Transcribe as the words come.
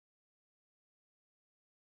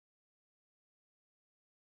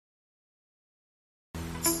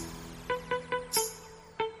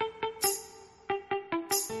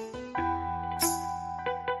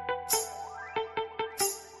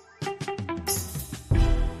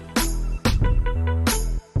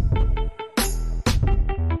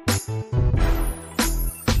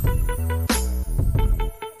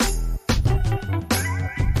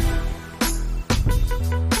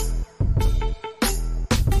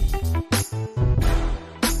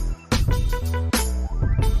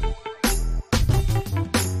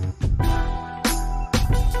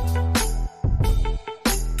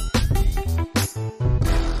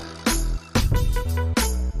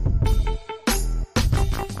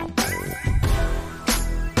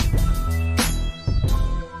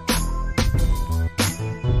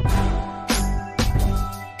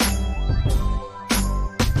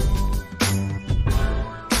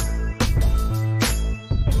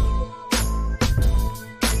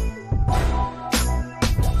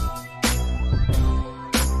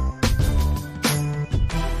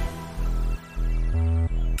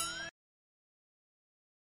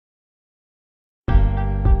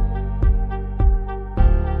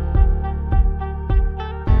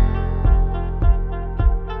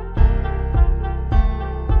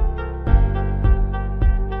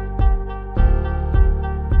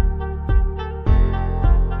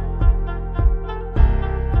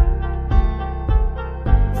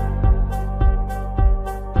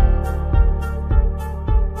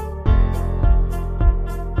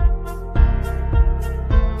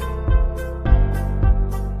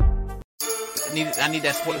I need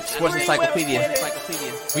that sports encyclopedia.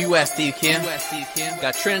 Where you at, Steve Kim?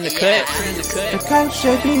 Got Trent in the cut.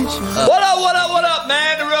 What up,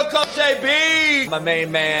 man? The real Coach JB. My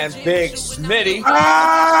main man, Big Smitty.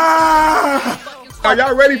 Are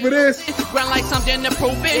y'all ready for this? Run like something to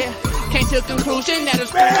prove it. Came to a conclusion that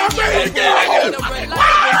it's Smitty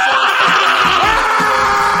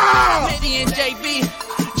and JB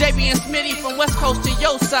and Smitty from West Coast to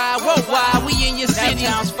your side. Worldwide, we in your city.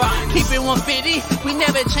 Keep it 150. We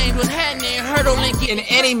never change what's happening. Hurdle link in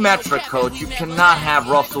any metric, coach. You cannot have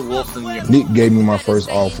Russell Wilson. Nick gave me my first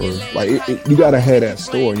offer. Like you gotta have that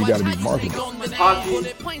store. You gotta be marketable. Hockey,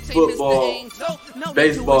 football,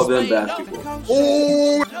 baseball, then basketball.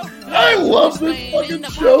 Oh, I love this fucking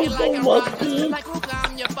show so much, dude.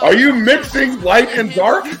 Are you mixing light and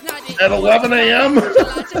dark at 11 a.m.?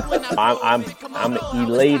 I'm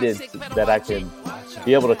elated that I can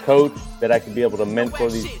be able to coach, that I can be able to mentor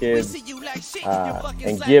these kids,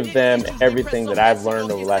 and give them everything that I've learned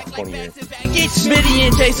over the last 20 years. Smitty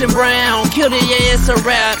and Jason Brown, killed it, yeah, it's a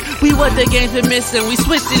rap. We what the game's been missing, we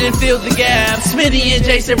switched it and filled the gap. Smitty and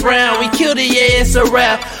Jason Brown, we killed it, yeah, it's a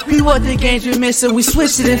rap. We what the game's been missing, we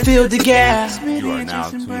switched it and filled the gap. You are now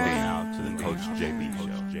tuned in to the Coach JB Show.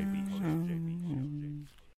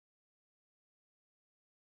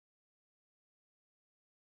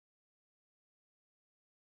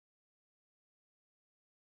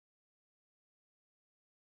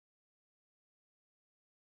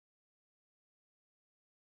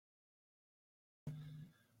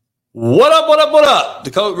 What up?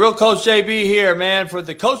 The real Coach JB here, man, for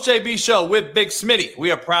the Coach JB Show with Big Smitty.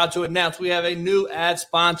 We are proud to announce we have a new ad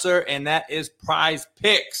sponsor, and that is Prize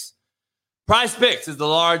Picks. Prize Picks is the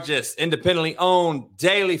largest independently owned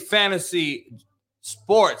daily fantasy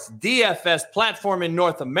sports DFS platform in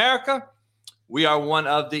North America. We are one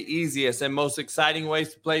of the easiest and most exciting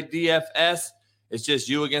ways to play DFS. It's just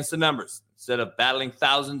you against the numbers. Instead of battling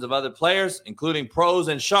thousands of other players, including pros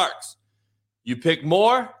and sharks, you pick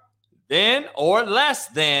more than or less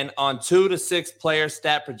than on 2 to 6 player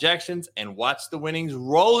stat projections and watch the winnings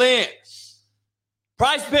roll in.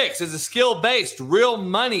 Prize Picks is a skill-based, real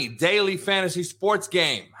money daily fantasy sports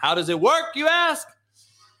game. How does it work, you ask?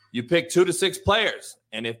 You pick 2 to 6 players,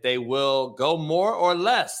 and if they will go more or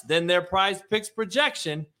less than their Prize Picks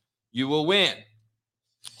projection, you will win.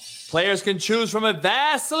 Players can choose from a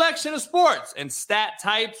vast selection of sports and stat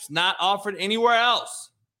types not offered anywhere else.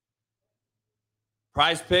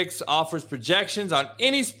 Prize Picks offers projections on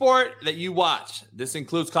any sport that you watch. This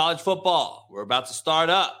includes college football. We're about to start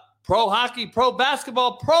up. Pro hockey, pro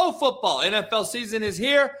basketball, pro football. NFL season is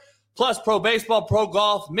here. Plus pro baseball, pro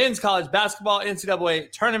golf, men's college basketball, NCAA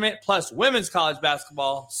tournament, plus women's college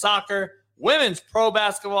basketball, soccer, women's pro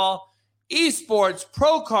basketball, esports,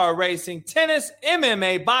 pro car racing, tennis,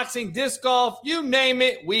 MMA, boxing, disc golf, you name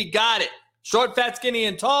it, we got it. Short, fat, skinny,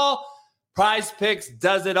 and tall. Prize Picks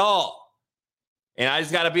does it all. And I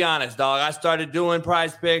just got to be honest, dog. I started doing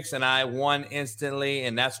Prize Picks, and I won instantly,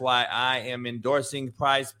 and that's why I am endorsing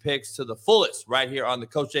Prize Picks to the fullest right here on the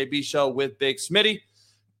Coach JB Show with Big Smitty.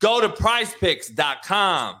 Go to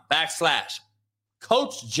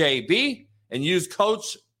prizepicks.com/CoachJB and use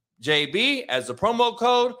Coach JB as the promo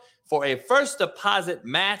code for a first deposit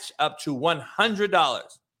match up to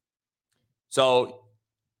 $100. So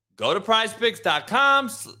go to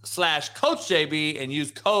prizepicks.com/CoachJB and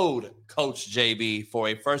use code CoachJB for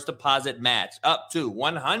a first deposit match up to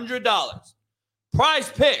 $100. Prize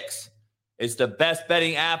Picks is the best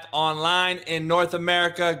betting app online in North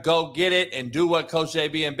America. Go get it and do what Coach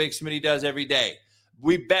JB and Big Smitty does every day.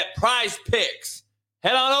 We bet Prize Picks.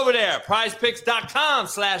 Head on over there,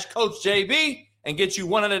 prizepicks.com/CoachJB and get you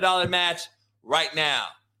 $100 match right now.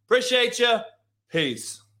 Appreciate you.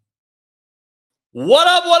 Peace. What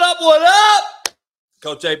up?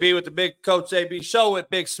 Coach JB with the Big Coach JB Show with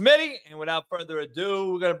Big Smitty. And without further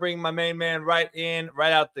ado, we're going to bring my main man right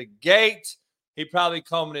out the gate. He probably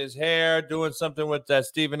combing his hair, doing something with that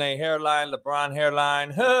Stephen A. hairline, LeBron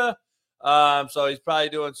hairline. So he's probably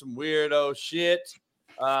doing some weirdo shit.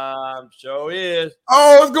 Sure is.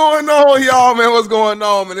 Oh, what's going on, y'all, man? What's going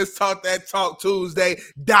on, man? It's Talk That Talk Tuesday.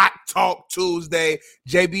 Talk Tuesday.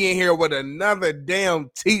 JB in here with another damn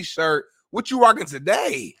T-shirt. What you rocking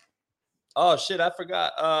today? Oh, shit, I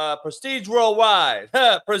forgot. Prestige Worldwide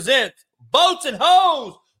presents Boats and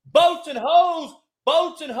Hose.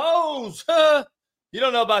 You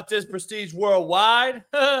don't know about this, Prestige Worldwide?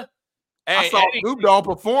 Hey, I saw Snoop Dogg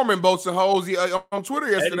performing Boats and Hoes on Twitter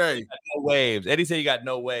yesterday. No waves. Eddie said you got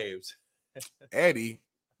no waves. Eddie,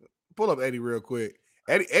 pull up Eddie real quick.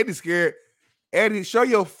 Eddie's scared. Eddie, show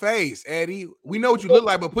your face, Eddie. We know what you look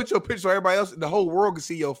like, but put your picture so everybody else, the whole world can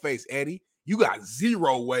see your face, Eddie. You got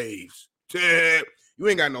 0 waves. You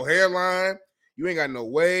ain't got no hairline. You ain't got no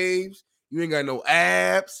waves. You ain't got no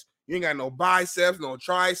abs. You ain't got no biceps, no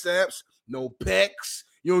triceps, no pecs.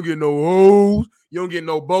 You don't get no O's. You don't get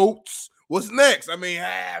no boats. What's next? I mean,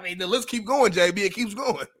 the list keep going, JB. It keeps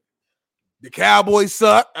going. The Cowboys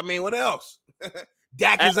suck. I mean, what else?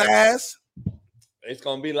 Dak his ass. It's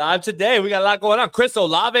going to be live today. We got a lot going on. Chris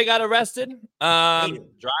Olave got arrested. Driving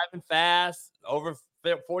fast, over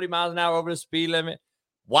 40 miles an hour over the speed limit.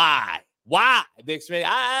 Why? Why, Big Smitty?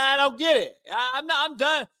 I don't get it. I'm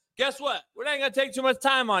done. Guess what? We're not going to take too much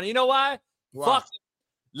time on it. You know why? Fuck it.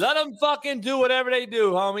 Let them fucking do whatever they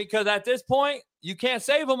do, homie, because at this point, you can't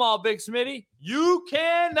save them all, Big Smitty. You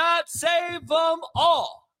cannot save them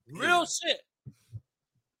all. Real shit.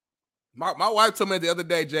 My wife told me the other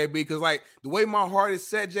day, JB, because like the way my heart is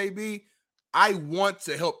set, JB, I want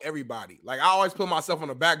to help everybody. Like I always put myself on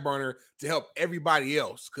the back burner to help everybody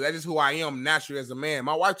else because that's just who I am naturally as a man.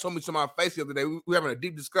 My wife told me to my face the other day, we were having a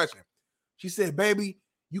deep discussion. She said, baby,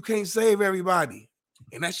 you can't save everybody.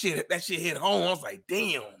 And that shit hit home. I was like,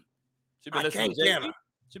 damn. She been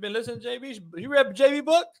listening to JB. You read JB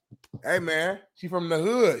book? Hey, man. She from the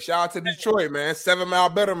hood. Shout out to Detroit, man. 7 Mile,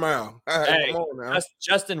 Better Mile. Hey, come on now.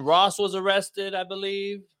 Justin Ross was arrested, I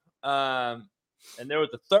believe. And there was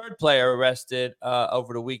a third player arrested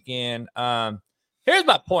over the weekend. Here's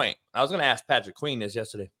my point. I was going to ask Patrick Queen this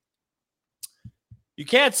yesterday. You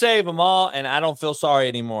can't save them all, and I don't feel sorry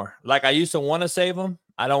anymore. Like I used to want to save them.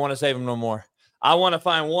 I don't want to save them no more. I want to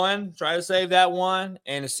find one, try to save that one,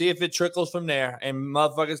 and see if it trickles from there, and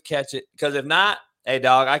motherfuckers catch it. Because if not, hey,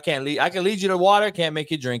 dog, I can lead you to water, can't make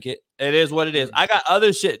you drink it. It is what it is. I got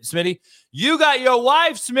other shit, Smitty. You got your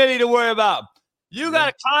wife, Smitty, to worry about. You got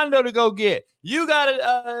a condo to go get. You got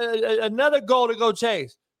another goal to go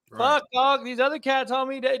chase. Right. Fuck, dog. These other cats,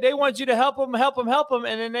 homie, they want you to help them,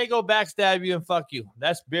 and then they go backstab you and fuck you.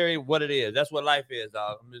 That's very what it is. That's what life is,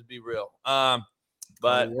 dog. I'm just be real.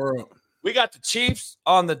 But we got the Chiefs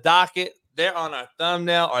on the docket. They're on our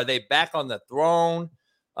thumbnail. Are they back on the throne?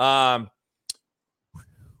 I'm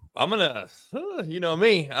gonna, you know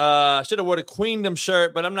me. I should have worn a Queendom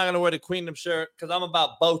shirt, but I'm not gonna wear the Queendom shirt because I'm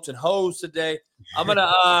about boats and hoes today. I'm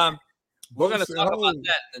gonna we're gonna talk about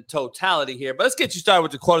that in totality here. But let's get you started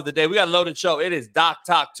with the quote of the day. We got a loaded show. It is Doc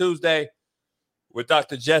Talk Tuesday with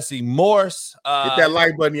Dr. Jesse Morse. Hit that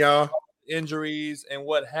like button, y'all. Injuries and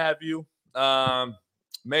what have you.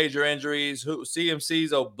 Major injuries.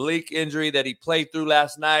 CMC's oblique injury that he played through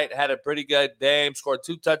last night. Had a pretty good game. Scored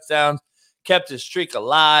 2 touchdowns. Kept his streak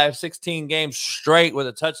alive. 16 games straight with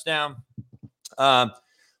a touchdown. We're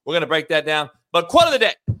going to break that down. But quote of the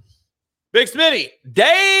day. Big Smitty.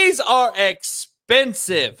 Days are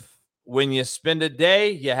expensive. When you spend a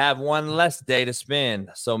day, you have one less day to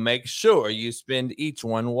spend. So make sure you spend each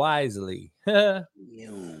one wisely. If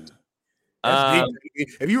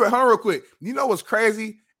you hold on real quick, you know what's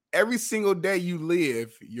crazy? Every single day you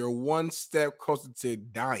live, you're one step closer to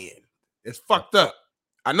dying. It's fucked up.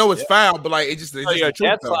 I know it's foul, but like it's just your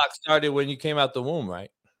death clock started when you came out the womb, right?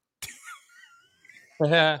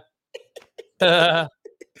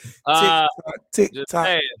 Just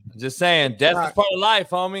saying, death is part of life,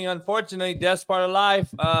 homie. Unfortunately, death's part of life.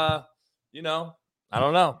 You know, I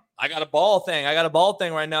don't know. I got a ball thing.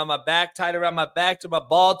 Right now on my back, tied around my back, to my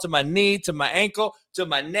ball, to my knee, to my ankle, to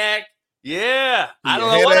my neck. Yeah. I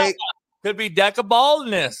don't know what else. Could be deca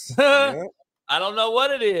baldness. I don't know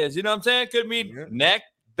what it is. You know what I'm saying? Could be neck,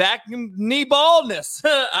 back, knee baldness.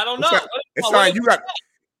 I don't know. It's fine.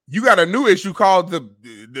 You got a new issue called the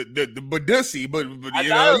Badussy, but you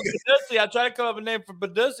know. Badussy. I tried to come up with a name for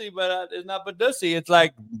Badussy, but it's not Badussy. It's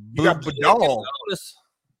like you got Badal.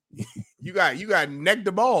 You got neck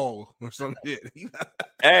the ball or some shit.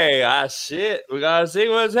 Hey, shit. We gotta see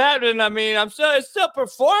what's happening. I mean, it's still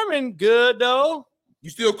performing good though. You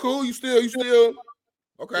still cool? You still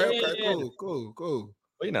okay, cool.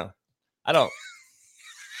 Well, you know, I don't.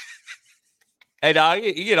 Hey, dog,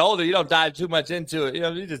 you get older, you don't dive too much into it. You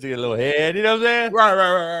know, you just get a little head. You know what I'm saying?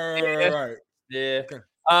 Right. Yeah. Because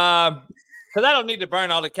I don't need to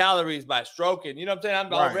burn all the calories by stroking. You know what I'm saying?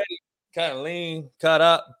 I'm already kind of lean, cut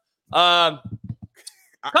up. Iron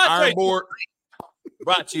board.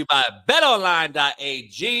 Brought to you by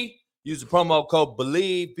betonline.ag. Use the promo code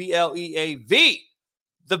BELIEVE, BLEAV.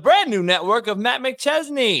 The brand new network of Matt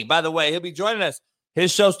McChesney. By the way, he'll be joining us.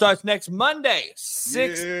 His show starts next Monday.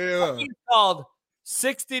 Called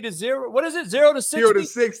 60 to 0. What is it? 0 to 60? 0 to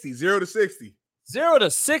 60. 0 to 60. 0 to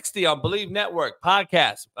 60 on Believe Network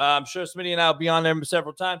podcast. I'm sure Smitty and I will be on there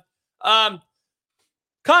several times.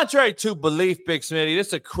 Contrary to belief, Big Smitty, this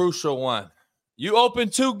is a crucial one. You open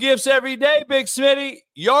 2 gifts every day, Big Smitty.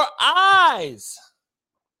 Your eyes.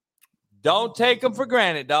 Don't take them for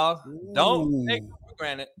granted, dog. Don't take them for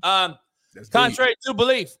granted. Contrary to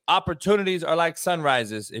belief, opportunities are like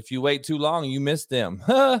sunrises. If you wait too long, you miss them.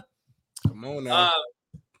 Come on now.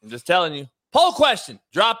 I'm just telling you. Poll question.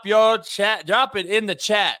 Drop it in the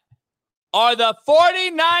chat. Are the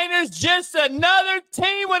 49ers just another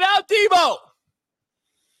team without Debo?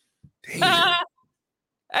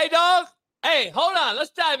 Hey, dog. Hey, hold on. Let's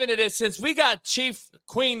dive into this since we got Chief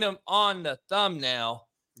Queendom on the thumbnail.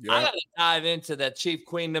 Yep. I got to dive into that Chief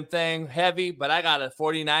Queendom thing heavy, but I got a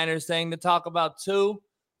 49ers thing to talk about too.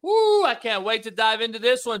 Woo, I can't wait to dive into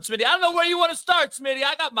this one, Smitty. I don't know where you want to start, Smitty.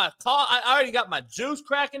 I already got my juice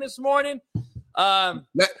cracking this morning.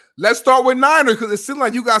 Let's start with Niners because it seems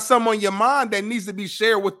like you got something on your mind that needs to be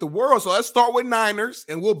shared with the world. So let's start with Niners,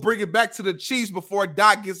 and we'll bring it back to the Chiefs before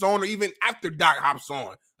Doc gets on or even after Doc hops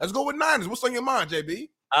on. Let's go with Niners. What's on your mind, JB?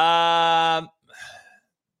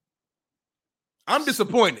 I'm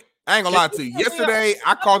disappointed. I ain't gonna lie to you. Yesterday,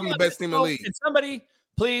 I called them the best team in the league. Can somebody,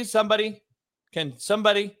 please, I don't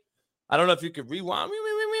know if you could rewind.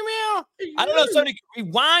 I don't know if somebody can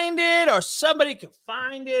rewind it or somebody can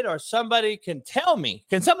find it or somebody can tell me.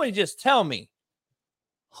 Can somebody just tell me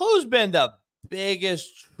who's been the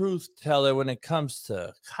biggest truth teller when it comes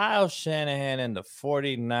to Kyle Shanahan and the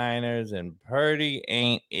 49ers and Purdy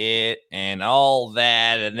ain't it and all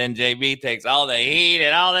that, and then JB takes all the heat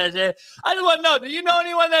and all that shit. I just want to know, do you know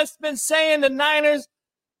anyone that's been saying the Niners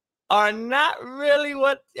are not really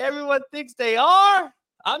what everyone thinks they are?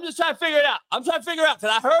 I'm just trying to figure it out. Because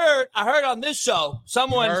I heard on this show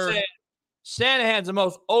someone said Shanahan's the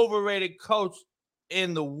most overrated coach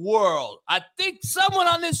in the world. I think someone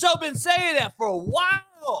on this show been saying that for a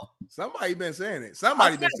while. Somebody been saying it.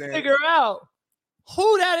 Somebody been saying it. Figure out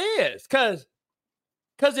who that is, because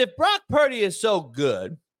if Brock Purdy is so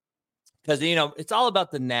good, because it's all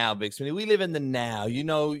about the now, Big Smitty. We live in the now.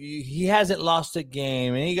 He hasn't lost a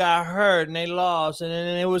game, and he got hurt, and they lost, and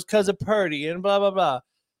it was because of Purdy, and blah blah blah.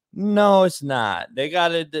 No, it's not. They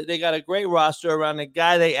got a great roster around the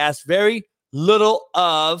guy they asked very little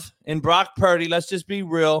of in Brock Purdy. Let's just be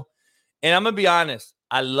real. And I'm going to be honest.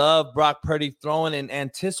 I love Brock Purdy throwing in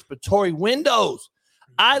anticipatory windows.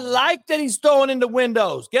 I like that he's throwing into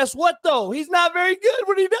windows. Guess what, though? He's not very good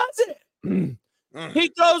when he does it. He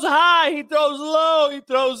throws high. He throws low. He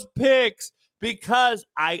throws picks because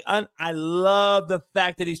I love the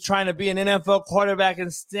fact that he's trying to be an NFL quarterback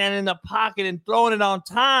and stand in the pocket and throwing it on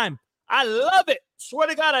time. I love it. Swear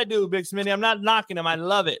to God I do, Big Smitty. I'm not knocking him. I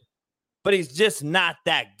love it. But he's just not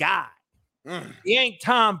that guy. He ain't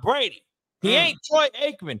Tom Brady. He ain't Troy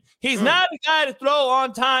Aikman. He's not the guy to throw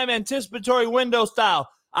on time, anticipatory window style.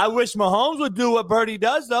 I wish Mahomes would do what Purdy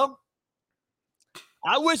does, though.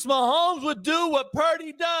 I wish Mahomes would do what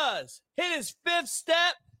Purdy does. Hit his 5th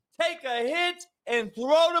step, take a hit, and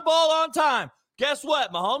throw the ball on time. Guess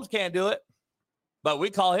what? Mahomes can't do it. But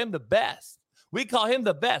we call him the best.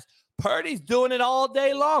 Purdy's doing it all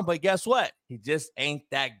day long, but guess what? He just ain't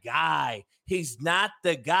that guy. He's not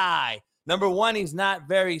the guy. Number one, he's not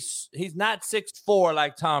 6'4"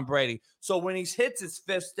 like Tom Brady. So when he hits his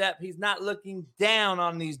 5th step, he's not looking down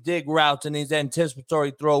on these dig routes and these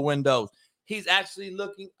anticipatory throw windows. He's actually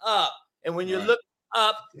looking up. And when you look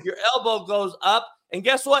up, your elbow goes up. And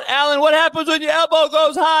guess what, Allen? What happens when your elbow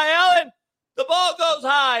goes high, Allen? The ball goes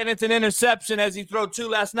high, and it's an interception as he threw 2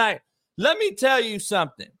 last night. Let me tell you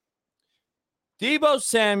something. Deebo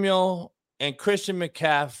Samuel and Christian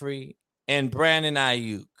McCaffrey and Brandon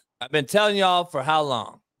Ayuk. I've been telling y'all for how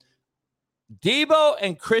long? Deebo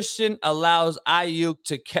and Christian allows Ayuk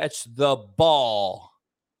to catch the ball.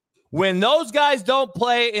 When those guys don't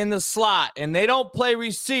play in the slot and they don't play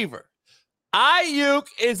receiver, Ayuk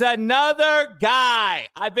is another guy.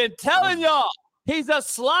 I've been telling y'all. He's a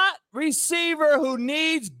slot receiver who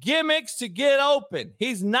needs gimmicks to get open.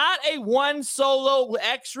 He's not a one solo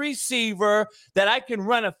X receiver that I can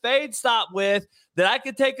run a fade stop with, that I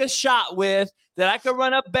can take a shot with, that I can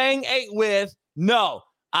run a bang 8 with. No,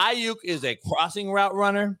 Ayuk is a crossing route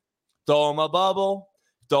runner. Throw him a bubble,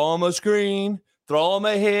 throw him a screen, throw him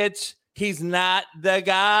a hitch. He's not the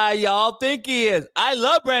guy y'all think he is. I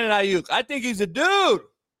love Brandon Ayuk. I think he's a dude,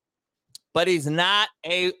 but he's not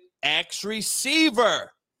a X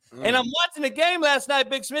receiver. And I'm watching the game last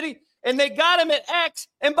night, Big Smitty, and they got him at X.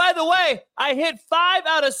 And by the way, I hit 5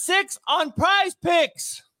 out of 6 on Prize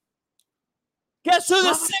Picks. Guess who the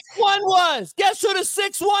 6-1 was?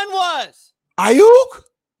 Ayuk,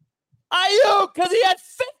 because he had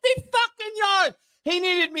 50 fucking yards. He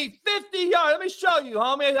needed me 50 yards. Let me show you,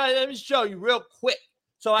 homie. Let me show you real quick.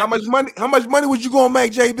 So how much money was you gonna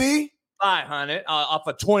make, JB? 500 off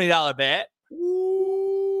a $20 bet.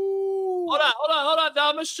 Ooh. Hold on, dog.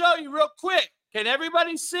 I'm going to show you real quick. Can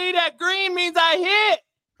everybody see that green means I hit?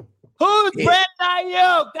 Who's Brett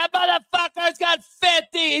Ayuk? That motherfucker's got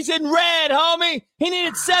 50. He's in red, homie. He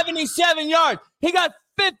needed 77 yards. He got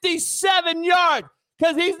 57 yards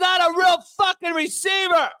because he's not a real fucking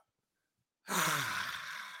receiver.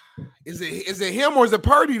 Is it him or is it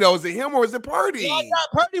Purdy, though? Is it him or is it Purdy? Well, I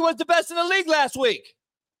thought Purdy was the best in the league last week.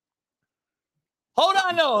 Hold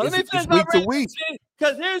on, though. Let me finish my week.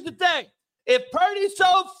 Because here's the thing. If Purdy's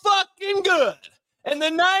so fucking good and the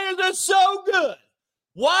Niners are so good,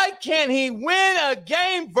 why can't he win a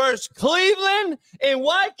game versus Cleveland? And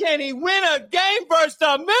why can't he win a game versus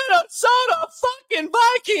the Minnesota fucking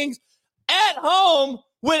Vikings at home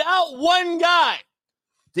without one guy?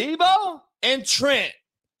 Debo and Trent.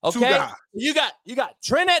 Okay? You got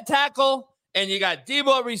Trent at tackle and you got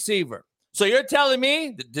Debo at receiver. So you're telling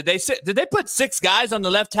me, did they put 6 guys on the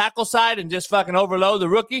left tackle side and just fucking overload the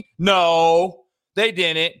rookie? No, they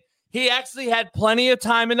didn't. He actually had plenty of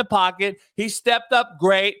time in the pocket. He stepped up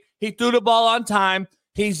great. He threw the ball on time.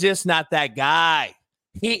 He's just not that guy.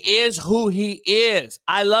 He is who he is.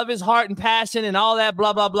 I love his heart and passion and all that,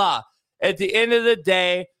 blah, blah, blah. At the end of the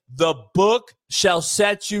day, the book shall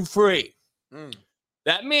set you free.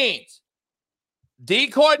 That means D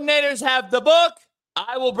coordinators have the book.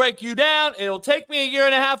 I will break you down. It'll take me a year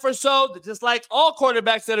and a half or so, just like all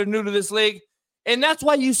quarterbacks that are new to this league. And that's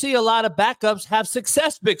why you see a lot of backups have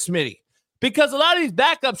success, Big Smitty. Because a lot of these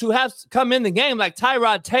backups who have come in the game, like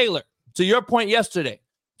Tyrod Taylor, to your point yesterday,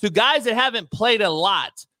 to guys that haven't played a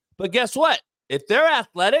lot. But guess what? If they're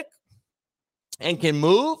athletic and can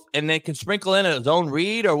move and they can sprinkle in a zone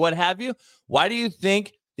read or what have you, why do you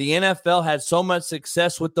think the NFL had so much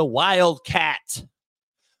success with the Wildcat?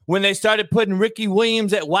 When they started putting Ricky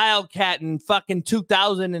Williams at Wildcat in fucking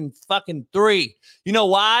 2003. You know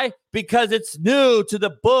why? Because it's new to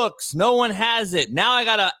the books. No one has it. Now I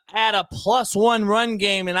got to add a +1 run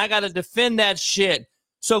game, and I got to defend that shit.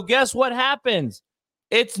 So guess what happens?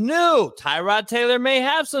 It's new. Tyrod Taylor may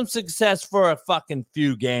have some success for a fucking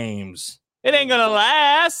few games. It ain't going to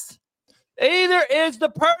last. Either is the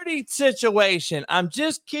Purdy situation. I'm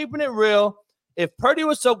just keeping it real. If Purdy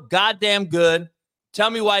was so goddamn good, tell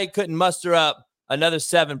me why he couldn't muster up another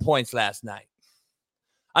 7 points last night.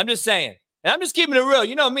 I'm just saying. And I'm just keeping it real.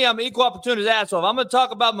 You know me, I'm an equal opportunity asshole. If I'm going to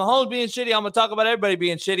talk about Mahomes being shitty, I'm going to talk about everybody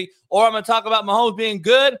being shitty. Or I'm going to talk about Mahomes being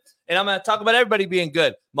good, and I'm going to talk about everybody being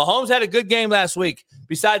good. Mahomes had a good game last week,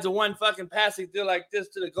 besides the one fucking pass he did like this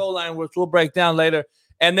to the goal line, which we'll break down later.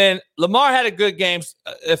 And then Lamar had a good game,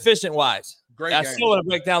 efficient-wise. I still want to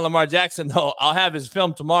break down Lamar Jackson, though. I'll have his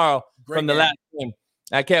film tomorrow from the last game.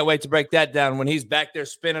 I can't wait to break that down when he's back there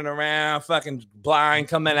spinning around, fucking blind,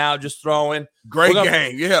 coming out, just throwing. Great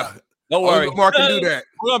game, yeah. Don't worry. Lamar can do that.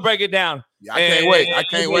 We're going to break it down. Yeah, I can't wait. I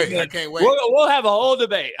can't wait. We'll have a whole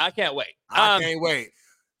debate. I can't wait. I can't wait.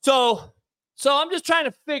 So I'm just trying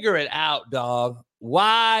to figure it out, dog.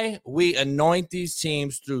 Why we anoint these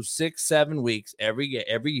teams through 6-7 weeks every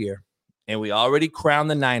year, and we already crown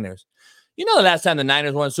the Niners. You know the last time the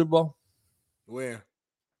Niners won a Super Bowl? Where?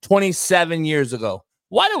 27 years ago.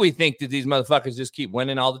 Why do we think that these motherfuckers just keep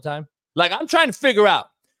winning all the time? Like, I'm trying to figure out.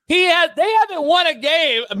 They haven't won a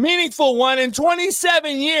game, a meaningful one, in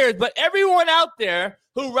 27 years, but everyone out there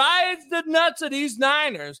who rides the nuts of these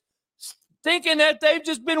Niners thinking that they've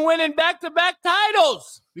just been winning back-to-back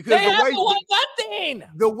titles. Because they haven't won nothing.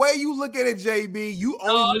 The way you look at it, JB, you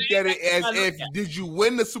only look at it as if did you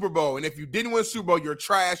win the Super Bowl? And if you didn't win the Super Bowl, you're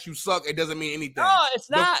trash, you suck. It doesn't mean anything. No, it's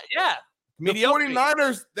not. The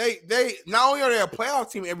 49ers, they not only are they a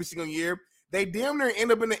playoff team every single year, they damn near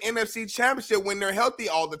end up in the NFC Championship when they're healthy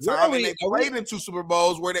all the time. And they played in 2 Super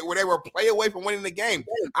Bowls where they were a play away from winning the game.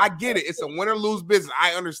 I get it. It's a win or lose business.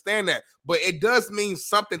 I understand that. But it does mean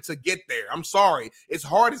something to get there. I'm sorry. It's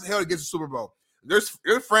hard as hell to get to Super Bowl. There's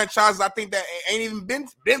franchises I think that ain't even been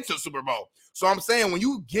to Super Bowl. So I'm saying when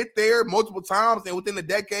you get there multiple times and within the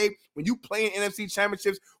decade, when you play in NFC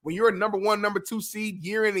Championships, when you're a number 1, number 2 seed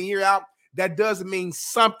year in and year out, that does mean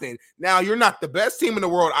something. Now, you're not the best team in the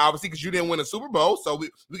world, obviously, because you didn't win a Super Bowl, so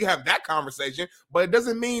we can have that conversation, but it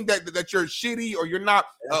doesn't mean that you're shitty or you're not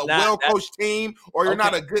a well-coached team or you're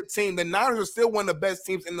not a good team. The Niners are still one of the best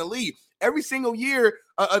teams in the league. Every single year,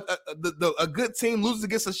 a good team loses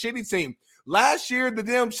against a shitty team. Last year, the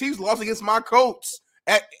damn Chiefs lost against my Colts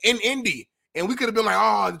in Indy, and we could have been like,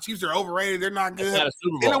 oh, the Chiefs are overrated. They're not good.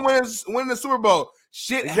 And winning the Super Bowl.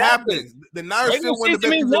 Shit happens. The Niners still win the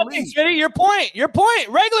best in the league. Smitty, your point.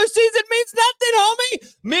 Regular season means nothing,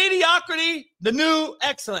 homie. Mediocrity, the new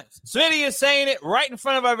excellence. Smitty is saying it right in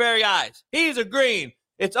front of our very eyes. He's agreeing.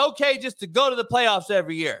 It's okay just to go to the playoffs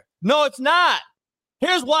every year. No, it's not.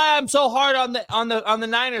 Here's why I'm so hard on the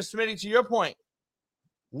Niners, Smitty, to your point.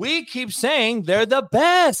 We keep saying they're the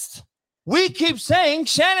best. We keep saying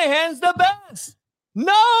Shanahan's the best.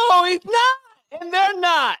 No, he's not, and they're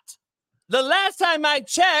not. The last time I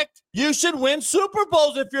checked, you should win Super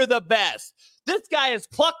Bowls if you're the best. This guy has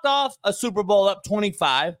clucked off a Super Bowl up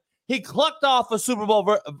 25. He clucked off a Super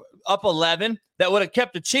Bowl up 11 that would have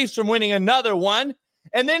kept the Chiefs from winning another one.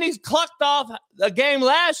 And then he's clucked off a game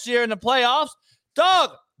last year in the playoffs.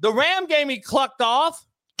 Dog, the Ram game he clucked off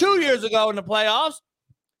 2 years ago in the playoffs.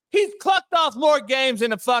 He's clucked off more games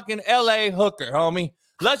than a fucking LA hooker, homie.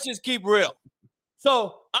 Let's just keep real.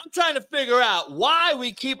 So I'm trying to figure out why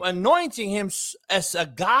we keep anointing him as a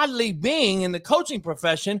godly being in the coaching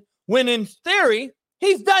profession when in theory,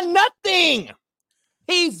 he's done nothing.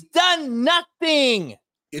 He's done nothing.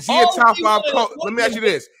 Is he a top five coach? Let me ask you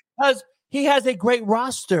this. Because he has a great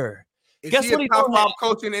roster. Is he a top five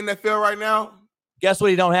coach in the NFL right now? Guess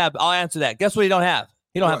what he don't have? I'll answer that. Guess what he don't have?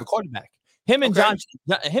 He don't have a quarterback. Him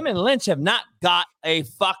and Lynch have not got a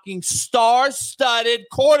fucking star-studded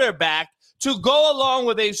quarterback to go along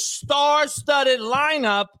with a star-studded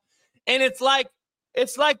lineup. And it's like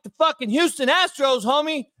the fucking Houston Astros,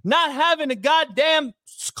 homie, not having a goddamn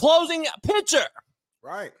closing pitcher.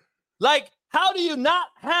 Right. Like, how do you not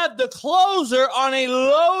have the closer on a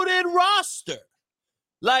loaded roster?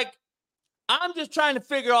 Like, I'm just trying to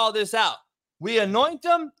figure all this out. We anoint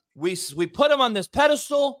him. We put him on this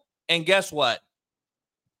pedestal. And guess what?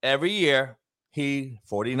 Every year,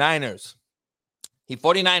 49ers. The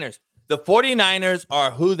 49ers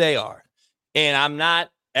are who they are. And I'm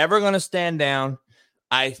not ever going to stand down.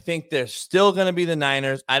 I think they're still going to be the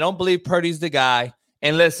Niners. I don't believe Purdy's the guy.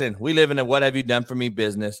 And listen, we live in a what have you done for me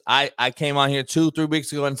business. I came on here 2-3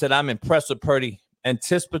 weeks ago and said, I'm impressed with Purdy.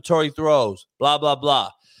 Anticipatory throws, blah, blah, blah.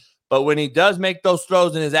 But when he does make those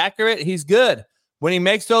throws and is accurate, he's good. When he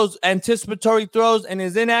makes those anticipatory throws and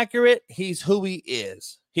is inaccurate, he's who he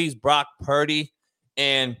is. He's Brock Purdy.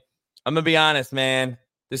 And I'm going to be honest, man.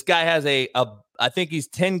 This guy has I think he's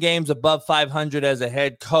 10 games above 500 as a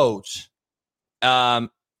head coach in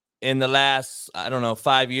the last,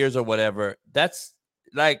 5 years or whatever. That's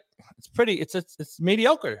like, it's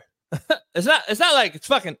mediocre. It's not like it's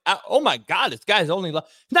fucking, oh my God, this guy's only,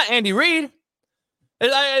 it's not Andy Reid.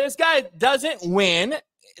 This guy doesn't win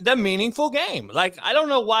the meaningful game. Like, I don't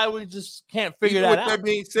know why we just can't figure that out. With that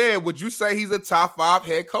being said, would you say he's a top 5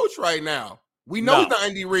 head coach right now? We know he's not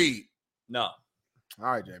Andy Reid. No.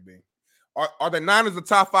 All right, JB. Are the Niners a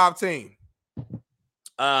top 5 team?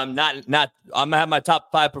 Not. I'm gonna have my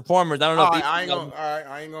top 5 performers. I don't know. I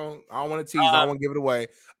don't want to tease. I don't want to give it away.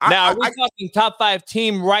 Are we talking top 5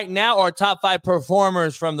 team right now or top 5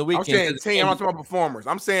 performers from the weekend? I'm saying team. I'm not talking about performers.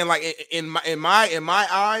 I'm saying like in my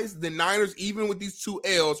eyes, the Niners, even with these 2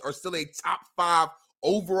 L's, are still a top 5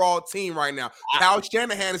 overall team right now. Kyle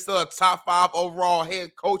Shanahan is still a top 5 overall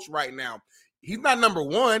head coach right now. He's not number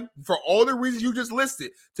 1 for all the reasons you just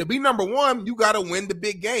listed. To be number 1, you got to win the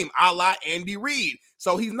big game, a la Andy Reid.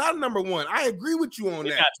 So he's not number 1. I agree with you on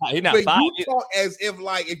that. He's not but 5. You talk as if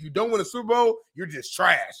like if you don't win a Super Bowl, you're just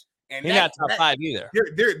trash. And he's not top 5 either.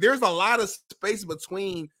 There's a lot of space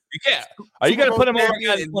between. Yeah. Are you going to put him over a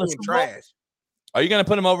guy that's won a Super Bowl? Are you going to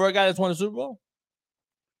put him over a guy that's won a Super Bowl?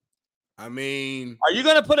 I mean, are you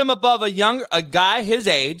going to put him above a guy his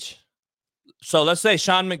age? So let's say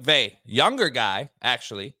Sean McVay, younger guy,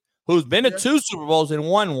 actually, who's been to 2 Super Bowls and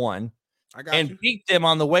won 1 and beat them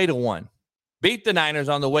on the way to 1. Beat the Niners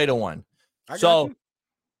on the way to 1.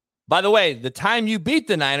 By the way, the time you beat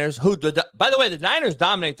the Niners, by the way, the Niners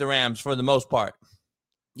dominate the Rams for the most part.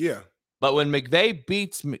 Yeah. But when McVay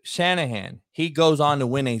beats Shanahan, he goes on to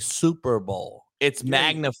win a Super Bowl. It's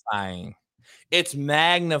magnifying. It's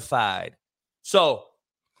magnified. So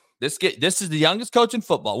this is the youngest coach in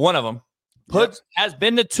football, one of them. Has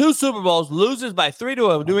been to 2 Super Bowls, loses by 3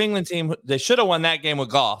 to a New England team. They should have won that game with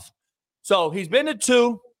Goff. So he's been to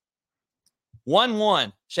 2, won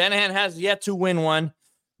 1. Shanahan has yet to win 1.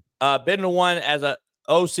 Been to 1 as a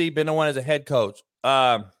OC, been to 1 as a head coach.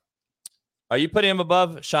 Are you putting him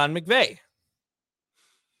above Sean McVay?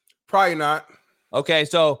 Probably not. Okay,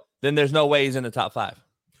 so then there's no way he's in the top 5.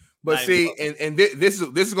 But see, and this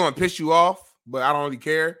is going to piss you off, but I don't really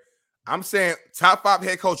care. I'm saying top 5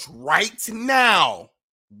 head coach right now.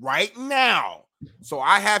 So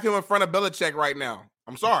I have him in front of Belichick right now.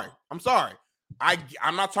 I'm sorry. I'm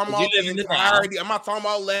not talking about the entirety. I'm not talking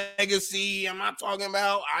about legacy. I'm not talking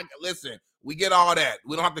about. Listen, we get all that.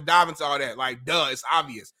 We don't have to dive into all that. Like, duh, it's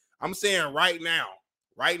obvious. I'm saying right now,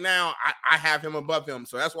 I have him above him.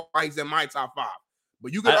 So that's why he's in my top 5.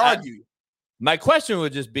 But you could argue. My question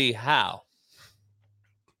would just be how?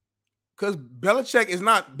 Because Belichick is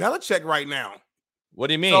not Belichick right now. What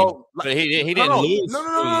do you mean? So, But he didn't lose.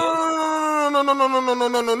 No.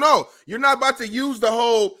 You're not about to use the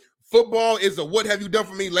whole football is a what have you done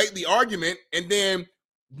for me lately argument and then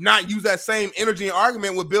not use that same energy and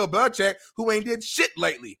argument with Bill Belichick, who ain't did shit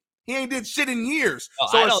lately. He ain't did shit in years. Oh,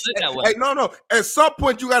 so I don't think that way. Hey, no. At some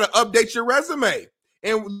point, you got to update your resume.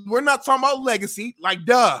 And we're not talking about legacy. Like,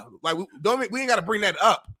 duh. Like, we ain't got to bring that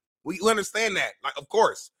up. We understand that. Like, of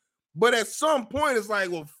course. But at some point, it's like,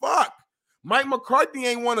 well, fuck. Mike McCarthy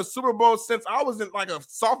ain't won a Super Bowl since I was in like a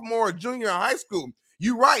sophomore or junior in high school.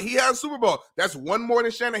 You're right. He had a Super Bowl. That's one more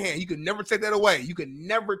than Shanahan. You can never take that away.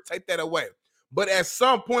 But at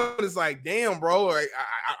some point, it's like, damn, bro. Like,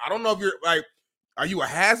 I don't know if you're like, are you a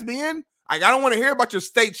has-been? Like, I don't want to hear about your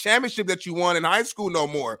state championship that you won in high school no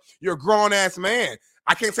more. You're a grown-ass man.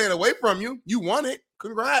 I can't take it away from you. You won it.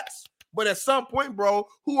 Congrats. But at some point, bro,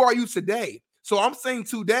 who are you today? So I'm saying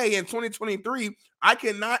today in 2023, I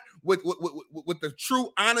cannot, with the true,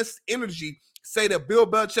 honest energy, say that Bill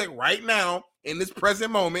Belichick right now in this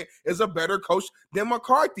present moment is a better coach than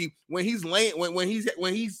McCarthy when he's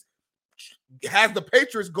has the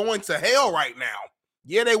Patriots going to hell right now.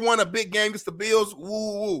 Yeah, they won a big game against the Bills.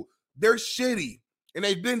 Woo. They're shitty, and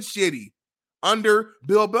they've been shitty under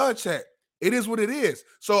Bill Belichick. It is what it is.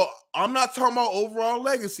 So I'm not talking about overall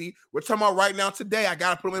legacy. We're talking about right now today. I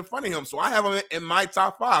got to put him in front of him. So I have him in my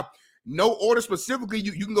top 5. No order specifically.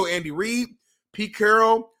 You can go Andy Reid, Pete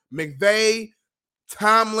Carroll, McVay,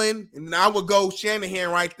 Tomlin, and I would go Shanahan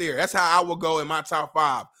right there. That's how I would go in my top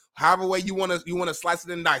 5. However way you want to slice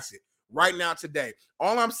it and dice it. Right now today.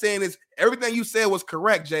 All I'm saying is everything you said was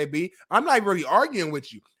correct, JB. I'm not really arguing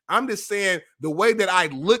with you. I'm just saying the way that I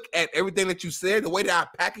look at everything that you said, the way that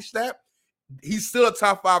I package that, he's still a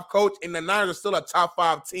top 5 coach, and the Niners are still a top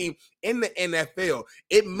 5 team in the NFL.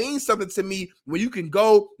 It means something to me when you can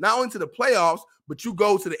go not only to the playoffs, but you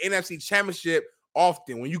go to the NFC Championship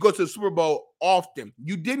often. When you go to the Super Bowl often.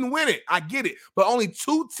 You didn't win it. I get it. But only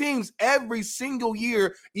 2 teams every single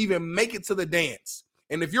year even make it to the dance.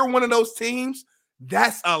 And if you're one of those teams,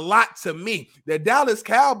 that's a lot to me. The Dallas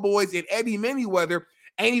Cowboys and Eddie Manyweather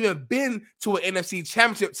ain't even been to an NFC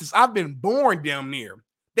Championship since I've been born damn near.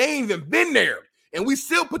 They ain't even been there. And we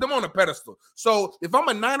still put them on a pedestal. So if I'm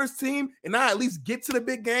a Niners team and I at least get to the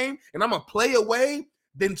big game and I'm a play away,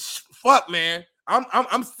 then fuck, man.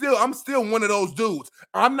 I'm still one of those dudes.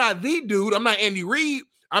 I'm not the dude. I'm not Andy Reid.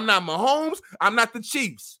 I'm not Mahomes. I'm not the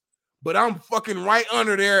Chiefs. But I'm fucking right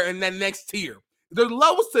under there in that next tier. There's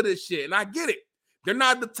levels to this shit, and I get it. They're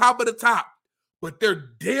not the top of the top, but they're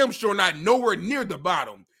damn sure not nowhere near the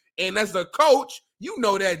bottom. And as a coach, you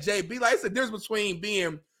know that, JB. Like, it's the difference between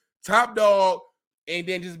being top dog and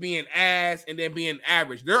then just being ass and then being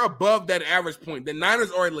average. They're above that average point. The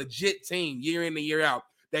Niners are a legit team year in and year out.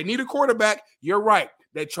 They need a quarterback. You're right.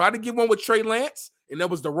 They tried to get one with Trey Lance, and that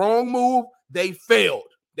was the wrong move. They failed.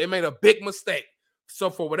 They made a big mistake. So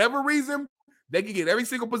for whatever reason, they can get every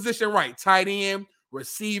single position right. Tight end,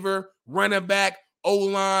 receiver, running back,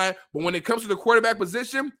 O-line. But when it comes to the quarterback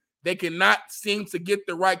position, they cannot seem to get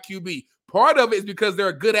the right QB. Part of it is because they're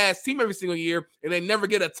a good-ass team every single year, and they never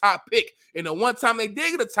get a top pick. And the one time they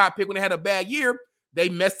did get a top pick when they had a bad year, they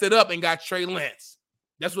messed it up and got Trey Lance.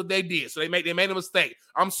 That's what they did. So they made a mistake.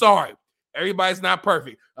 I'm sorry. Everybody's not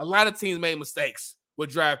perfect. A lot of teams made mistakes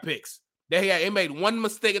with draft picks. They made one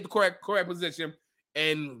mistake at the correct position,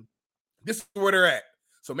 and this is where they're at.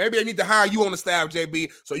 So maybe they need to hire you on the staff,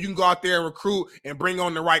 JB, so you can go out there and recruit and bring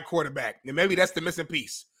on the right quarterback. And maybe that's the missing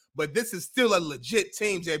piece. But this is still a legit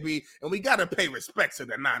team, JB, and we got to pay respect to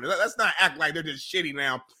the Niners. Let's not act like they're just shitty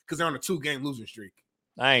now because they're on a 2-game losing streak.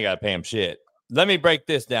 I ain't got to pay them shit. Let me break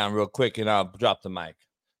this down real quick, and I'll drop the mic.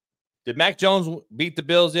 Did Mac Jones beat the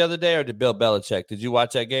Bills the other day, or did Bill Belichick? Did you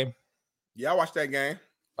watch that game? Yeah, I watched that game.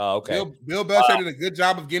 Oh, okay. Bill Belichick did a good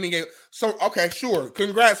job of getting it. So, okay, sure.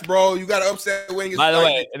 Congrats, bro. You got an upset win. By the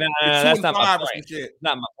way, that's not my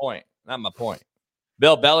point. Not my point.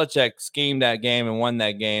 Bill Belichick schemed that game and won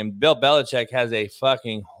that game. Bill Belichick has a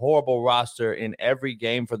fucking horrible roster in every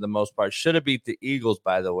game for the most part. Should have beat the Eagles,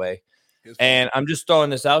 by the way. And I'm just throwing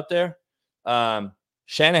this out there.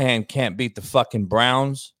 Shanahan can't beat the fucking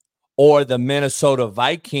Browns or the Minnesota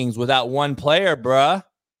Vikings without one player, bruh.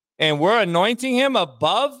 And we're anointing him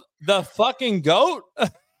above the fucking GOAT.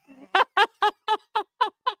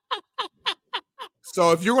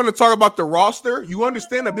 So if you're going to talk about the roster, you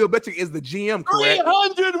understand that Bill Belichick is the GM, correct?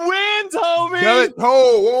 300 wins, homie. Whoa.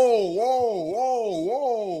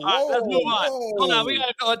 All right, let's move on. Hold on, we got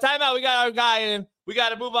to go. Time out. We got our guy in. We got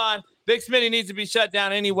to move on. Big Smitty needs to be shut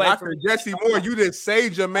down anyway. Dr. Jesse Moore, you just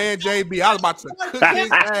saved your man JB. I was about to cook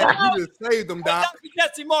his ass. You just saved him, Doc. Dr.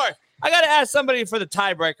 Jesse Moore, I got to ask somebody for the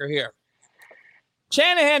tiebreaker here.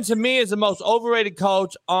 Shanahan, to me, is the most overrated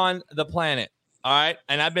coach on the planet. All right?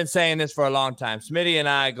 And I've been saying this for a long time. Smitty and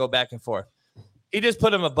I go back and forth. He just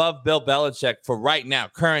put him above Bill Belichick for right now,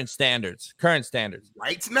 current standards.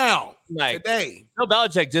 Right now, like, today. Bill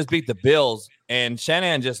Belichick just beat the Bills, and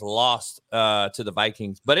Shanahan just lost to the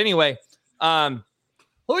Vikings. But anyway, who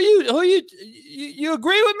you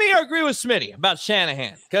agree with me or agree with Smitty about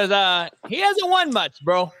Shanahan? Because he hasn't won much,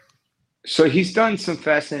 bro. So he's done some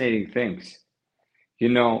fascinating things. You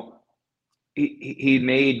know, he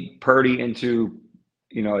made Purdy into,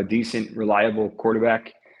 a decent, reliable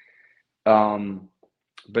quarterback.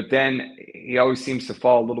 But then he always seems to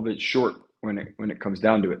fall a little bit short when it comes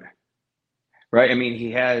down to it. Right? I mean,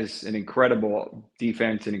 he has an incredible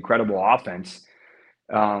defense, an incredible offense.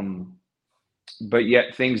 But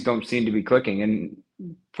yet things don't seem to be clicking. And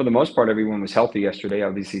for the most part, everyone was healthy yesterday.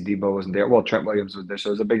 Obviously, Debo wasn't there. Well, Trent Williams was there,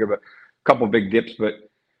 so it was a couple big dips, but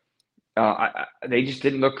they just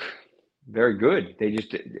didn't look very good. They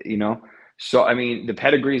just, So, I mean, the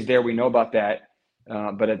pedigree's there. We know about that.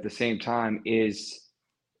 But at the same time,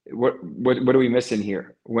 what are we missing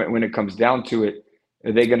here? When it comes down to it,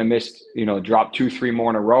 are they going to miss, drop 2-3 more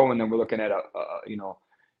in a row, and then we're looking at a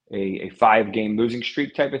 5-game losing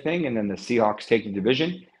streak type of thing, and then the Seahawks take the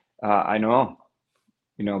division? I know,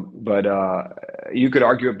 but you could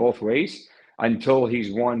argue it both ways. Until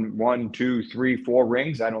he's won 1, 2, 3, 4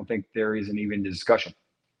 rings, I don't think there is an even discussion.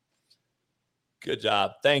 Good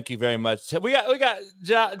job. Thank you very much. We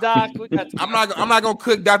got Doc. I'm not gonna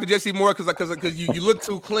cook Dr. Jesse Moore because you look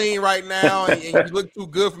too clean right now and you look too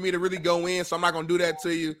good for me to really go in. So I'm not gonna do that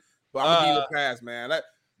to you. But I'm gonna give you a pass, man. But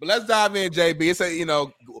let's dive in, JB. It's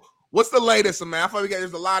what's the latest, man? I thought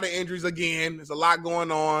there's a lot of injuries again. There's a lot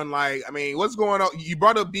going on. Like, I mean, what's going on? You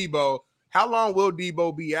brought up Debo. How long will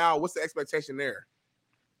Debo be out? What's the expectation there?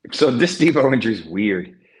 So this Debo injury is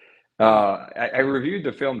weird. I reviewed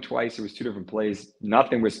the film twice. It was 2 different plays.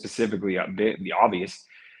 Nothing was specifically obvious.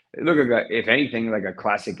 It looked like, if anything, like a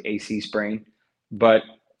classic AC sprain. But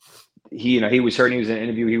he was hurting. He was in an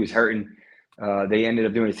interview. He was hurting. They ended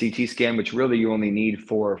up doing a CT scan, which really you only need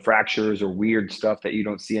for fractures or weird stuff that you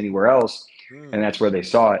don't see anywhere else. And that's where they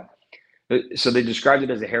saw it. So they described it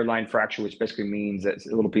as a hairline fracture, which basically means that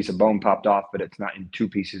a little piece of bone popped off, but it's not in 2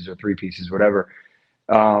 pieces or 3 pieces, whatever.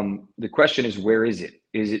 The question is, where is it?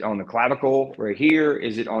 Is it on the clavicle right here?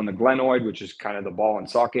 Is it on the glenoid, which is kind of the ball and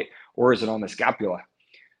socket, or is it on the scapula?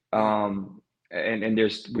 And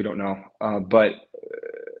we don't know. But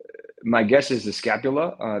my guess is the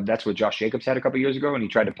scapula. That's what Josh Jacobs had a couple years ago, and he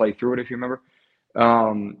tried to play through it, if you remember.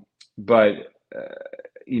 Either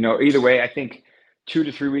way, I think 2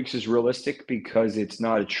 to 3 weeks is realistic because it's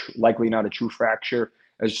not likely not a true fracture.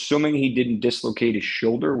 Assuming he didn't dislocate his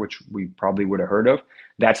shoulder, which we probably would have heard of,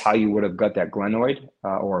 that's how you would have got that glenoid,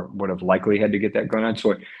 or would have likely had to get that glenoid.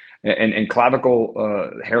 So, and clavicle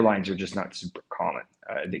hairlines are just not super common.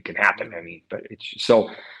 It can happen. I mean, but it's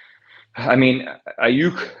so. I mean,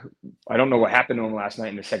 Ayuk, I don't know what happened to him last night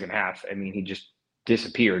in the second half. I mean, he just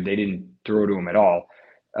disappeared. They didn't throw to him at all.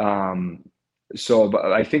 But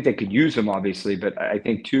I think they could use him, obviously, but I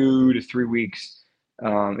think 2 to 3 weeks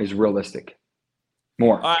is realistic.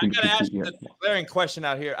 More. All right, I got to ask you the glaring question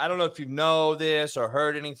out here. I don't know if you know this or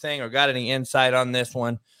heard anything or got any insight on this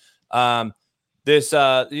one. This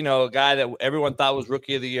guy that everyone thought was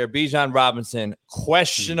Rookie of the Year, Bijan Robinson,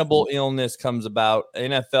 questionable illness comes about.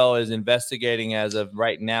 NFL is investigating as of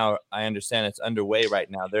right now. I understand it's underway right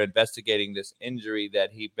now. They're investigating this injury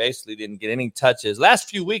that he basically didn't get any touches. Last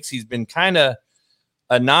few weeks, he's been kind of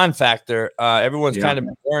a non-factor. Everyone's kind of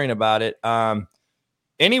been worrying about it.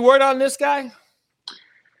 Any word on this guy?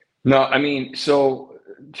 No, I mean, so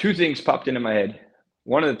 2 things popped into my head.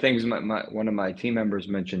 One of the things one of my team members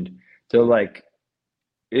mentioned, they're like,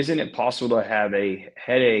 isn't it possible to have a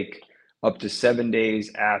headache up to 7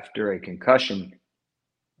 days after a concussion?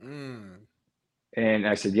 And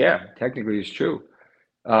I said, yeah, technically it's true.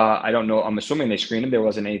 I don't know. I'm assuming they screened him. There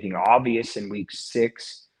wasn't anything obvious in week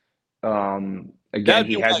 6. Again,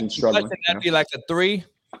 he hasn't struggled. That'd be like a 3.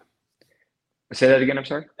 Say that again. I'm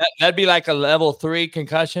sorry. That'd be like a level 3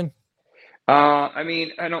 concussion. I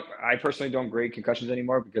mean, I personally don't grade concussions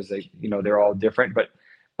anymore because they're all different. But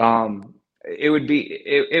it would be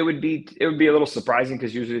a little surprising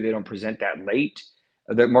because usually they don't present that late.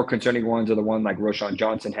 The more concerning ones are the one like Roshan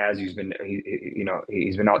Johnson has. He's been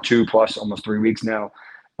out 2 plus almost 3 weeks now.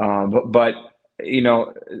 But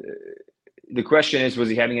the question is, was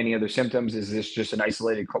he having any other symptoms? Is this just an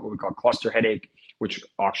isolated what we call cluster headache, which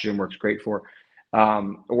oxygen works great for?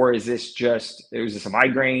 Or is this a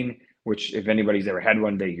migraine, which if anybody's ever had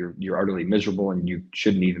one, you're utterly miserable and you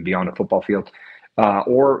shouldn't even be on a football field.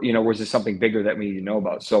 Or was this something bigger that we need to know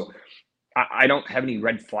about? So I don't have any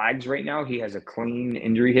red flags right now. He has a clean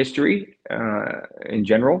injury history in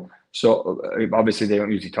general. So obviously they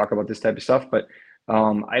don't usually talk about this type of stuff, but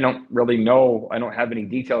I don't really know. I don't have any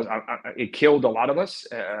details. It killed a lot of us,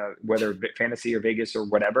 whether fantasy or Vegas or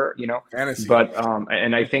whatever, Fantasy. But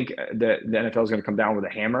and I think the NFL is going to come down with a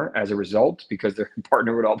hammer as a result because they're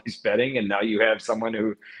partnered with all these betting, and now you have someone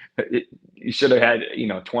who you should have had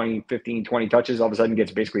 20, 15, 20 touches. All of a sudden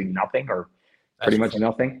gets basically nothing or pretty much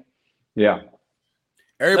nothing. Yeah.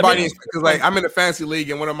 Everybody, because like I'm in a fantasy league,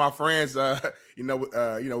 and one of my friends, we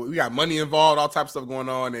got money involved, all types of stuff going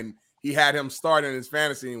on, and he had him starting his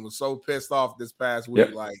fantasy and was so pissed off this past week.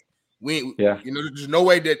 Yep. Like there's no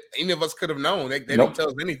way that any of us could have known. They didn't tell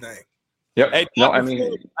us anything. Yep. Hey, no, I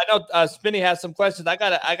know Smitty has some questions. I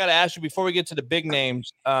gotta ask you before we get to the big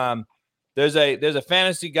names. There's a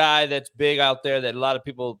fantasy guy that's big out there that a lot of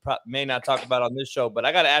people may not talk about on this show, but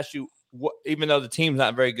I gotta ask you. Even though the team's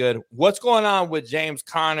not very good, what's going on with James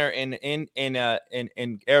Conner in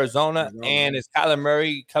Arizona, and is Kyler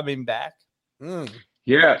Murray coming back?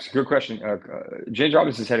 Yeah, it's a good question. James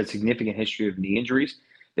Robinson's had a significant history of knee injuries.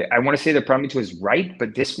 I want to say they're probably to his right,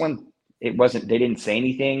 but this one, it wasn't. They didn't say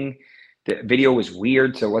anything. The video was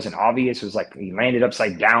weird, so it wasn't obvious. It was like he landed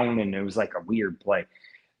upside down, and it was like a weird play.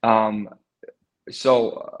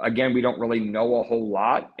 So again, we don't really know a whole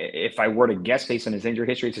lot. If I were to guess based on his injury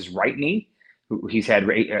history, it's his right knee. He's had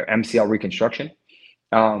MCL reconstruction,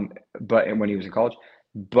 but when he was in college.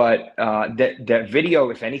 But that video,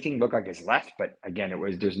 if anything, looked like his left. But again,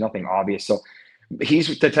 there's nothing obvious. So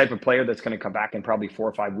he's the type of player that's going to come back in probably 4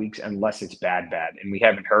 or 5 weeks, unless it's bad. And we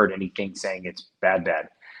haven't heard anything saying it's bad.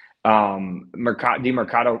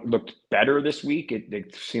 DeMarcado looked better this week.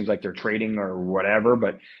 It seems like they're trading or whatever,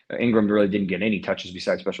 but Ingram really didn't get any touches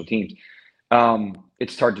besides special teams.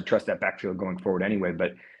 It's hard to trust that backfield going forward anyway.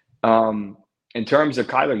 But in terms of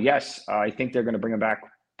Kyler, yes, I think they're going to bring him back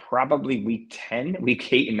probably week 10.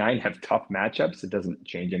 Week 8 and 9 have tough matchups. It doesn't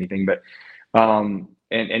change anything, but and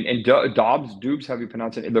Dobbs, how do you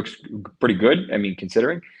pronounce it? It looks pretty good. I mean,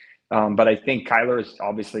 considering. But I think Kyler is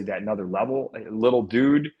obviously that another level, a little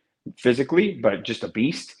dude physically, but just a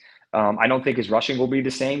beast. I don't think his rushing will be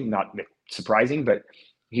the same, not surprising, but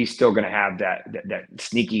he's still going to have that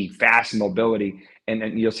sneaky, fast mobility. And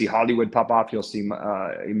then you'll see Hollywood pop off. You'll see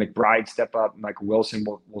McBride step up. Michael Wilson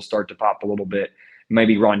will start to pop a little bit.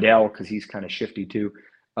 Maybe Rondell, because he's kind of shifty too.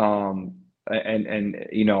 But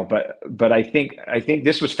I think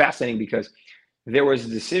this was fascinating because there was a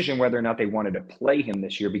decision whether or not they wanted to play him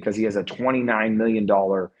this year because he has a $29 million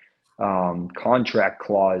contract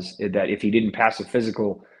clause that if he didn't pass a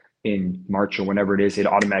physical in March or whenever it is, it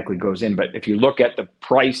automatically goes in. But if you look at the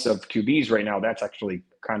price of QBs right now, that's actually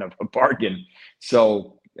kind of a bargain.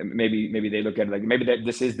 So maybe they look at it like maybe that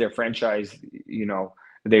this is their franchise,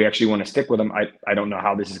 they actually want to stick with him. I don't know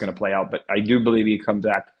how this is going to play out, but I do believe he comes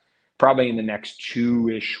back probably in the next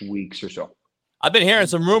 2-ish weeks or so. I've been hearing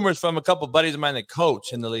some rumors from a couple of buddies of mine that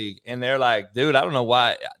coach in the league, and they're like, dude, I don't know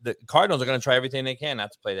why the Cardinals are going to try everything they can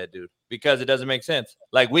not to play that dude because it doesn't make sense.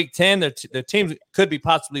 Like week 10, their teams could be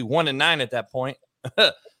possibly 1-9 at that point.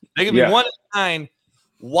 They could be 1-9.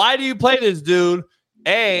 Why do you play this dude?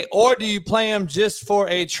 Or do you play him just for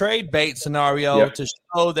a trade bait scenario to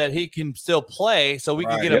show that he can still play so we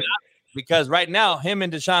can get him out? Because right now, him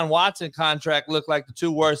and Deshaun Watson contract look like the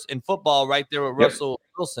two worst in football right there with Russell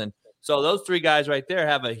Wilson. So those three guys right there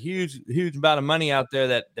have a huge amount of money out there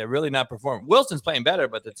that they're really not performing. Wilson's playing better,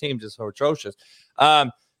 but the team's just so atrocious.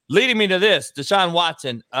 Leading me to this, Deshaun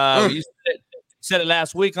Watson. You said it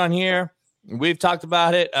last week on here. We've talked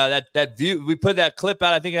about it. That view, we put that clip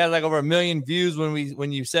out. I think it had like over 1 million views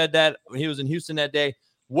when you said that he was in Houston that day.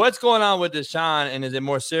 What's going on with Deshaun, and is it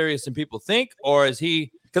more serious than people think, or is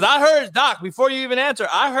he? Because I heard, Doc, before you even answer,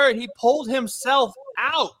 I heard he pulled himself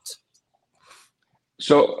out.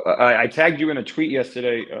 So I tagged you in a tweet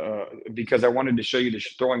yesterday because I wanted to show you the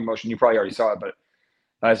throwing motion. You probably already saw it, but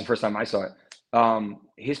that's the first time I saw it.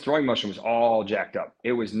 His throwing motion was all jacked up.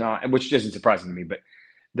 It was not, which isn't surprising to me, but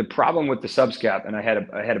the problem with the subscap, and I had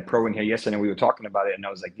a pro in here yesterday, and we were talking about it, and I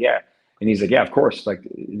was like, yeah. And he's like, yeah, of course. Like,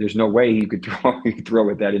 there's no way he could throw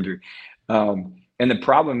with that injury. And the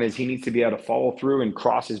problem is he needs to be able to follow through and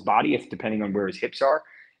cross his body, depending on where his hips are,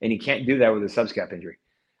 and he can't do that with a subscap injury.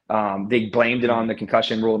 They blamed it on the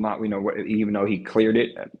concussion rule, even though he cleared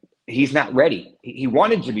it. He's not ready. He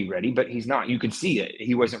wanted to be ready, but he's not. You could see it.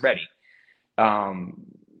 He wasn't ready.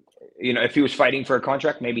 If he was fighting for a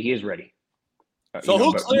contract, maybe he is ready. So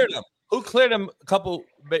who cleared him? Who cleared him a couple,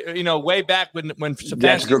 way back when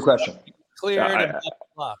that's a good question. Cleared and blah,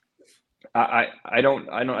 blah. I don't.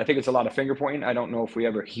 I think it's a lot of finger pointing. I don't know if we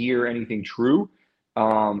ever hear anything true.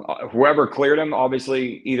 Whoever cleared him,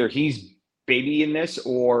 obviously, either he's babying this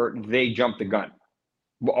or they jumped the gun,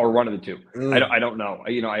 or one of the two. I don't know.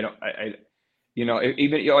 Even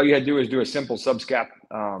all you had to do is do a simple subscap.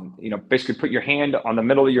 Basically put your hand on the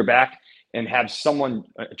middle of your back and have someone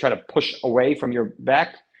try to push away from your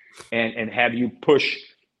back, and have you push.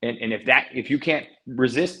 And if you can't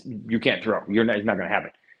resist, you can't throw. It's not going to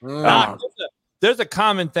happen. There's a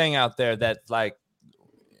common thing out there that's like,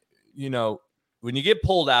 when you get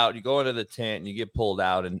pulled out, you go into the tent and you get pulled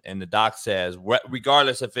out, and the doc says,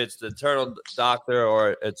 regardless if it's the internal doctor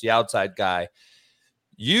or it's the outside guy,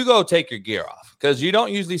 you go take your gear off, because you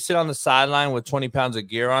don't usually sit on the sideline with 20 pounds of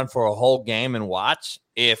gear on for a whole game and watch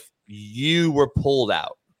if you were pulled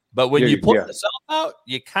out. But when you pull yourself out,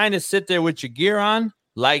 you kind of sit there with your gear on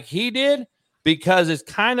like he did, because it's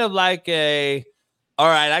kind of like all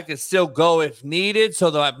right, I can still go if needed, so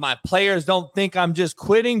that my players don't think I'm just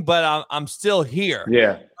quitting, but I'm still here.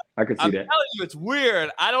 Yeah, I could see that. I'm telling you, it's weird.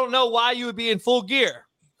 I don't know why you would be in full gear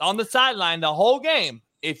on the sideline the whole game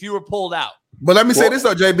if you were pulled out. But let me say this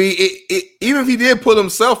though, JB. Even if he did pull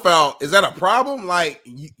himself out, is that a problem? Like,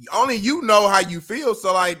 only you know how you feel.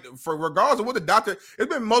 So, like, for regardless of what the doctor,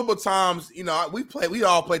 it's been multiple times. We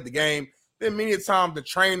all played the game. Then many times the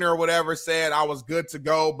trainer or whatever said I was good to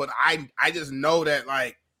go, but I just know that,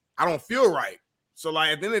 like, I don't feel right. So,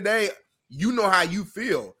 like, at the end of the day, you know how you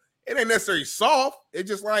feel. It ain't necessarily soft. It's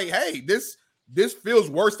just like, hey, this feels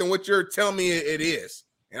worse than what you're telling me it is,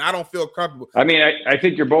 and I don't feel comfortable. I mean, I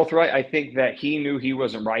think you're both right. I think that he knew he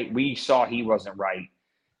wasn't right. We saw he wasn't right.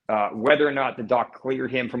 Whether or not the doc cleared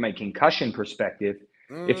him from a concussion perspective,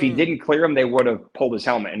 if he didn't clear him, they would have pulled his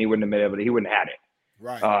helmet and he wouldn't have been able to. He wouldn't have had it.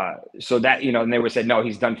 Right. So that, and they would have said, no,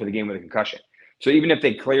 he's done for the game with a concussion. So even if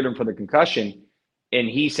they cleared him for the concussion and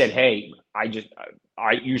he said, hey,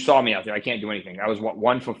 you saw me out there, I can't do anything. I was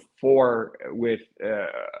 1 for 4 with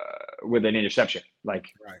an interception. Like,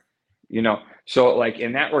 right. So like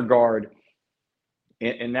in that regard,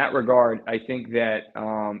 I think that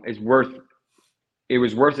it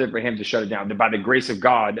was worth it for him to shut it down. By the grace of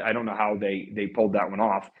God, I don't know how they pulled that one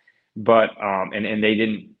off, but and they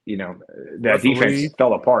didn't. That defense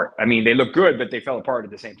fell apart. I mean, they looked good, but they fell apart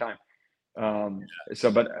at the same time.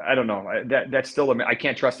 But I don't know. That's still I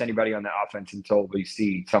can't trust anybody on the offense until we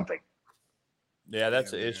see something. Yeah,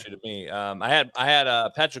 that's an issue to me. I had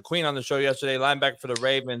Patrick Queen on the show yesterday, linebacker for the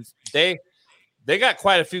Ravens. They got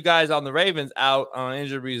quite a few guys on the Ravens out on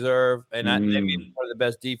injured reserve, and they made one of the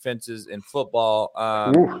best defenses in football.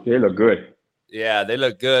 They look good. Yeah, they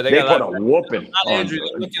look good. They put a whooping.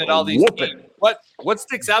 Looking at all these teams. What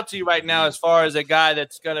sticks out to you right now as far as a guy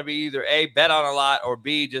that's going to be either A, bet on a lot, or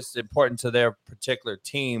B, just important to their particular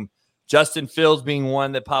team? Justin Fields being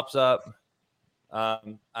one that pops up. I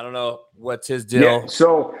don't know what's his deal. Yeah,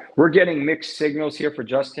 so we're getting mixed signals here for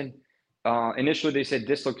Justin. Initially, they said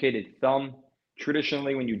dislocated thumb.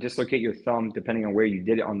 Traditionally, when you dislocate your thumb, depending on where you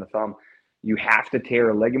did it on the thumb, you have to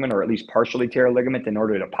tear a ligament or at least partially tear a ligament in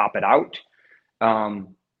order to pop it out.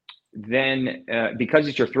 Then because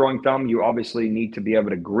it's your throwing thumb, you obviously need to be able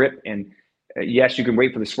to grip. And yes, you can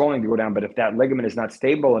wait for the swelling to go down, but if that ligament is not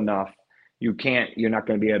stable enough, you're not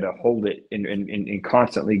going to be able to hold it and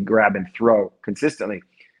constantly grab and throw consistently.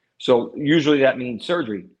 So usually that means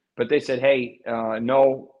surgery. But they said, hey,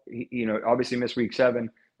 no, obviously missed week 7.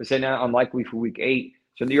 They said, no, unlikely for week 8.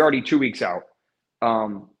 So you're already 2 weeks out.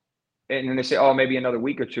 And then they say, oh, maybe another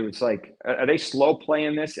week or two. It's like, are they slow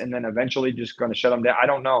playing this and then eventually just going to shut them down? I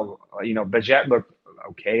don't know. Bajet looked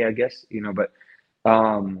okay, I guess, but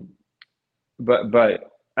I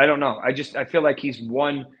don't know. I feel like he's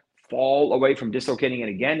one fall away from dislocating it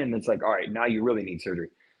again. And it's like, all right, now you really need surgery.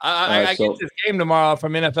 I get this game tomorrow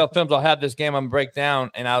from NFL Films. I'll have this game on breakdown,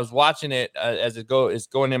 and I was watching it as it's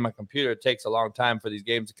going in my computer. It takes a long time for these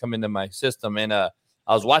games to come into my system. And I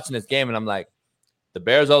was watching this game, and I'm like, the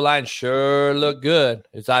Bears O-line sure look good.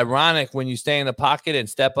 It's ironic when you stay in the pocket and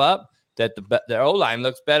step up that the O-line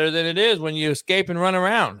looks better than it is when you escape and run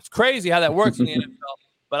around. It's crazy how that works in the NFL.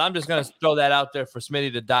 But I'm just going to throw that out there for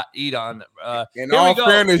Smitty to eat on. In all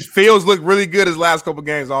fairness, Fields looked really good his last couple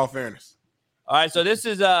games, all fairness. All right, so this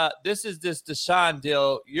is this Deshaun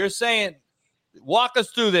deal. You're saying, walk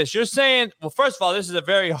us through this. You're saying, well, first of all, this is a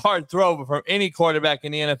very hard throw from any quarterback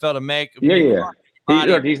in the NFL to make. Yeah.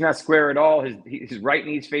 He's not square at all. His right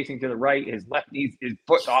knee's facing to the right. His left knee is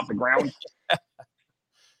put off the ground.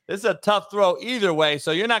 this is a tough throw either way,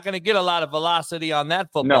 so you're not going to get a lot of velocity on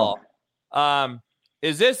that football. No.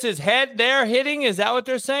 Is this his head there hitting? Is that what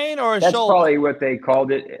they're saying, or his That's shoulder? probably what they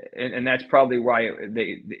called it, and that's probably why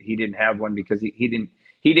he didn't have one, because he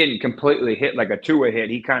didn't completely hit like a Tua hit.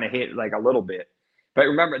 He kind of hit like a little bit. But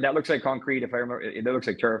remember, that looks like concrete. If I remember, that looks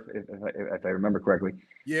like turf. If I remember correctly.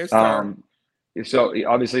 Yeah, it's turf. So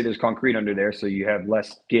obviously there's concrete under there, so you have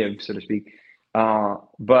less give, so to speak.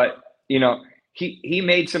 But he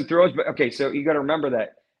made some throws. But okay, so you got to remember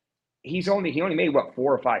that he only made what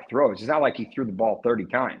 4 or 5 throws. It's not like he threw the ball 30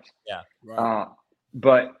 times. Yeah. Right.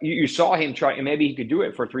 But you saw him try, and maybe he could do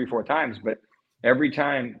it for 3-4 times. But every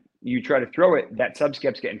time you try to throw it, that sub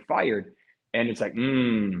keeps getting fired. And it's like, I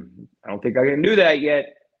don't think I can do that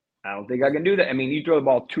yet. I don't think I can do that. I mean, you throw the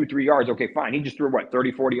ball 2-3 yards. Okay, fine. He just threw,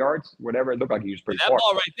 30, 40 yards? Whatever. It looked like he was pretty far. That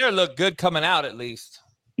ball right there looked good coming out at least.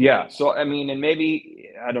 Yeah. So, I mean, and maybe,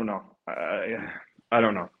 I don't know. I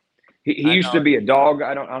don't know. He used to be a dog.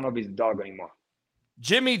 I don't know if he's a dog anymore.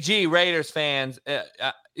 Jimmy G, Raiders fans,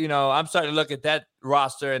 I'm starting to look at that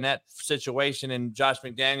roster and that situation, and Josh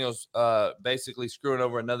McDaniels basically screwing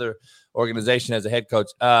over another organization as a head coach.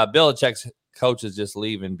 Belichick's coaches just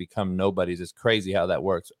leave and become nobodies. It's crazy how that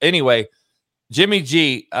works. Anyway, Jimmy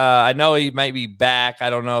G, I know he might be back. I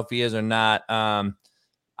don't know if he is or not.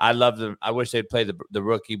 I love them. I wish they'd play the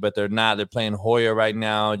rookie, but they're not. They're playing Hoyer right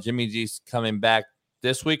now. Jimmy G's coming back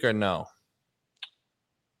this week or no?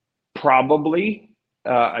 Probably.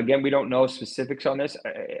 Again, we don't know specifics on this.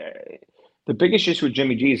 The biggest issue with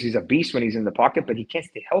Jimmy G is he's a beast when he's in the pocket, but he can't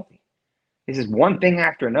stay healthy. This is one thing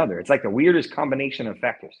after another. It's like the weirdest combination of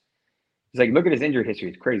factors. It's like, look at his injury history.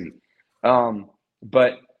 It's crazy.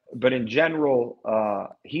 But in general,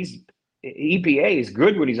 he's EPA is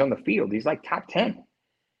good when he's on the field. He's like top 10,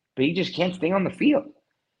 but he just can't stay on the field.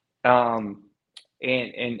 And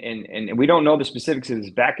we don't know the specifics of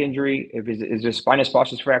his back injury. If is a spinous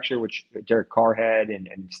process fracture, which Derek Carr had and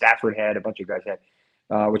Stafford had, a bunch of guys had,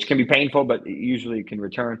 which can be painful, but usually can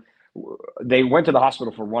return. They went to the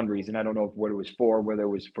hospital for one reason. I don't know what it was for, whether it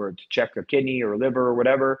was to check a kidney or a liver or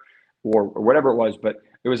whatever it was, but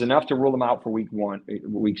it was enough to rule him out for week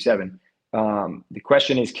 7. The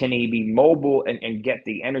question is, can he be mobile and get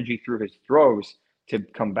the energy through his throws to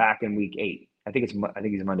come back in week 8? I think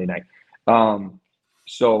he's a Monday night.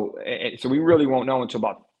 So we really won't know until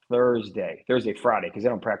about Thursday, Friday, because they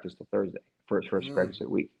don't practice till Thursday, first practice of the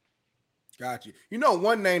week. Got you.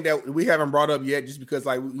 One name that we haven't brought up yet, just because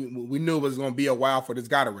we knew it was going to be a while for this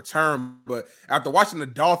guy to return. But after watching the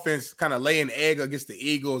Dolphins kind of lay an egg against the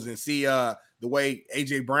Eagles and see the way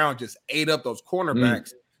A.J. Brown just ate up those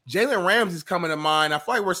cornerbacks, Jalen Ramsey's coming to mind. I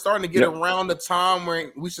feel like we're starting to get around the time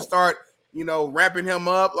where we should start, wrapping him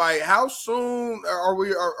up. Like, how soon are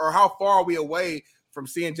we, or how far are we away from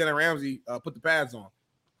seeing Jalen Ramsey put the pads on?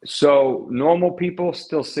 So normal people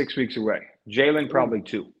still 6 weeks away. Jalen probably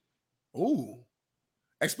 2. Ooh.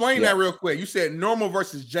 Explain that real quick. You said normal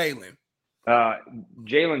versus Jalen.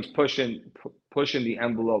 Jalen's pushing the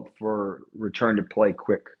envelope for return to play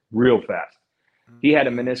quick, real fast. He had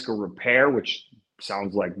a meniscal repair, which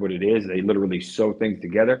sounds like what it is. They literally sew things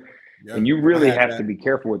together. Yep. And you really have to be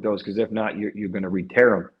careful with those, because if not, you're going to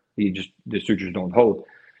re-tear them. The sutures don't hold.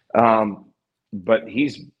 But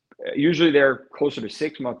he's usually they're closer to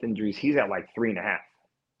 6-month injuries. He's at like 3.5.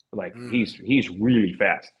 Like he's really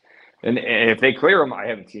fast. And if they clear him, I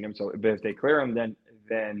haven't seen him. But if they clear him,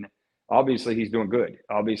 then obviously he's doing good.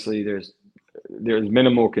 Obviously there's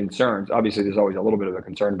minimal concerns. Obviously there's always a little bit of a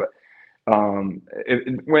concern, but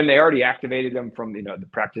when they already activated him from the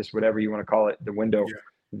practice, whatever you want to call it, the window,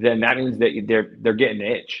 then that means that they're getting the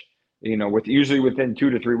itch. Usually within 2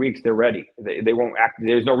 to 3 weeks they're ready. They won't act.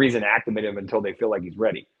 There's no reason to activate him until they feel like he's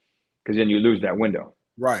ready, because then you lose that window.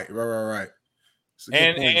 Right.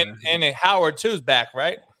 And Howard too's back,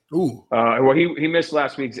 right? Ooh. Well, he missed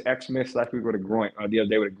last week. X missed last week with a groin. The other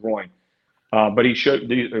day with a groin. But he should.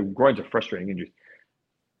 Groins are frustrating injuries.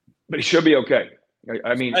 But he should be okay.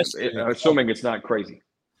 I mean, assuming it's not crazy.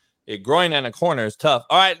 A groin and a corner is tough.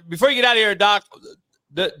 All right, before you get out of here, Doc,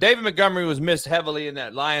 David Montgomery was missed heavily in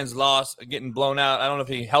that Lions loss, getting blown out. I don't know if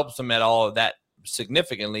he helps them at all of that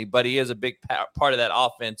significantly, but he is a big part of that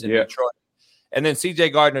offense in Detroit. And then C.J.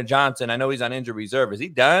 Gardner-Johnson, I know he's on injured reserve. Is he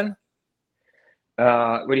done?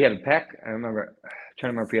 What do you have, a pec? I remember. I'm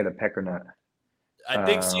trying to remember if he had a pec or not. I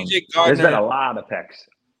think C.J. Gardner. There's been a lot of pecs.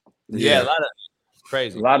 Yeah, a lot of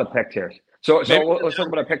crazy. A lot of pec tears. So let's talk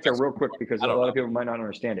about a pec tear real quick, because a lot of people might not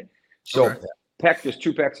understand it. So pec, there's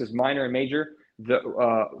 2 pecs, there's minor and major.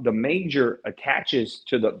 The major attaches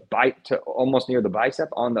to almost near the bicep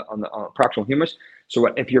on the proximal humerus. So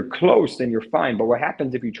if you're close, then you're fine. But what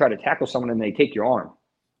happens if you try to tackle someone and they take your arm?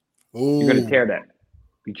 Ooh. You're going to tear that.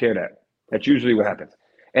 You tear that. That's usually what happens.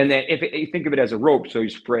 And then you think of it as a rope, so you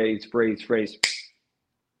spray,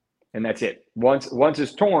 and that's it. Once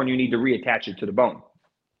it's torn, you need to reattach it to the bone.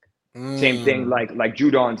 Same thing like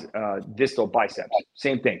Judon's distal biceps.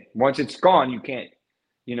 Same thing. Once it's gone, you can't.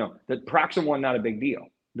 The proximal one, not a big deal.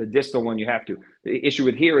 The distal one, you have to. The issue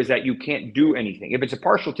with here is that you can't do anything. If it's a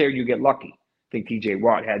partial tear, you get lucky. I think TJ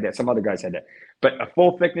Watt had that. Some other guys had that. But a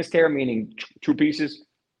full thickness tear, meaning 2 pieces,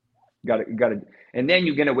 got to. And then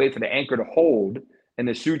you're going to wait for the anchor to hold and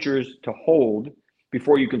the sutures to hold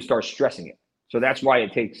before you can start stressing it. So that's why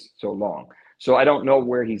it takes so long. So I don't know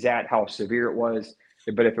where he's at, how severe it was.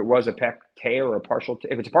 But if it was a pec tear or a partial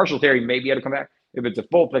tear, if it's a partial tear, he may be able to come back. If it's a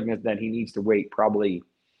full thickness, then he needs to wait probably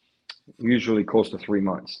usually close to 3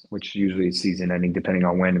 months, which usually is season ending, depending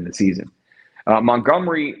on when in the season.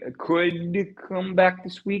 Montgomery could come back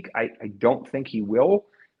this week. I don't think he will.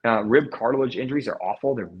 Rib cartilage injuries are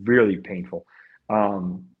awful. They're really painful.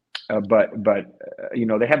 But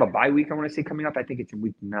they have a bye week, I want to say, coming up. I think it's in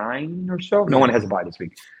week 9 or so. No one has a bye this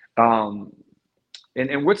week.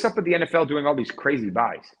 And what's up with the NFL doing all these crazy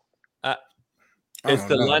buys? It's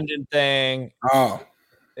the London thing. Oh,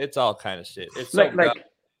 it's all kind of shit. It's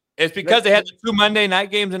it's because like, they had the 2 Monday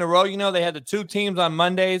night games in a row. They had the 2 teams on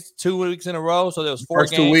Mondays 2 weeks in a row, so there was 4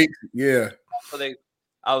 first games. 2 weeks, yeah. So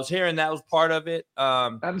I was hearing that was part of it.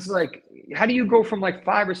 I was like, how do you go from like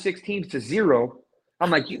 5 or 6 teams to 0?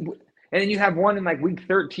 I'm like, and then you have one in like week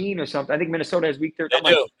 13 or something. I think Minnesota has week 13.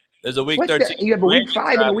 They do. There's a week 13. You have a week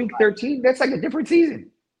 5 and a week 13. That's like a different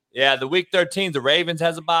season. Yeah, the week 13, the Ravens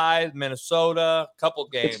has a bye, Minnesota, couple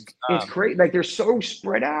games. It's crazy. Like they're so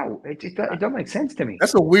spread out. It doesn't make sense to me.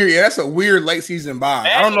 That's a weird late season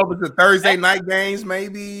buy. I don't know if it's the Thursday night games,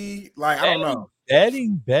 maybe. I don't know.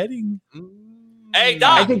 Betting. Hey,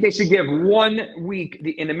 Doc. I think they should give 1 week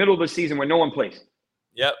in the middle of the season where no one plays.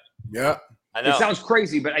 Yep. I know. It sounds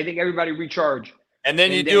crazy, but I think everybody recharge. And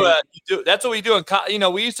then you do that's what we do in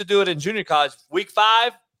we used to do it in junior college. Week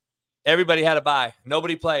 5, everybody had a bye.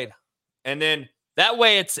 Nobody played. And then that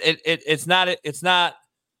way it's not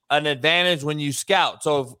an advantage when you scout.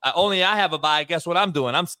 So if only I have a bye, guess what I'm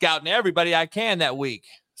doing? I'm scouting everybody I can that week.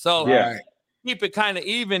 So keep it kind of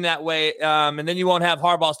even that way. And then you won't have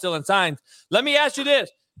Harbaugh stealing signs. Let me ask you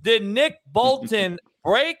this. Did Nick Bolton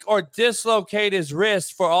break or dislocate his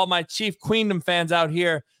wrist for all my Chief Queendom fans out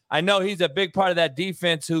here? I know he's a big part of that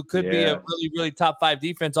defense who could be a really, really top 5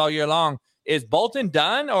 defense all year long. Is Bolton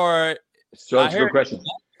done or? So that's a good question.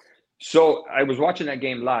 So I was watching that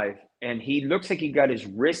game live and he looks like he got his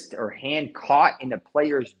wrist or hand caught in the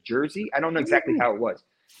player's jersey. I don't know exactly how it was,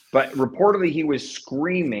 but reportedly he was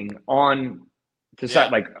screaming on the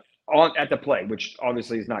side, at the play, which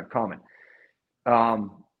obviously is not common.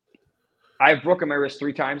 I've broken my wrist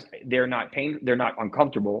 3 times. They're not they're not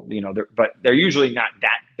uncomfortable, but they're usually not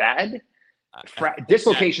that bad.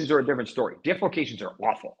 Dislocations are a different story. Dislocations are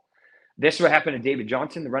awful. This is what happened to David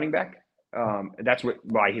Johnson, the running back. That's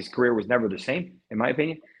why his career was never the same, in my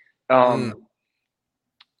opinion.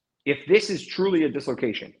 If this is truly a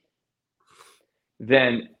dislocation,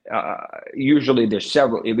 then usually there's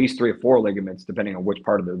at least 3 or 4 ligaments, depending on which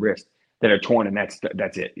part of the wrist, that are torn, and that's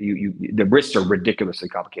it. The wrists are ridiculously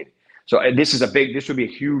complicated. So this would be a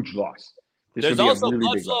huge loss. There's also really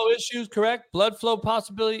blood flow issues, correct? Blood flow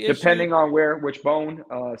possibility issues? Depending on which bone.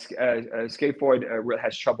 Scaphoid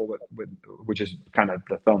has trouble with, which is kind of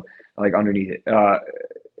the thumb, like underneath it.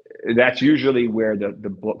 That's usually where the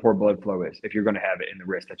poor blood flow is. If you're going to have it in the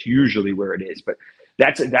wrist, that's usually where it is. But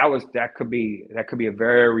that could be a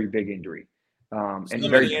very big injury, and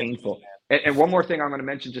very painful. And one more thing I'm going to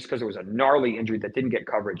mention, just because it was a gnarly injury that didn't get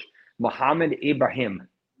coverage. Mohamed Ibrahim,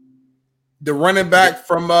 the running back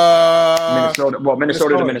from Minnesota. Well,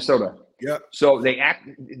 Minnesota to Minnesota. Yep. So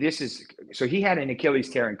so he had an Achilles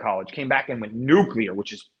tear in college, came back and went nuclear,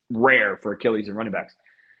 which is rare for Achilles and running backs.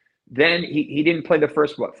 Then he didn't play the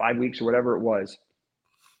first 5 weeks or whatever it was.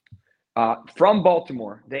 From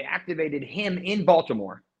Baltimore, they activated him in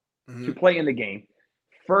Baltimore to play in the game.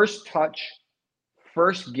 First touch,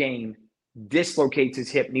 first game, dislocates his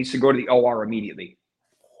hip, needs to go to the OR immediately.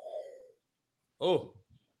 Oh.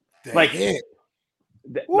 I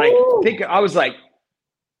was like,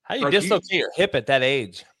 how do you dislocate your hip at that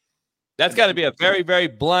age? That's got to be a very, very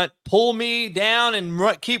blunt, pull me down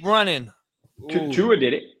and keep running. Tua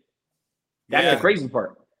did it. That's the crazy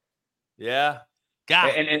part. Yeah.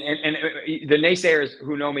 God. And the naysayers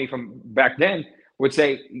who know me from back then would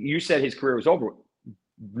say, you said his career was over with.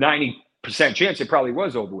 90% chance it probably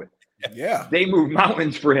was over with. Yeah. They moved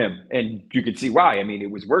mountains for him, and you could see why. I mean,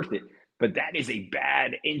 it was worth it. But that is a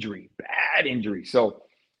bad injury. So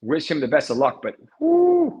wish him the best of luck. But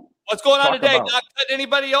what What's going on talk today, about. Doc? Cut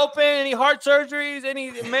anybody open? Any heart surgeries? Any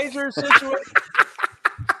major situations?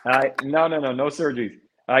 No surgeries.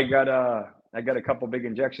 I got a couple big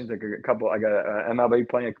injections. I got a MLB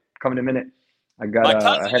player coming in a minute. My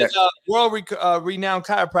cousin is a world renowned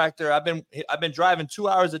chiropractor. I've been driving 2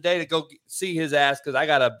 hours a day to go see his ass because I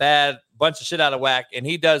got a bad bunch of shit out of whack. And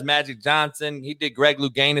he does Magic Johnson. He did Greg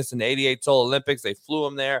Louganis in the '88 Seoul Olympics. They flew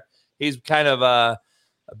him there. He's kind of a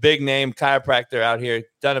big name chiropractor out here.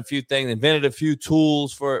 Done a few things, invented a few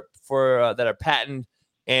tools for that are patented.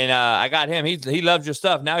 And I got him. He loves your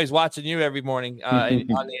stuff. Now he's watching you every morning on the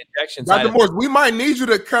injection side. Dr. Morris, we might need you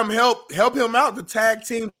to come help him out to tag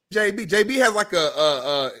team JB. JB has like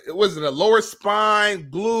a lower spine,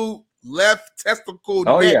 glute, left testicle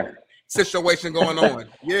neck situation going on.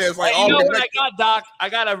 Yeah, it's like you know what I got, Doc? I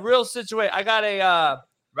got a real situation. I got a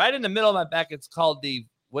right in the middle of my back. It's called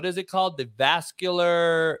what is it called? The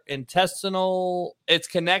vascular intestinal. It's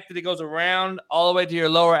connected. It goes around all the way to your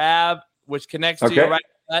lower ab, which connects to your right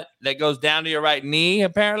gut. That goes down to your right knee,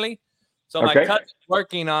 apparently. So my cousin's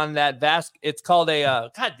working on that It's called a.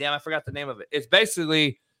 God damn, I forgot the name of it. It's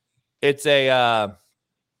basically, it's a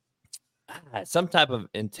some type of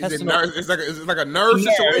intestinal. It's like a nerve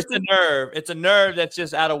situation. It's a nerve that's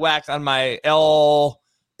just out of whack on my L4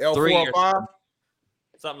 or 5.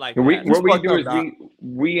 Something like that. What we do is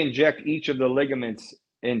we inject each of the ligaments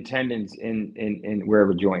and tendons in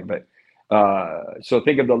wherever joint. But so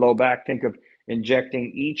think of the low back. Think of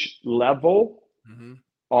injecting each level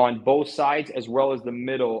on both sides as well as the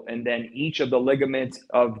middle, and then each of the ligaments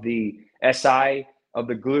of the SI of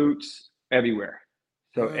the glutes everywhere.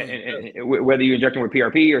 So and whether you inject them with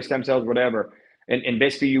PRP or stem cells, whatever, and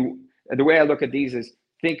basically the way I look at these is.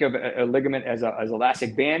 Think of a ligament as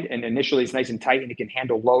elastic band, and initially it's nice and tight and it can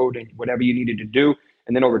handle load and whatever you needed to do.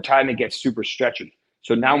 And then over time it gets super stretchy.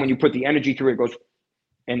 So now when you put the energy through it, goes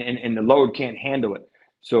and the load can't handle it.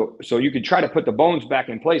 So you could try to put the bones back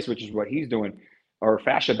in place, which is what he's doing, or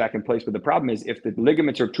fascia back in place. But the problem is if the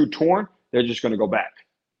ligaments are too torn, they're just going to go back.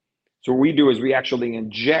 So what we do is we actually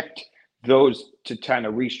inject those to kind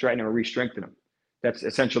of re-straighten or re-strengthen them. That's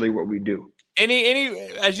essentially what we do.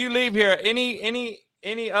 Any as you leave here,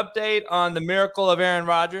 any update on the miracle of Aaron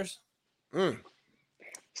Rodgers?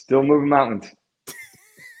 Still moving mountains.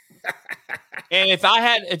 And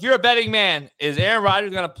if you're a betting man, is Aaron Rodgers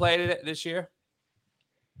going to play this year?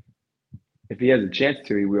 If he has a chance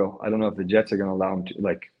to, he will. I don't know if the Jets are going to allow him to.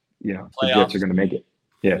 Playoffs. The Jets are going to make it.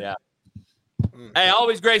 Yeah. Hey,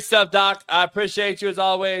 always great stuff, Doc. I appreciate you as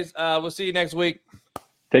always. We'll see you next week.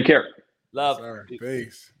 Take care. Love. Sir,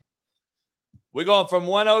 peace. We're going from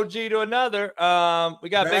one OG to another. We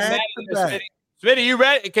got Big Matt and Smitty. Smitty, you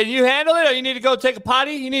ready? Can you handle it, or you need to go take a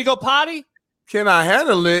potty? You need to go potty? Can I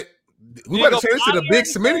handle it? We better change to the Big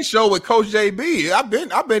Smitty Show with Coach JB. I've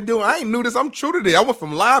been doing. I ain't new this. I'm true to this. I went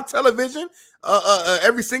from live television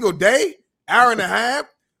every single day, hour and a half,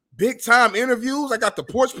 big time interviews. I got the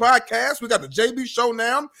Porch Podcast. We got the JB Show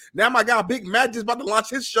now. Now my guy Big Matt just about to launch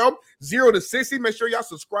his show 0 to 60. Make sure y'all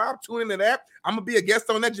subscribe. Tune into that. I'm gonna be a guest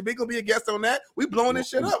on that. JB gonna be a guest on that. We blowing this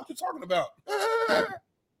shit up. What you talking about?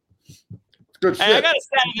 Good shit. Hey, I got to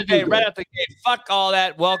start today right out the gate. Fuck all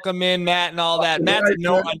that. Welcome in, Matt, and all that. Matt's a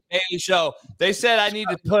no on Daily Show. They said I need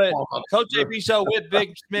to put Coach JB Show with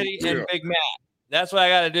Big Smitty and Big Matt. That's what I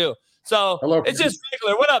got to do. So it's just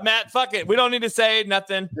regular. What up, Matt? Fuck it. We don't need to say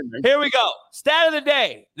nothing. Here we go. Stat of the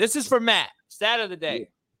day. This is for Matt. Stat of the day.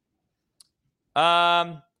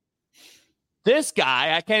 This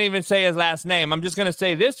guy, I can't even say his last name. I'm just going to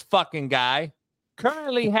say this fucking guy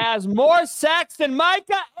currently has more sacks than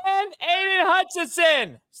Micah and Aiden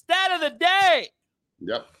Hutchinson. Stat of the day.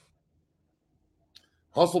 Yep.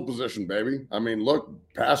 Hustle position, baby. I mean, look,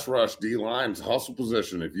 pass rush, D-lines, hustle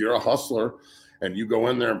position. If you're a hustler and you go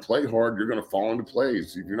in there and play hard, you're going to fall into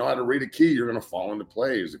plays. If you know how to read a key, you're going to fall into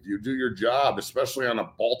plays. If you do your job, especially on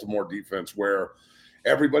a Baltimore defense where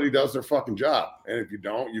everybody does their fucking job. And if you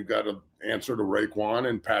don't, you've got to answer to Raekwon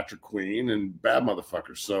and Patrick Queen and bad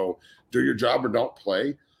motherfuckers. So do your job or don't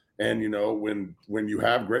play. And, you know, when you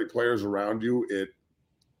have great players around you, it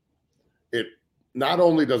not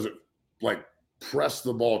only does it like press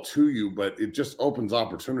the ball to you, but it just opens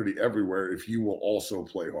opportunity everywhere if you will also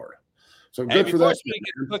play hard. So good for that.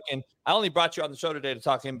 Cooking, I only brought you on the show today to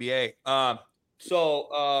talk NBA. So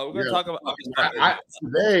we're going to talk about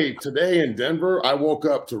today in Denver. I woke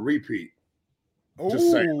up to repeat.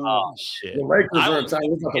 Just saying. Oh shit! The Lakers are in town.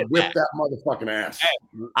 We're about to whip that motherfucking ass. Hey,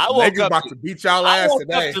 I woke up about to beat y'all ass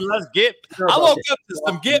today. I woke up to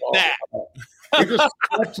some get back.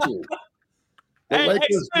 The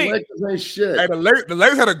Lakers ain't shit. Hey, the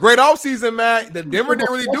Lakers had a great offseason, man. The Denver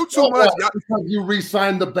didn't really do too much. Because you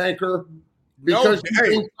re-signed the banker. Because you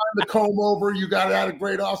didn't sign the comb over, you got out of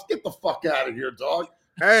great off. Get the fuck out of here, dog.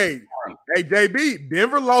 Hey, JB,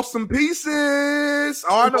 Denver lost some pieces.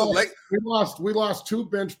 Oh, I know. We lost 2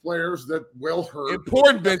 bench players that will hurt.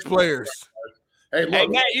 Important bench players. Hey, Matt,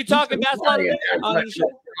 you talking basketball today?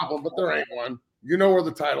 Problem, but there ain't one. You know where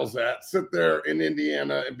the title's at. Sit there in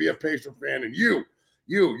Indiana and be a Pacer fan. And you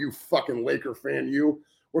fucking Laker fan,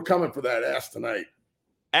 we're coming for that ass tonight.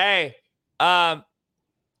 Hey, they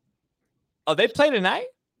play tonight?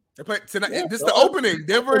 They play tonight. Yeah, this is the opening.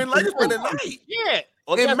 Denver and Lakers play tonight. Yeah.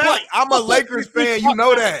 Well, and Matt, I'm a Lakers fan. You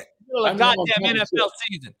know that. Still a goddamn NFL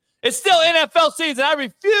season. It's still NFL season. I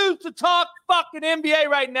refuse to talk fucking NBA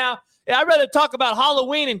right now. Yeah, I'd rather talk about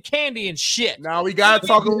Halloween and candy and shit. Now we gotta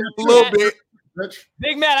talk a little bit.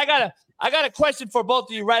 Big Matt, I got a question for both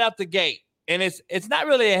of you right out the gate. And it's not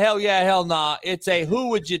really a hell yeah, hell nah. It's a who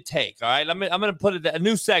would you take? All right. I'm gonna put it a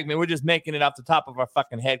new segment. We're just making it off the top of our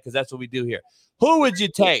fucking head because that's what we do here. Who would you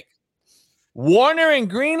take? Warner and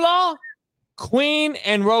Greenlaw, Queen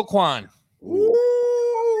and Roquan.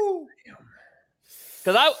 Ooh.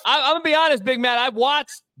 Because I'm gonna be honest, Big Matt. I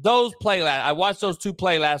watched those two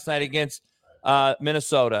play last night against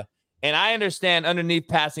Minnesota, and I understand underneath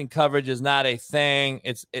passing coverage is not a thing.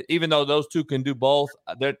 Even though those two can do both,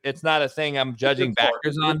 it's not a thing I'm judging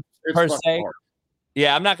backers on per se. Hard.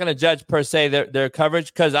 Yeah, I'm not going to judge per se their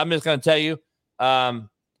coverage because I'm just going to tell you,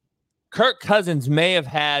 Kirk Cousins may have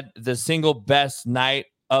had the single best night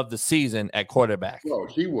of the season at quarterback. Bro,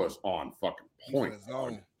 he was on fucking point.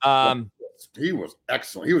 He was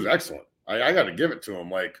excellent. He was excellent. I got to give it to him.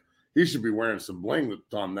 Like, he should be wearing some bling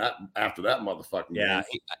on that after that motherfucking game.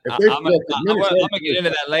 I'm gonna get into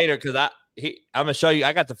that later because I'm gonna show you.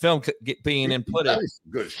 I got the film being inputted. That's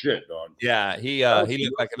good shit, dog. Yeah, he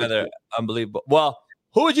looked like another unbelievable. Well,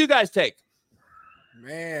 who would you guys take?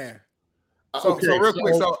 Man. So real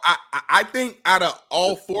quick. So I think out of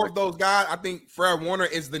all 4 of those guys, I think Fred Warner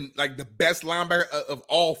is the best linebacker of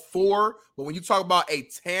all 4. But when you talk about a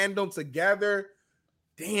tandem together,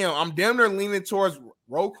 damn, I'm damn near leaning towards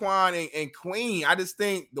Roquan and Queen. I just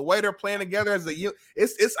think the way they're playing together as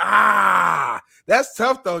it's that's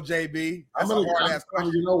tough though, JB. That's a hard ass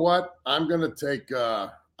question. You know what? I'm gonna take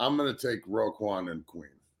Roquan and Queen.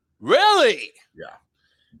 Really? Yeah.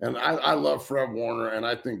 And I love Fred Warner, and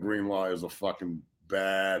I think Greenlaw is a fucking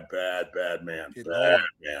bad man. Bad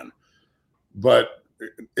man. But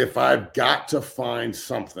if I've got to find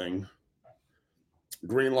something,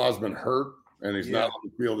 Greenlaw's been hurt, and he's not on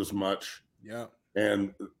the field as much. Yeah.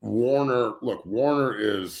 And Warner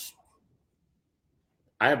is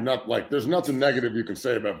 – there's nothing negative you can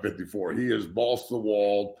say about 54. He is balls to the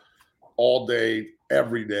wall all day,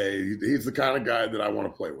 every day. He's the kind of guy that I want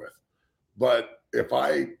to play with. But it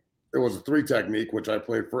was a 3 technique, which I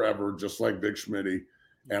played forever, just like Big Smitty,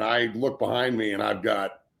 and I look behind me and I've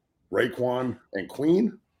got Raekwon and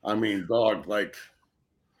Queen. I mean, dog,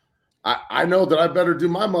 I know that I better do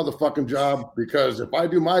my motherfucking job because if I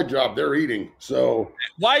do my job, they're eating. So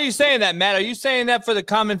why are you saying that, Matt? Are you saying that for the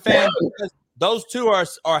common fan? Because those two are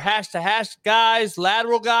hash to hash guys,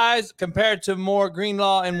 lateral guys, compared to more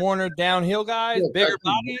Greenlaw and Warner downhill guys, bigger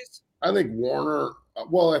bodies? I think Warner.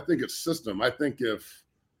 Well, I think it's system. I think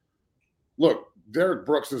Derek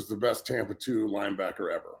Brooks is the best Tampa 2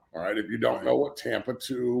 linebacker ever. All right. If you don't know what Tampa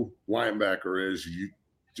 2 linebacker is, you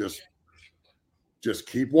just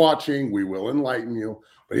keep watching. We will enlighten you.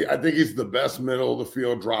 But I think he's the best middle of the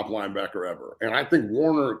field drop linebacker ever. And I think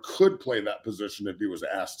Warner could play that position if he was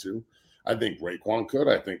asked to. I think Raekwon could.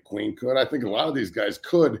 I think Queen could. I think a lot of these guys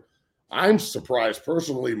could. I'm surprised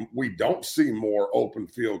personally we don't see more open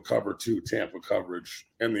field cover 2 Tampa coverage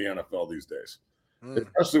in the NFL these days,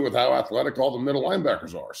 especially with how athletic all the middle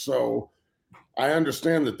linebackers are. So I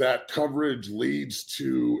understand that coverage leads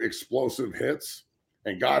to explosive hits,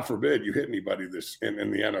 and God forbid you hit anybody in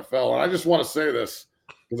the NFL. And I just want to say this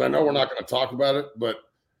because I know we're not going to talk about it, but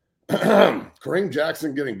Kareem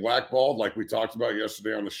Jackson getting blackballed like we talked about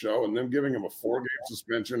yesterday on the show, and then giving him a 4-game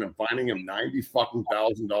suspension and fining him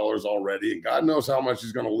 $90,000 already, and God knows how much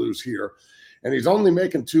he's going to lose here, and he's only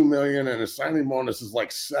making $2 million, and his signing bonus is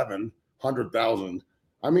like $700,000.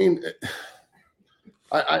 I mean,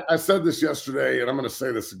 I said this yesterday, and I'm going to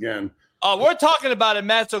say this again. Oh, we're talking about it,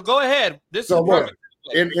 Matt. So go ahead. This is perfect.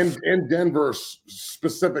 In Denver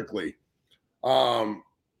specifically,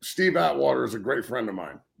 Steve Atwater is a great friend of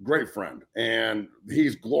mine. Great friend. And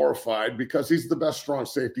he's glorified because he's the best strong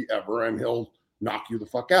safety ever. And he'll knock you the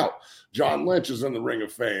fuck out. John Lynch is in the Ring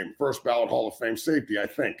of Fame, first ballot Hall of Fame safety, I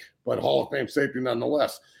think, but Hall of Fame safety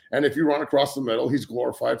nonetheless. And if you run across the middle, he's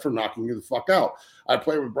glorified for knocking you the fuck out. I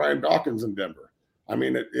played with Brian Dawkins in Denver. I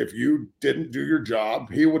mean, if you didn't do your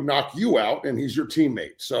job, he would knock you out, and he's your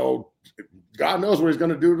teammate. So God knows what he's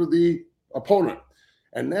going to do to the opponent.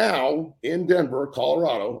 And now in Denver,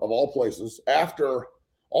 Colorado, of all places, after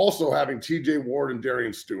also having TJ Ward and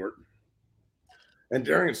Darian Stewart, and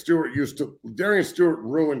Darian Stewart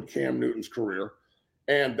ruined Cam Newton's career.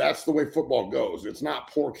 And that's the way football goes. It's not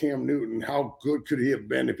poor Cam Newton. How good could he have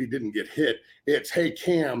been if he didn't get hit? It's, hey,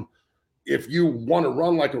 Cam, if you want to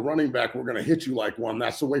run like a running back, we're going to hit you like one.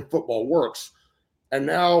 That's the way football works. And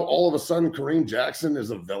now all of a sudden, Kareem Jackson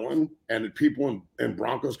is a villain, and people in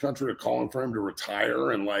Broncos country are calling for him to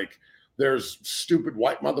retire. And like, there's stupid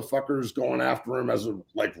white motherfuckers going after him as a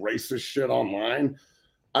like racist shit online.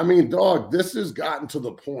 I mean, dog, this has gotten to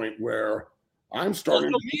the point where I'm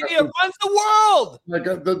starting. Social media runs the world. Like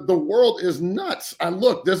the world is nuts. And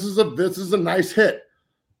look, this is a nice hit.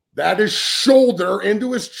 That is shoulder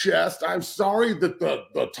into his chest. I'm sorry that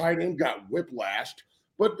the tight end got whiplashed,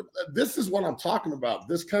 but this is what I'm talking about.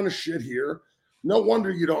 This kind of shit here. No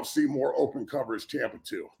wonder you don't see more open coverage Tampa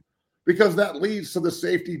 2, because that leads to the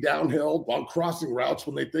safety downhill on crossing routes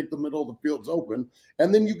when they think the middle of the field's open,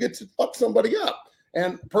 and then you get to fuck somebody up.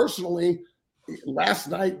 And personally, last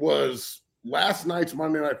night's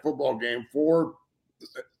Monday Night Football game for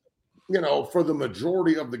the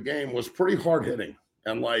majority of the game was pretty hard hitting.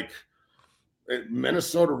 And like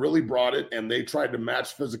Minnesota really brought it, and they tried to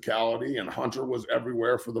match physicality, and Hunter was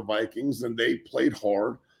everywhere for the Vikings, and they played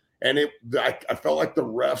hard. And I felt like the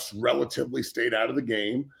refs relatively stayed out of the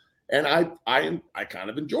game. And I kind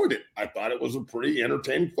of enjoyed it. I thought it was a pretty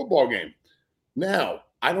entertaining football game. Now,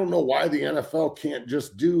 I don't know why the NFL can't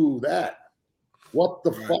just do that. What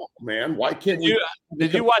the fuck, man? Why can't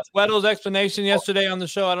Did you watch Weddle's explanation yesterday on the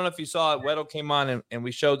show? I don't know if you saw it. Weddle came on and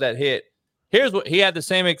we showed that hit. Here's what he had: the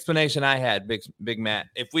same explanation I had, Big Matt.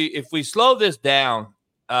 If we slow this down,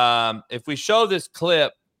 if we show this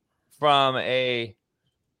clip from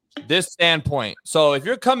this standpoint. So if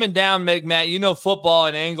you're coming down, Big Matt, you know football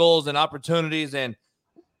and angles and opportunities, and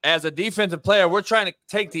as a defensive player, we're trying to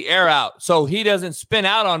take the air out so he doesn't spin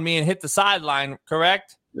out on me and hit the sideline,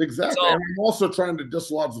 correct? Exactly. So, and I'm also trying to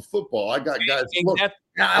dislodge the football. I got guys. Look,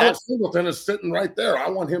 Alex Singleton is sitting right there. I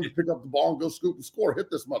want him to pick up the ball and go scoop and score. Hit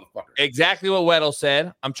this motherfucker. Exactly what Weddle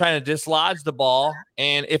said. I'm trying to dislodge the ball.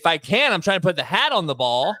 And if I can, I'm trying to put the hat on the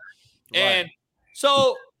ball. Right. And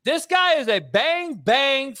so this guy is a bang,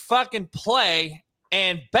 bang fucking play.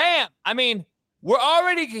 And bam. I mean, we're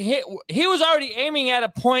already hit. He was already aiming at a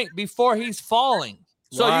point before he's falling.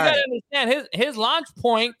 So you got to understand his launch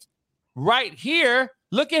point right here.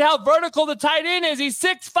 Look at how vertical the tight end is. He's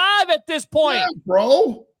 6'5" at this point. Yeah,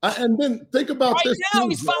 bro. And then think about right this. Now,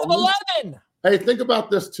 he's 5'11". Hey, think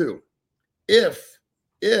about this too. If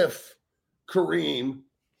Kareem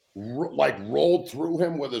rolled through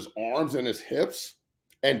him with his arms and his hips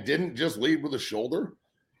and didn't just lead with a shoulder,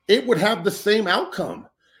 it would have the same outcome.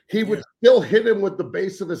 He would still hit him with the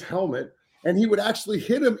base of his helmet, and he would actually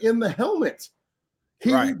hit him in the helmet.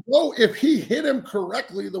 He would go, if he hit him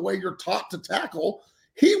correctly the way you're taught to tackle,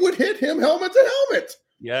 he would hit him helmet to helmet.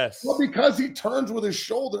 Yes. Well, because he turns with his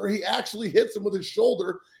shoulder, he actually hits him with his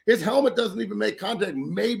shoulder. His helmet doesn't even make contact,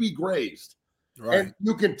 maybe grazed. Right. And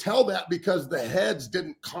you can tell that because the heads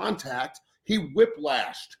didn't contact. He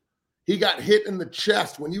whiplashed. He got hit in the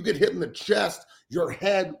chest. When you get hit in the chest, your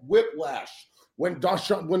head whiplash. When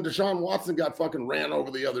Deshaun Watson got fucking ran over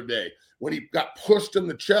the other day, when he got pushed in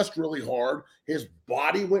the chest really hard, his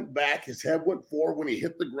body went back, his head went forward. When he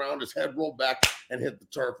hit the ground, his head rolled back and hit the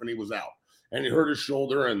turf, and he was out. And he hurt his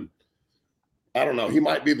shoulder, and I don't know. He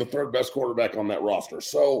might be the third best quarterback on that roster.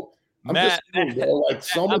 So I'm just saying, like,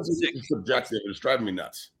 so much is subjective. It's driving me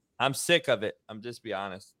nuts. I'm sick of it. I'm just be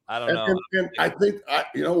honest. I don't know. And I think,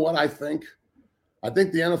 you know what I think? I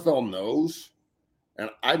think the NFL knows. And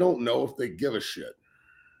I don't know if they give a shit.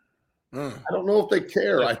 I don't know if they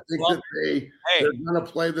care. I think that they're going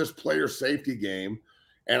to play this player safety game,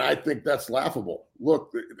 and I think that's laughable.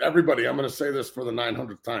 Look, everybody, I'm going to say this for the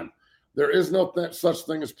 900th time. There is no such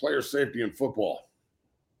thing as player safety in football.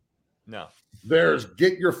 No. There's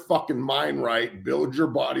get your fucking mind right, build your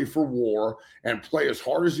body for war, and play as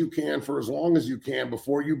hard as you can for as long as you can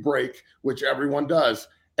before you break, which everyone does.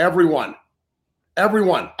 Everyone.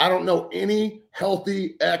 I don't know any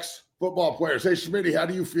healthy ex-football players. Hey, Smitty, how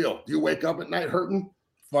do you feel? Do you wake up at night hurting?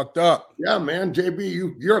 Fucked up. Yeah, man.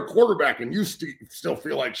 JB, you're a quarterback and you still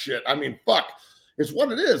feel like shit. I mean, fuck. It's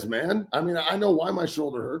what it is, man. I mean, I know why my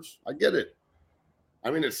shoulder hurts. I get it.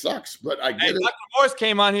 I mean, it sucks, but I get it. Dr. Morris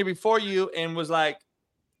came on here before you and was like,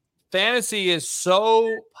 fantasy is so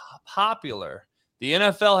popular. The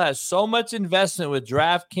NFL has so much investment with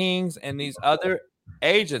DraftKings and these other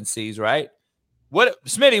agencies, right?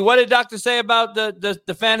 Smitty, what did Doctor say about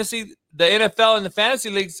the fantasy? The NFL and the fantasy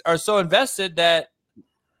leagues are so invested that.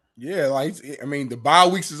 Yeah, like, I mean, the bye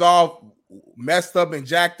weeks is all messed up and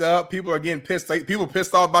jacked up. People are getting pissed. People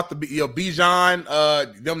pissed off about the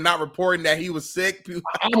Bijan, them not reporting that he was sick.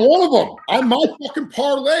 I'm one of them. On my fucking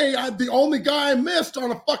parlay, I'm the only guy I missed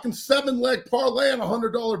on a fucking 7-leg parlay on a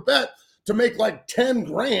 $100 bet to make like 10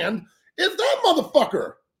 grand. Is that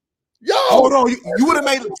motherfucker? Yo, hold on, you would have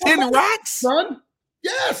made 10 racks, son.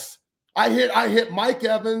 Yes, I hit Mike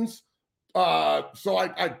Evans. So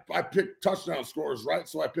I picked touchdown scores, right?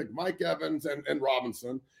 So I picked Mike Evans and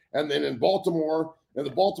Robinson, and then in the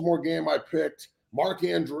Baltimore game, I picked Mark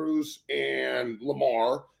Andrews and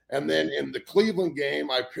Lamar, and then in the Cleveland game,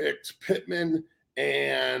 I picked Pittman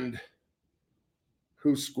and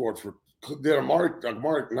who scored for? Did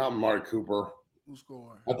not Amari Cooper? Who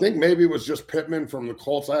scored? I think maybe it was just Pittman from the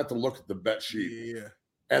Colts. I had to look at the bet sheet. Yeah.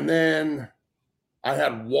 And then I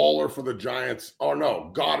had Waller for the Giants. Oh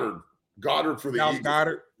no, Goddard for the Eagles.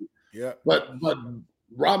 Goddard. Yeah. But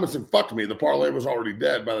Robinson fucked me. The parlay was already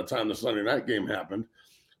dead by the time the Sunday night game happened.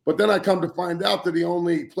 But then I come to find out that he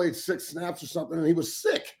only played 6 snaps or something, and he was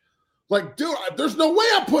sick. Like, dude, there's no way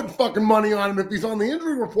I'm putting fucking money on him if he's on the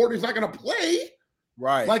injury report. He's not going to play.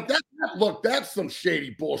 Right. Like that. Look, that's some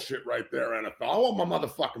shady bullshit right there, NFL. I want my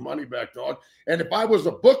motherfucking money back, dog. And if I was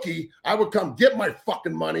a bookie, I would come get my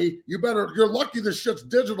fucking money. You're lucky this shit's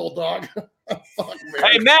digital, dog. Fuck,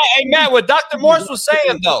 Hey Matt, what Dr. Morse was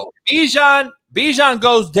saying though, Bijan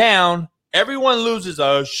goes down, everyone loses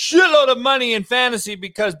a shitload of money in fantasy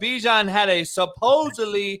because Bijan had a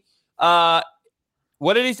supposedly what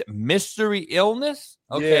did he say? Mystery illness?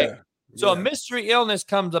 Okay. Yeah. So a mystery illness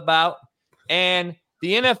comes about, and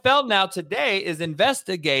the NFL now today is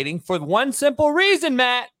investigating for one simple reason,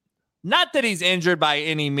 Matt. Not that he's injured by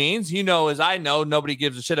any means. You know, as I know, nobody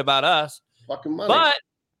gives a shit about us. Fucking money. But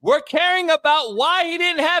we're caring about why he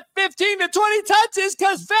didn't have 15 to 20 touches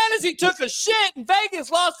because fantasy took a shit and Vegas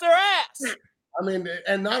lost their ass. I mean,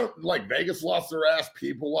 and not like Vegas lost their ass.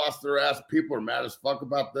 People lost their ass. People are mad as fuck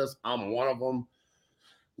about this. I'm one of them.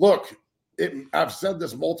 Look, I've said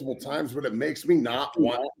this multiple times, but it makes me not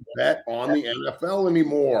want to bet on the NFL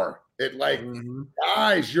anymore.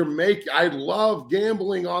 Guys, I love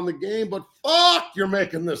gambling on the game, but fuck, you're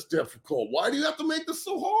making this difficult. Why do you have to make this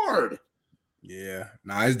so hard? Yeah,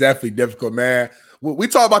 it's definitely difficult, man. We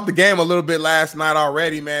talked about the game a little bit last night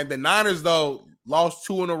already, man. The Niners, though, lost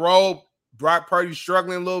 2 in a row. Brock Purdy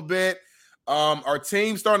struggling a little bit. Our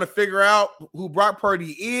team starting to figure out who Brock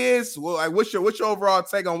Purdy is. Well, like, what's your overall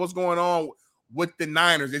take on what's going on with the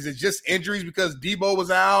Niners? Is it just injuries because Debo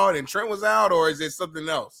was out and Trent was out, or is it something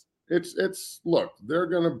else? Look, they're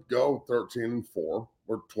gonna go 13-4 or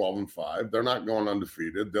 12-5. They're not going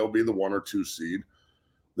undefeated. They'll be the 1 or 2 seed.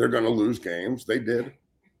 They're gonna lose games. They did.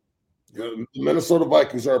 The Minnesota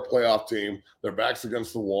Vikings are a playoff team. Their back's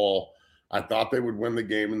against the wall. I thought they would win the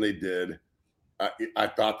game, and they did. I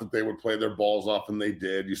thought that they would play their balls off, and they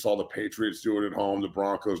did. You saw the Patriots do it at home. The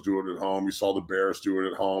Broncos do it at home. You saw the Bears do it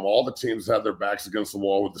at home. All the teams have their backs against the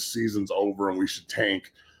wall with the season's over, and we should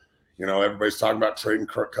tank. You know, everybody's talking about trading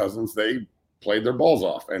Kirk Cousins. They played their balls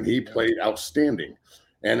off, and he played outstanding.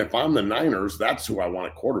 And if I'm the Niners, that's who I want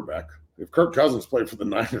at quarterback. If Kirk Cousins played for the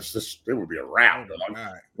Niners, it would be a wrap.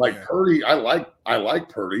 Purdy, I like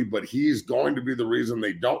Purdy, but he's going to be the reason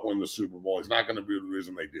they don't win the Super Bowl. He's not going to be the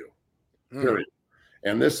reason they do. Period.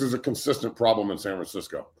 And this is a consistent problem in San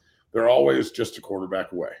Francisco. They're always just a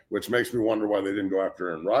quarterback away, which makes me wonder why they didn't go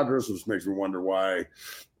after Aaron Rodgers, which makes me wonder why,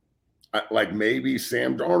 maybe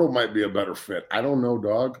Sam Darnold might be a better fit. I don't know,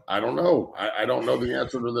 dog. I don't know. I don't know the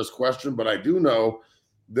answer to this question, but I do know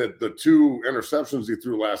that the 2 interceptions he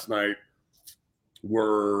threw last night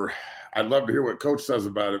were – I'd love to hear what Coach says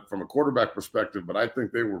about it from a quarterback perspective, but I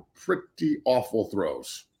think they were pretty awful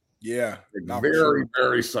throws. Yeah. Very,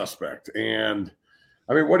 very suspect. And,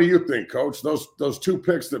 I mean, what do you think, Coach? Those 2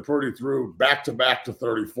 picks that Purdy threw back-to-back to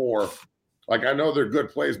 34, I know they're good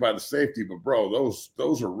plays by the safety, but, bro,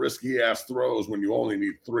 those are risky-ass throws when you only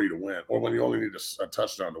need 3 to win or when you only need a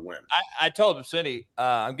touchdown to win. I told him, Smitty,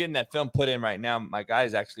 I'm getting that film put in right now. My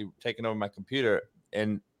guy's actually taking over my computer,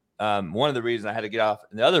 and one of the reasons I had to get off,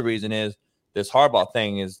 and the other reason is this Harbaugh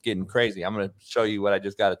thing is getting crazy. I'm going to show you what I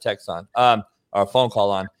just got a text on, or a phone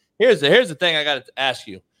call on. Here's the thing I got to ask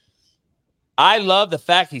you. I love the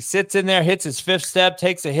fact he sits in there, hits his fifth step,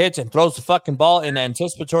 takes a hitch, and throws the fucking ball in the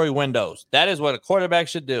anticipatory windows. That is what a quarterback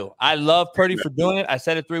should do. I love Purdy for doing it. I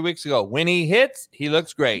said it 3 weeks ago. When he hits, he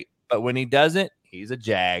looks great. But when he doesn't, he's a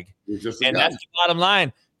jag. He's just a and guy. that's the bottom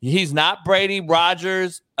line. He's not Brady,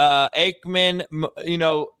 Rodgers, Aikman,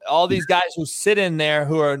 all these guys who sit in there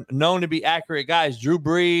who are known to be accurate guys. Drew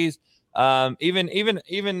Brees, even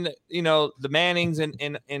the Mannings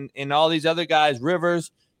and all these other guys,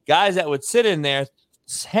 Rivers. Guys that would sit in there,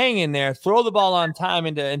 hang in there, throw the ball on time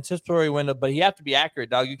into anticipatory window, but you have to be accurate,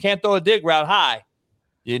 dog. You can't throw a dig route high.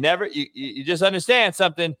 You just understand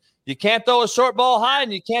something. You can't throw a short ball high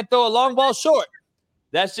and you can't throw a long ball short.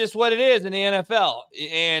 That's just what it is in the NFL.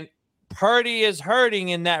 And Purdy is hurting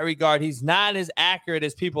in that regard. He's not as accurate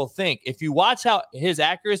as people think. If you watch how his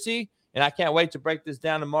accuracy, and I can't wait to break this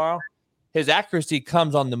down tomorrow, his accuracy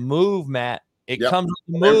comes on the move, Matt. It comes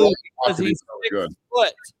on the move because he's 6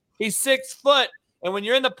 foot. He's 6 foot, and when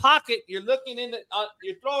you're in the pocket, you're looking in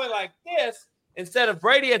you're throwing like this instead of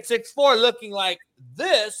Brady at 6'4", looking like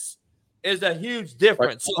this is a huge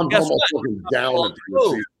difference. So guess what? Looking down at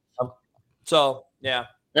the so yeah.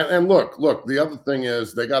 And look, the other thing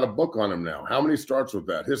is they got a book on him now. How many starts with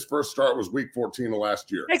that? His first start was week 14 of last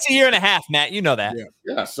year. It's a year and a half, Matt. You know that.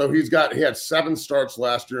 Yeah. So he had 7 starts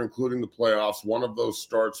last year, including the playoffs. One of those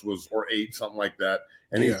starts was, or 8, something like that.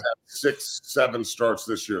 And he's had 6, 7 starts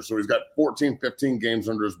this year. So he's got 14, 15 games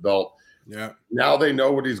under his belt. Yeah. Now they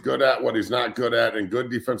know what he's good at, what he's not good at, and good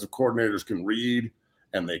defensive coordinators can read,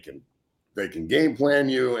 and they can game plan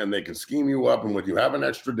you, and they can scheme you up. And when you have an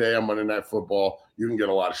extra day on Monday Night Football, you can get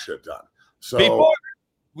a lot of shit done. So before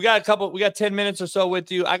we got 10 minutes or so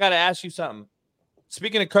with you. I got to ask you something.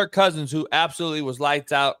 Speaking of Kirk Cousins, who absolutely was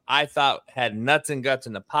lights out, I thought had nuts and guts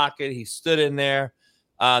in the pocket. He stood in there.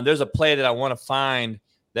 There's a play that I want to find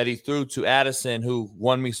that he threw to Addison, who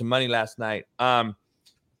won me some money last night.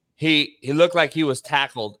 He looked like he was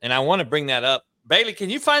tackled, and I want to bring that up. Bailey, can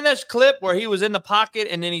you find that clip where he was in the pocket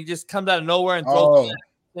and then he just comes out of nowhere and throws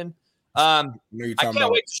it? I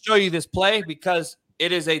can't wait to show you this play because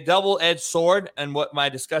it is a double-edged sword, and what my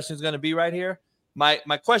discussion is going to be right here. My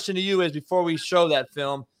question to you is, before we show that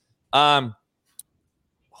film,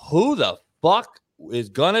 who the fuck is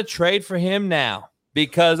going to trade for him now?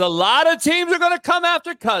 Because a lot of teams are going to come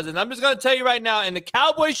after Cousins. I'm just going to tell you right now, and the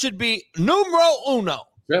Cowboys should be numero uno.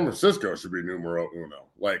 San Francisco should be numero uno.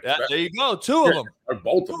 There you go. 2 of them. Or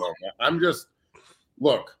both of them.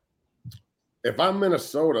 Look, if I'm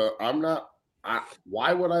Minnesota,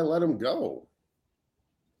 why would I let him go?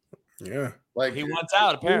 Yeah. He wants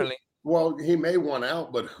out, apparently. Well, he may want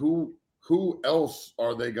out, but who else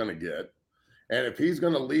are they going to get? And if he's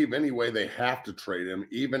going to leave anyway, they have to trade him,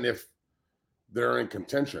 even if they're in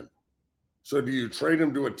contention. So do you trade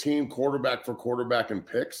him to a team quarterback for quarterback and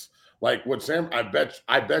picks? Like what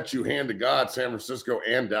I bet you hand to God, San Francisco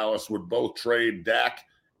and Dallas would both trade Dak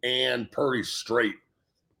and Purdy straight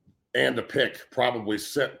and a pick probably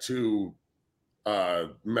sent to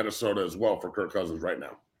Minnesota as well for Kirk Cousins right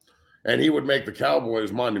now. And he would make the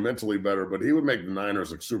Cowboys monumentally better, but he would make the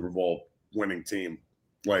Niners a Super Bowl winning team.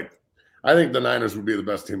 I think the Niners would be the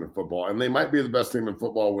best team in football, and they might be the best team in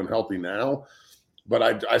football when healthy now.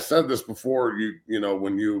 But I said this before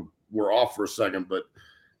when you were off for a second, but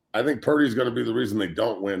I think Purdy's going to be the reason they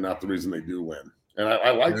don't win, not the reason they do win. And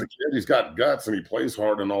I like the kid. He's got guts and he plays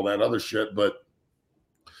hard and all that other shit. But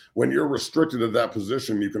when you're restricted at that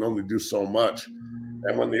position, you can only do so much.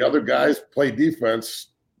 And when the other guys play defense,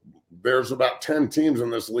 there's about 10 teams in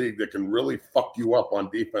this league that can really fuck you up on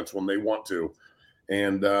defense when they want to.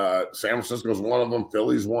 And San Francisco's one of them.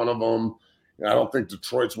 Philly's one of them. I don't think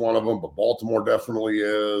Detroit's one of them, but Baltimore definitely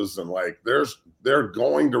is. And they're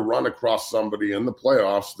going to run across somebody in the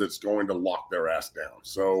playoffs that's going to lock their ass down.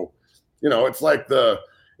 So, it's like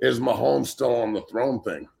is Mahomes still on the throne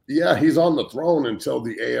thing? Yeah, he's on the throne until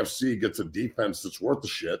the AFC gets a defense that's worth the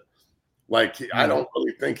shit. I don't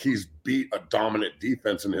really think he's beat a dominant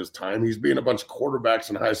defense in his time. He's beaten a bunch of quarterbacks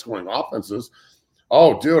and high-scoring offenses.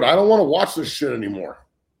 Oh, dude, I don't want to watch this shit anymore.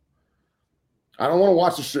 I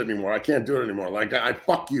can't do it anymore. I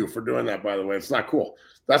fuck you for doing that, by the way. It's not cool.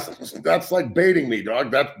 That's like baiting me, dog.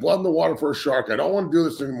 That's blood in the water for a shark. I don't want to do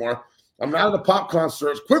this anymore. I'm not at the pop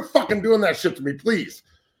concerts. Quit fucking doing that shit to me, please.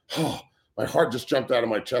 Oh, my heart just jumped out of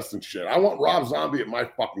my chest and shit. I want Rob Zombie at my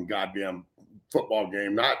fucking goddamn football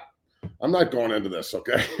game. I'm not going into this,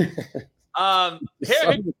 okay? Here, bitch.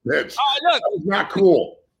 Look, that was not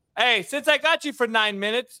cool. Hey, since I got you for 9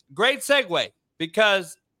 minutes, great segue,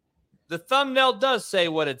 because the thumbnail does say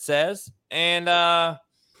what it says, and I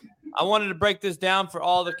wanted to break this down for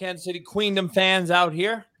all the Kansas City Queendom fans out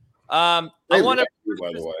here. I want to,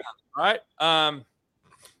 by the way, All right.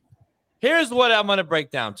 Here's what I'm going to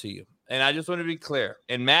break down to you. And I just want to be clear.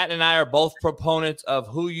 And Matt and I are both proponents of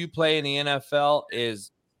who you play in the NFL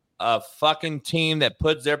is a fucking team that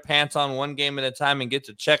puts their pants on one game at a time and gets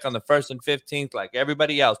a check on the 1st and 15th like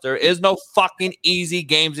everybody else. There is no fucking easy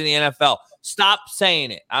games in the NFL. Stop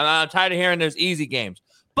saying it. I'm tired of hearing there's easy games.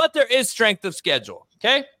 But there is strength of schedule,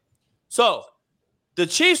 okay? So the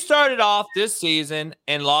Chiefs started off this season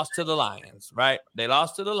and lost to the Lions, right? They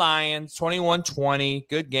lost to the Lions, 21-20,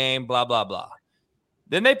 good game, blah, blah, blah.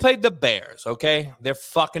 Then they played the Bears, okay? They're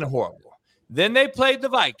fucking horrible. Then they played the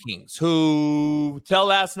Vikings, who till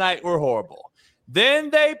last night were horrible. Then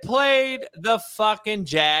they played the fucking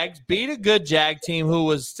Jags, beat a good Jag team who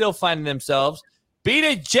was still finding themselves, beat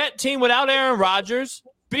a Jet team without Aaron Rodgers,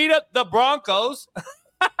 beat up the Broncos.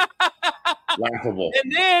 Laughable.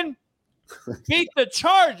 And then beat the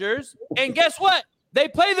Chargers, and guess what? They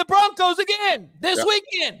play the Broncos again this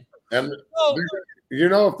weekend. And you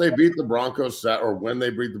know, if they beat the Broncos or when they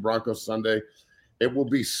beat the Broncos Sunday, it will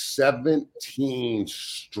be 17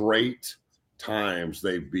 straight times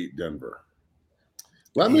they beat Denver.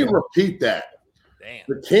 Let me repeat that. Damn.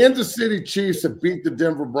 The Kansas City Chiefs have beat the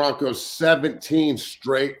Denver Broncos 17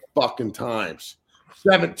 straight fucking times.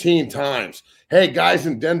 17 times. Hey, guys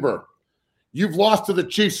in Denver, you've lost to the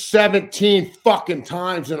Chiefs 17 fucking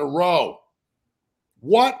times in a row.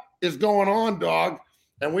 What is going on, dog?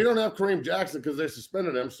 And we don't have Kareem Jackson because they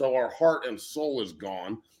suspended him, so our heart and soul is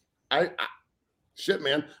gone. Shit,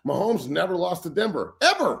 man. Mahomes never lost to Denver.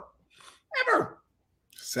 Ever.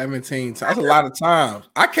 17 times. That's a lot of times.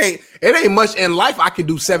 I can't. It ain't much in life I can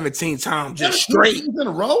do 17 times just straight. In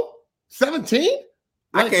a row? 17?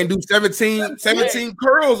 I can't do 17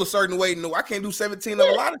 curls a certain way. No, I can't do 17 of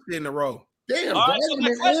a lot of shit in a row. Damn. All right, so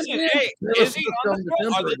my question, is he on the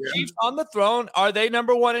throne? Are the Chiefs on the throne? Are they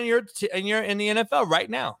number one in the NFL right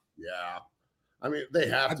now? Yeah. I mean, they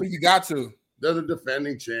have to. I think you got to. They're the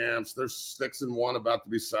defending champs. They're 6-1, about to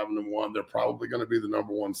be 7-1. They're probably going to be the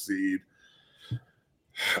number one seed.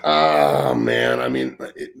 Oh, man. I mean,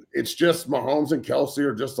 it's just Mahomes and Kelsey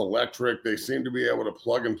are just electric. They seem to be able to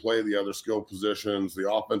plug and play the other skill positions.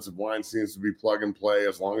 The offensive line seems to be plug and play.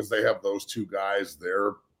 As long as they have those two guys,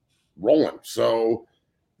 they're rolling. So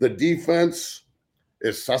the defense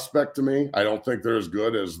is suspect to me. I don't think they're as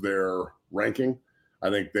good as their ranking.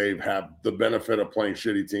 I think they have the benefit of playing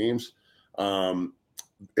shitty teams.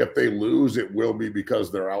 If they lose, it will be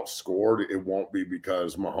because they're outscored. It won't be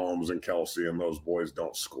because Mahomes and Kelsey and those boys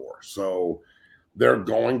don't score. So they're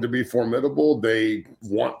going to be formidable. They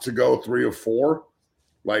want to go 3 or 4.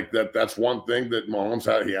 Like that's one thing that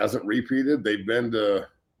Mahomes he hasn't repeated. They've been to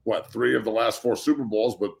 3 of the last 4 Super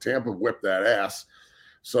Bowls, but Tampa whipped that ass.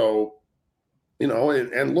 So, you know,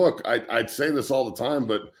 and look, I'd say this all the time,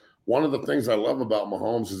 but one of the things I love about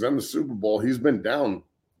Mahomes is in the Super Bowl, he's been down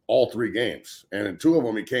all 3 games. And in 2 of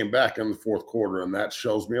them, he came back in the fourth quarter, and that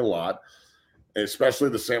shows me a lot, especially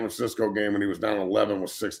the San Francisco game when he was down 11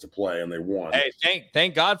 with 6 to play, and they won. Hey,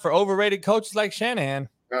 thank God for overrated coaches like Shanahan.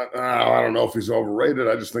 I don't know if he's overrated.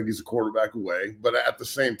 I just think he's a quarterback away. But at the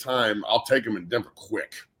same time, I'll take him in Denver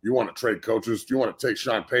quick. You want to trade coaches? You want to take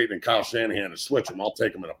Sean Payton and Kyle Shanahan and switch them? I'll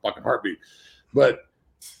take them in a fucking heartbeat. But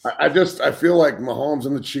I feel like Mahomes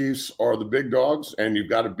and the Chiefs are the big dogs, and you've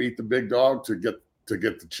got to beat the big dog to get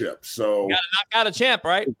the chip. So you got to knock out a champ,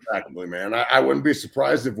 right? Exactly, man. I wouldn't be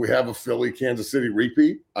surprised if we have a Philly Kansas City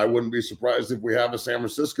repeat. I wouldn't be surprised if we have a San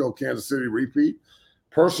Francisco Kansas City repeat.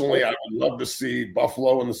 Personally, I would love to see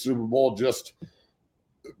Buffalo in the Super Bowl, just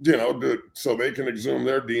so they can exhume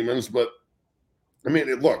their demons. But I mean,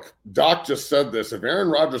 look, Doc just said this. If Aaron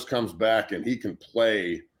Rodgers comes back and he can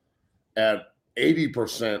play at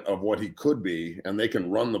 80% of what he could be, and they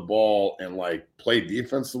can run the ball and play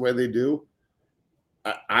defense the way they do,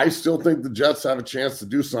 I still think the Jets have a chance to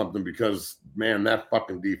do something because, man, that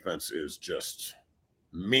fucking defense is just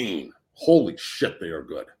mean. Holy shit, they are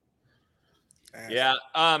good. Yeah.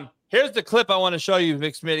 Here's the clip I want to show you,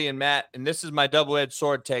 Vic Smitty and Matt, and this is my double-edged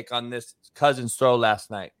sword take on this Cousins throw last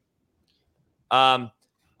night. All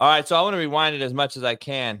right, so I want to rewind it as much as I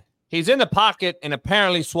can. He's in the pocket and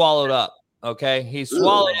apparently swallowed up. Okay, he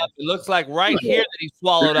swallowed up. It looks like right here that he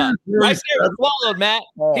swallowed up. Right there, he swallowed, Matt.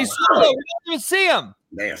 He swallowed. We don't even see him.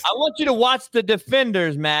 Nasty. I want you to watch the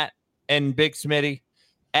defenders, Matt and Big Smitty,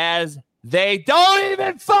 as they don't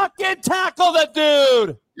even fucking tackle the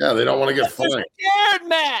dude. Yeah, they don't want to get fined. They're scared,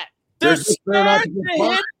 Matt. They're scared to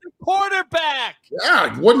hit the quarterback.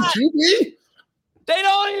 Yeah, wouldn't you be? They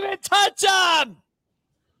don't even touch him.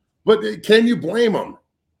 But can you blame them?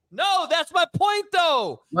 No, that's my point,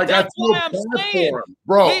 though. Like, that's I feel what I'm bad saying. for him.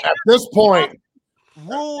 Bro, at this point.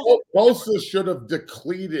 rules. Bosa should have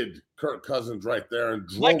depleted Kirk Cousins right there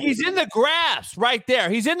and like he's in the grass right there.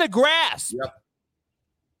 He's in the grass. Yep.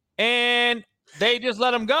 And they just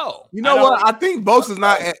let him go. You know what? I think Bosa's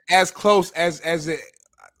not as close as it.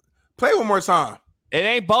 Play one more time. It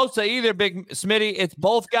ain't Bosa either, Big Smitty. It's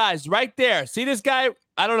both guys right there. See this guy?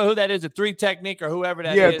 I don't know who that is, a 3 technique or whoever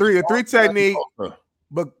that is. Yeah, a three technique.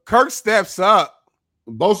 But Kirk steps up.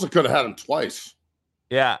 Bosa could have had him twice.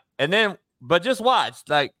 Yeah. And then, but just watch.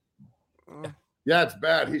 Like, yeah, it's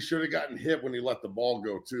bad. He should have gotten hit when he let the ball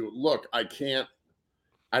go, too. Look,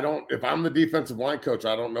 if I'm the defensive line coach,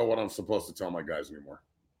 I don't know what I'm supposed to tell my guys anymore.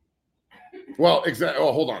 Well, exactly.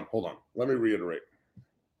 Oh, hold on. Let me reiterate.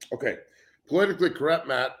 Okay. Politically correct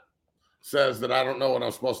Matt says that I don't know what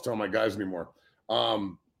I'm supposed to tell my guys anymore.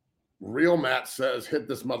 Real Matt says, hit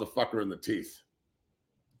this motherfucker in the teeth.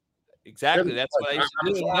 Exactly. That's what I used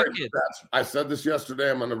to do. I said this yesterday.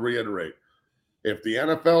 I'm going to reiterate. If the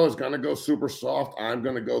NFL is going to go super soft, I'm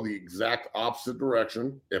going to go the exact opposite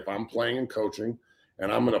direction if I'm playing and coaching,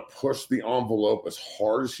 and I'm going to push the envelope as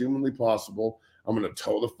hard as humanly possible. I'm going to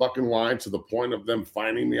toe the fucking line to the point of them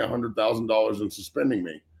fining me $100,000 and suspending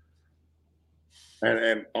me.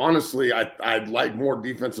 And honestly, I'd like more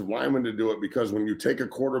defensive linemen to do it because when you take a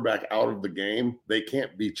quarterback out of the game, they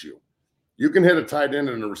can't beat you. You can hit a tight end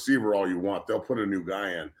and a receiver all you want. They'll put a new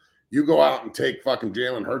guy in. You go out and take fucking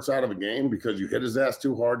Jalen Hurts out of a game because you hit his ass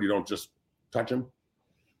too hard. You don't just touch him.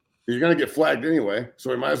 You're going to get flagged anyway,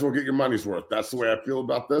 so you might as well get your money's worth. That's the way I feel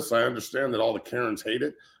about this. I understand that all the Karens hate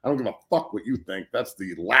it. I don't give a fuck what you think. That's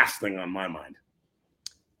the last thing on my mind.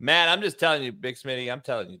 Man, I'm just telling you, Big Smitty, I'm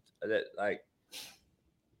telling you that, like,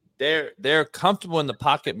 they're comfortable in the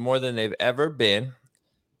pocket more than they've ever been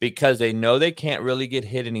because they know they can't really get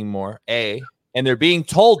hit anymore, and they're being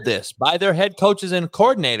told this by their head coaches and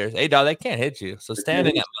coordinators. Hey, dog, they can't hit you. So stand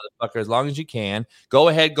in that motherfucker as long as you can. Go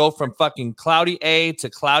ahead, go from fucking cloudy A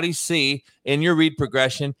to cloudy C in your read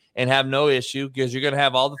progression and have no issue because you're going to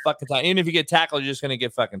have all the fucking time. Even if you get tackled, you're just going to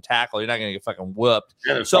get fucking tackled. You're not going to get fucking whooped.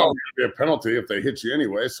 And it's going to be a penalty if they hit you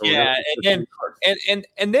anyway. So yeah,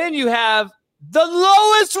 and then you have the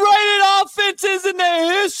lowest rated offenses in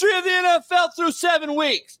the history of the NFL through 7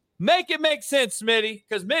 weeks. Make it make sense, Smitty.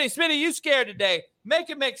 Because Smitty, you scared today.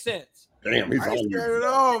 Make it make sense. Damn, I ain't scared at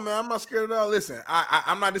all, man. I'm not scared at all. Listen,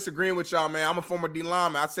 I'm not disagreeing with y'all, man. I'm a former D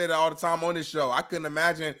lineman. I say that all the time on this show. I couldn't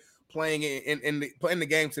imagine playing in the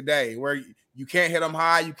game today where you can't hit them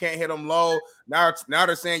high, you can't hit them low. Now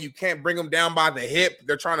they're saying you can't bring them down by the hip.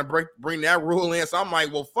 They're trying to bring that rule in. So I'm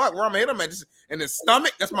like, well, fuck, where I'm gonna hit them at? Just in the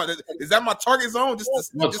stomach? Is that my target zone? Just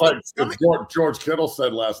like the stomach? George Kittle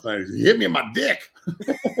said last night. He hit me in my dick.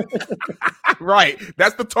 Right.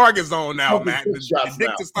 That's the target zone now, man. The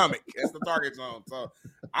dick to stomach. That's the target zone. So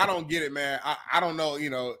I don't get it, man. I don't know. You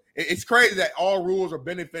know, it's crazy that all rules are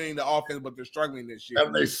benefiting the offense, but they're struggling this year.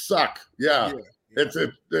 And they suck. Yeah.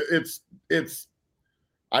 It's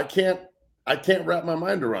I can't wrap my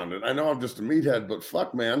mind around it. I know I'm just a meathead, but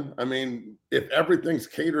fuck, man. I mean, if everything's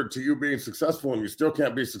catered to you being successful and you still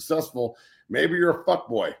can't be successful, maybe you're a fuck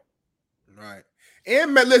boy. Right.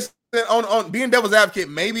 And listen, on being devil's advocate,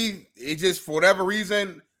 maybe it just for whatever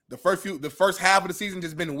reason the first half of the season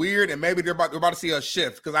just been weird, and maybe they're about to see a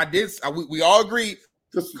shift because we all agree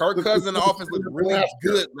Kirk Cousins and the offense looked really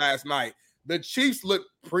good last night. The Chiefs looked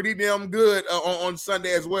pretty damn good on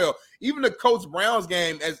Sunday as well. Even the Colts Browns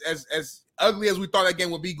game, as ugly as we thought that game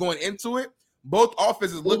would be going into it, both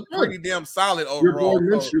offenses looked pretty damn solid overall.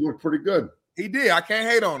 Your boy Minshew looked pretty good. He did. I can't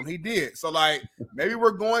hate on him. He did. So, like, maybe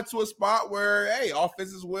we're going to a spot where, hey,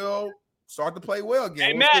 offenses will start to play well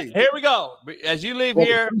again. Hey, Matt, here we go. As you leave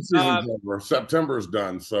here. September's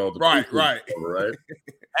done. So, right. Over, right?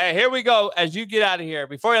 Hey, here we go. As you get out of here,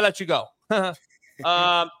 before I let you go.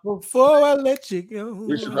 Before I let you go.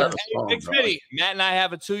 Big Smitty, Matt and I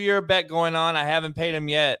have a 2-year bet going on. I haven't paid him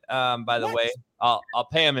yet, by the way. I'll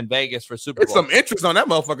pay him in Vegas for Super Bowl. There's some interest on that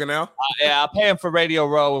motherfucker now. Yeah, I'll pay him for Radio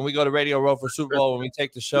Row when we go to Radio Row for Super Bowl, when we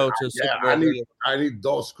take the show to Super Bowl. I need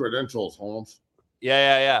those credentials, Holmes.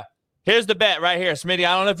 Yeah. Here's the bet right here, Smitty.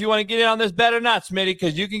 I don't know if you want to get in on this bet or not, Smitty,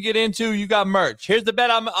 because you can get into. You got merch. Here's the bet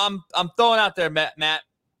I'm throwing out there, Matt.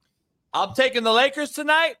 I'm taking the Lakers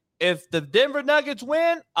tonight. If the Denver Nuggets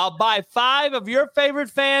win, I'll buy 5 of your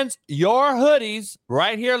favorite fans your hoodies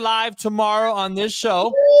right here live tomorrow on this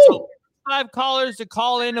show. So 5 callers to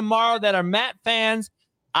call in tomorrow that are Matt fans.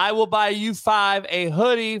 I will buy you 5 a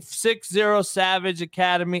hoodie, 60 Savage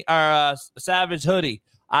Academy or Savage hoodie.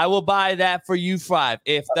 I will buy that for you 5.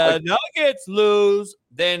 If the Nuggets lose,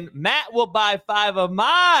 then Matt will buy 5 of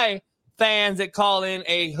my fans that call in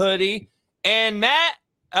a hoodie. And Matt,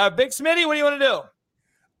 Big Smitty, what do you want to do?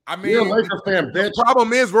 I mean, you're a Laker fan, bitch. The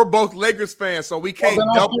problem is we're both Lakers fans, so we can't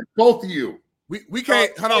double both of you. We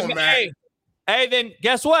can't. Hold on, man. Hey, then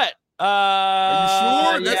guess what?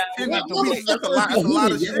 Are you sure? That's 10 pieces. That's a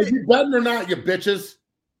lot of shit. Are you betting or not, you bitches?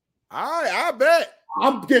 I bet.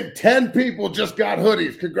 I'm getting 10 people just got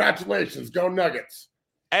hoodies. Congratulations. Go Nuggets.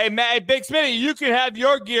 Hey, man, Big Smitty, you can have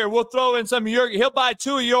your gear. We'll throw in some of your. He'll buy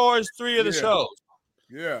 2 of yours, 3 of the shows.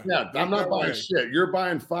 Yeah. I'm not buying shit. You're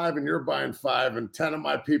buying 5 and you're buying 5, and 10 of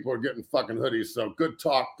my people are getting fucking hoodies. So good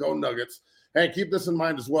talk. Go Nuggets. Hey, keep this in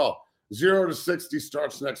mind as well. 0 to 60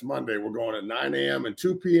 starts next Monday. We're going at 9 a.m. and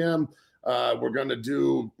 2 p.m. We're going to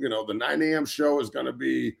do, the 9 a.m. show is going to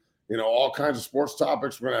be, all kinds of sports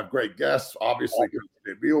topics. We're going to have great guests. Obviously,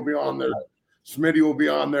 JB will be on there. Smitty will be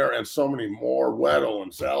on there, and so many more. Weddle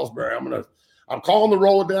and Salisbury. I'm calling the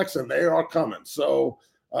Rolodex, and they are coming. So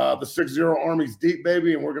the 6-0 Army's deep,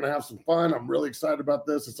 baby, and we're going to have some fun. I'm really excited about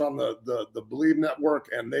this. It's on the Believe Network,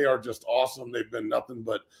 and they are just awesome. They've been nothing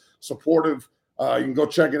but supportive. You can go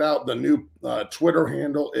check it out. The new Twitter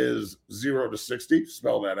handle is 0 to 60.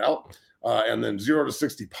 Spell that out. And then 0 to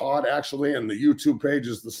 60 pod, actually. And the YouTube page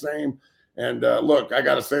is the same. And look, I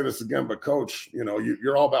got to say this again, but Coach,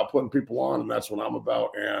 you're all about putting people on, and that's what I'm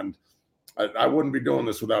about. And I wouldn't be doing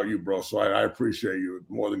this without you, bro. So I appreciate you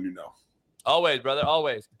more than you know. Always, brother,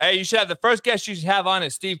 always. Hey, you should have the first guest you should have on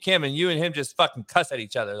is Steve Kim, and you and him just fucking cuss at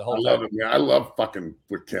each other the whole time. I love it, man. I love fucking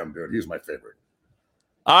with Kim, dude. He's my favorite.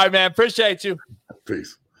 All right, man. Appreciate you.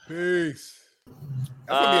 Peace. That's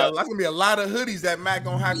gonna be a lot of hoodies that Matt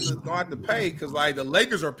gonna have to pay because like the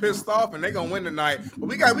Lakers are pissed off and they're gonna win tonight. But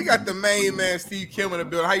we got the main man Steve Kim in the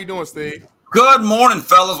building. How you doing, Steve? Good morning,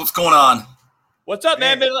 fellas. What's going on? What's up,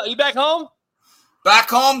 man? You back home?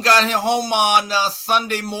 Back home. Got home on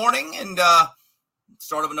Sunday morning and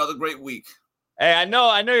start of another great week. Hey, I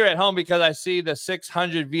know you're at home because I see the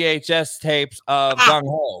 600 VHS tapes of Gung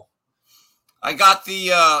Ho. I got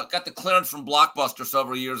the clearance from Blockbuster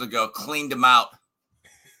several years ago. Cleaned them out.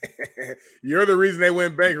 You're the reason they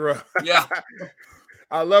went bankrupt. Yeah.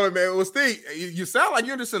 I love it, man. Well, Steve, you sound like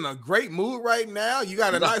you're just in a great mood right now. You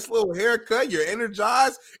got a nice little haircut. You're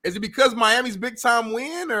energized. Is it because Miami's big time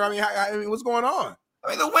win, or I mean, what's going on? I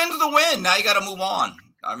mean, the win's the win. Now you got to move on.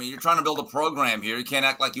 I mean, you're trying to build a program here. You can't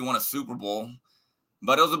act like you won a Super Bowl,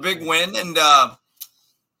 but it was a big win. And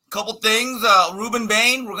couple things. Ruben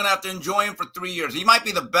Bain, we're gonna have to enjoy him for 3 years. He might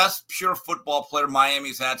be the best pure football player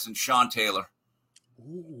Miami's had since Sean Taylor.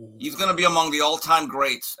 Ooh. He's gonna be among the all-time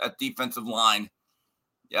greats at defensive line.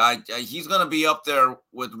 Yeah, he's gonna be up there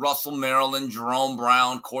with Russell Maryland, Jerome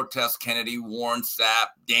Brown, Cortez Kennedy, Warren Sapp,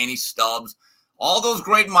 Danny Stubbs, all those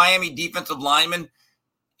great Miami defensive linemen.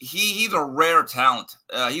 He's a rare talent.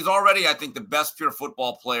 He's already, I think, the best pure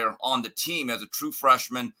football player on the team as a true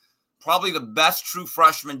freshman. Probably the best true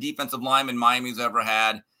freshman defensive lineman Miami's ever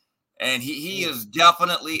had. And he is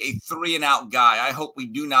definitely a 3-and-out guy. I hope we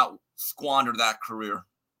do not squander that career.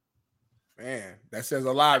 Man, that says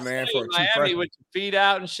a lot, man. For Miami with your feet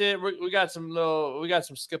out and shit. We got some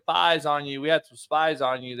spies on you. We had some spies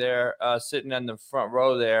on you there, sitting in the front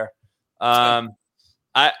row there.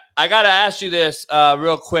 I got to ask you this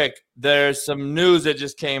real quick. There's some news that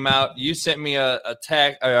just came out. You sent me a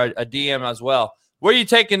text or a DM as well. Where are you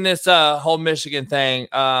taking this whole Michigan thing?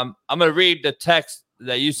 I'm going to read the text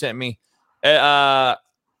that you sent me.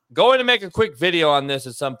 Going to make a quick video on this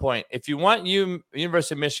at some point. If you want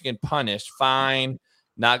University of Michigan punished, fine.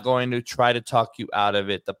 Not going to try to talk you out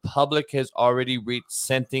of it. The public has already reached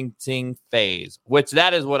sentencing phase, which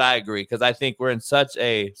that is what I agree, because I think we're in such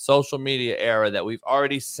a social media era that we've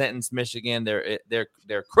already sentenced Michigan.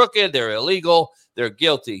 They're crooked. They're illegal. They're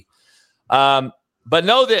guilty. But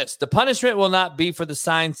know this, the punishment will not be for the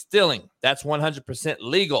sign stealing. That's 100%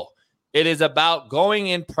 legal. It is about going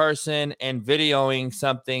in person and videoing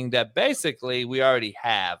something that basically we already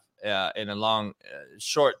have in a long,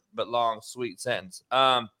 short but long, sweet sentence.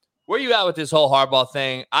 Where you at with this whole Harbaugh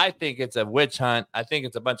thing? I think it's a witch hunt. I think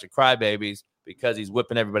it's a bunch of crybabies because he's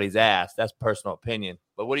whipping everybody's ass. That's personal opinion.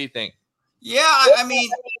 But what do you think? Yeah, I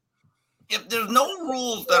mean, if there's no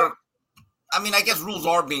rules that are, I mean, I guess rules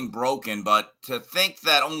are being broken, but to think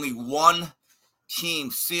that only one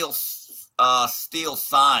team steals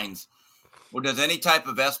signs or does any type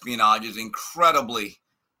of espionage is incredibly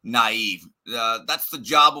naive. That's the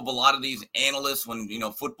job of a lot of these analysts when,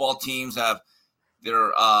 football teams have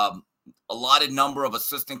their allotted number of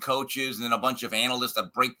assistant coaches and then a bunch of analysts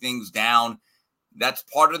that break things down. That's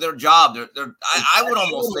part of their job. I would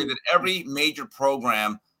almost say that every major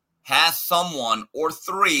program has someone or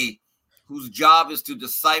three whose job is to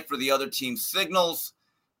decipher the other team's signals.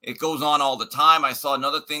 It goes on all the time. I saw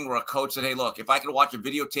another thing where a coach said, hey, look, if I could watch a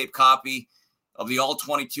videotape copy of the all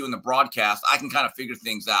 22 in the broadcast, I can kind of figure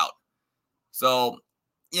things out. So,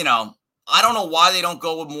 I don't know why they don't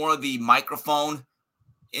go with more of the microphone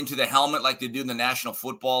into the helmet like they do in the National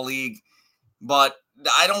Football League. But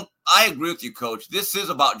I agree with you, Coach. This is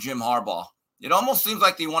about Jim Harbaugh. It almost seems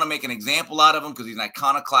like they want to make an example out of him because he's an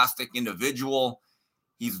iconoclastic individual.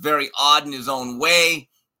 He's very odd in his own way.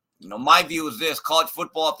 My view is this: college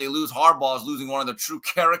football, if they lose Harbaugh, is losing one of the true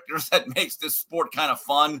characters that makes this sport kind of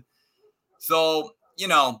fun. So,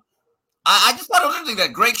 I just thought it was interesting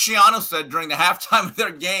that Greg Schiano said during the halftime of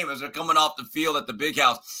their game as they're coming off the field at the Big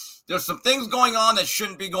House, there's some things going on that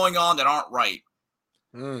shouldn't be going on that aren't right.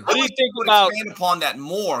 What do you think about expand upon that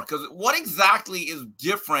more? Because what exactly is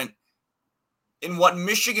different in what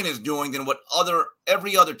Michigan is doing than what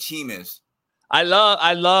every other team is? I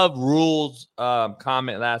love Rule's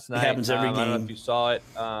comment last night. It happens every game. I don't know if you saw it.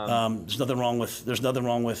 There's nothing wrong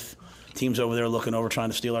with teams over there looking over trying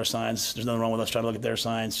to steal our signs. There's nothing wrong with us trying to look at their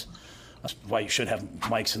signs. That's why you should have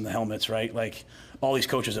mics in the helmets, right? Like all these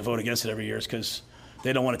coaches that vote against it every year is because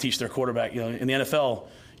they don't want to teach their quarterback. In the NFL,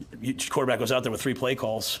 quarterback goes out there with 3 play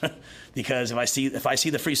calls because if I see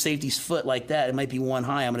the free safety's foot like that, it might be one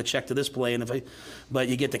high. I'm going to check to this play. But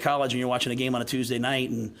you get to college and you're watching a game on a Tuesday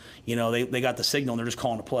night, and they got the signal and they're just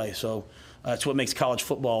calling a play. So that's what makes college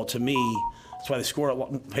football, to me. That's why they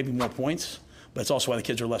score maybe more points, but it's also why the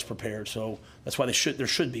kids are less prepared. So that's why there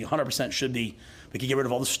should be 100% should be. We could get rid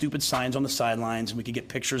of all the stupid signs on the sidelines, and we could get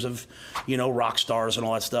pictures of rock stars and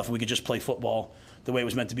all that stuff, and we could just play football the way it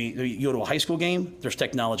was meant to be. You go to a high school game, there's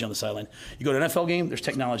technology on the sideline. You go to an NFL game, there's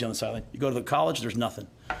technology on the sideline. You go to the college, there's nothing.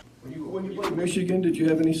 When you played Michigan, did you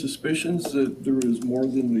have any suspicions that there was more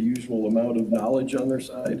than the usual amount of knowledge on their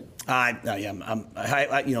side?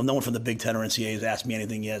 No one from the Big Ten or NCAA has asked me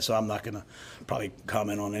anything yet, so I'm not going to probably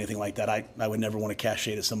comment on anything like that. I would never want to cast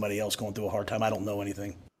shade at somebody else going through a hard time. I don't know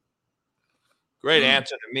anything. Great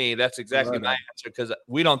answer to me. That's exactly my answer, because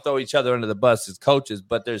we don't throw each other under the bus as coaches,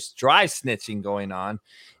 but there's dry snitching going on.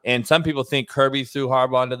 And some people think Kirby threw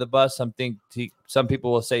Harbaugh under the bus. Some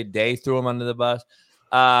people will say Day threw him under the bus.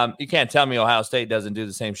 You can't tell me Ohio State doesn't do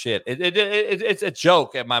the same shit. It's a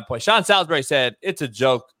joke at my point. Sean Salisbury said, it's a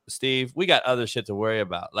joke, Steve. We got other shit to worry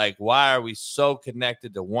about. Like, why are we so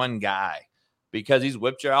connected to one guy? Because he's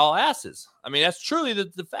whipped your all asses. I mean, that's truly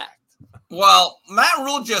the fact. Well, Matt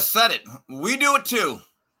Rule just said it. We do it too.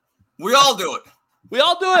 We all do it. We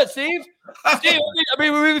all do it, Steve. Steve,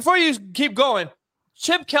 before you keep going,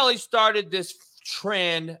 Chip Kelly started this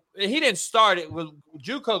trend. He didn't start it with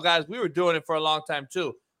JUCO guys. We were doing it for a long time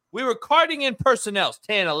too. We were carding in personnel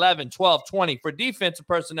 10, 11, 12, 20 for defensive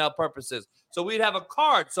personnel purposes. So we'd have a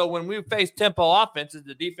card. So when we face tempo offenses,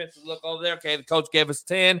 the defense would look over there. Okay, the coach gave us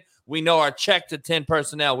 10. We know our check to 10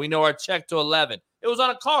 personnel. We know our check to 11. It was on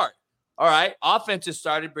a card. All right, offenses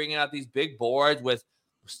started bringing out these big boards with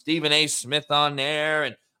Stephen A. Smith on there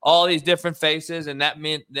and all these different faces, and that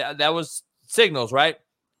meant that was signals, right?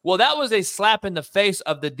 Well, that was a slap in the face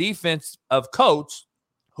of the defense of coach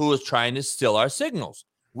who was trying to steal our signals.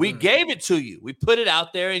 We gave it to you. We put it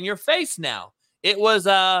out there in your face now. It was,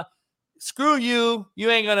 screw you.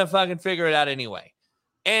 You ain't going to fucking figure it out anyway.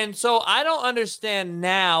 And so I don't understand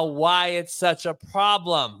now why it's such a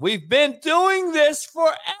problem. We've been doing this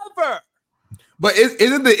forever. But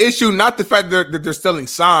isn't the issue not the fact that they're stealing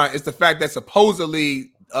signs? It's the fact that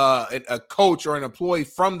supposedly a coach or an employee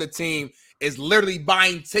from the team is literally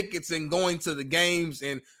buying tickets and going to the games,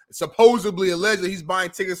 and supposedly, allegedly, he's buying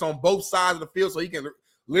tickets on both sides of the field so he can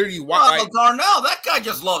literally watch. Well, Darnell, that guy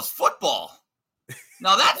just loves football.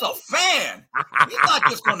 Now that's a fan. He's not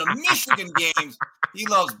just going to Michigan games. He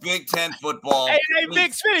loves Big Ten football. Hey,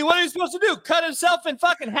 Big Smitty, what are you supposed to do? Cut himself in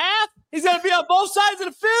fucking half? He's going to be on both sides of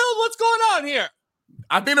the field? What's going on here?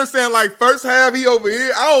 I think they're saying like first half he over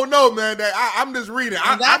here. I don't know, man. I'm just reading.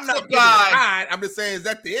 I'm not guy. I'm just saying, is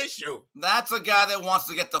that the issue? That's a guy that wants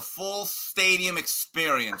to get the full stadium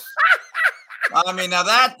experience. I mean, now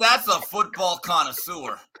that's a football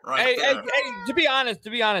connoisseur, right? Hey, to be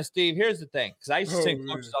honest, Steve. Here's the thing, because I used to send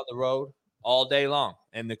coaches on the road all day long,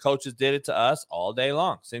 and the coaches did it to us all day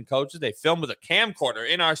long. Send coaches, they filmed with a camcorder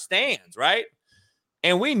in our stands, right?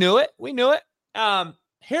 And we knew it.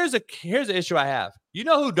 Here's the issue I have. You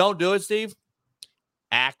know who don't do it, Steve?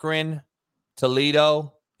 Akron,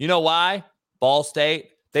 Toledo. You know why? Ball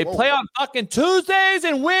State. They play on fucking Tuesdays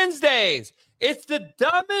and Wednesdays. It's the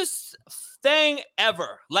dumbest thing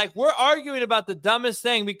ever. Like, we're arguing about the dumbest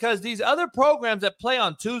thing because these other programs that play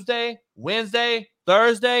on Tuesday, Wednesday,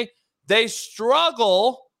 Thursday, they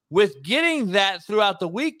struggle with getting that throughout the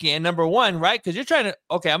weekend, number one, right? Because you're trying to,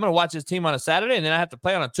 okay, I'm going to watch this team on a Saturday and then I have to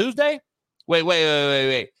play on a Tuesday?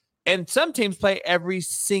 Wait. And some teams play every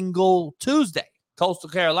single Tuesday. Coastal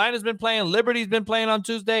Carolina's been playing. Liberty's been playing on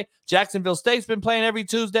Tuesday. Jacksonville State's been playing every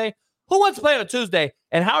Tuesday. Who wants to play on a Tuesday?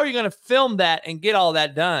 And how are you going to film that and get all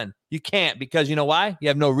that done? You can't, because you know why? You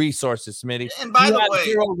have no resources, Smitty. And by you the have way,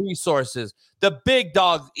 zero resources. The big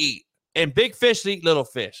dogs eat, and big fish eat little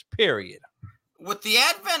fish, period. With the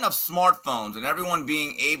advent of smartphones and everyone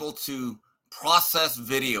being able to process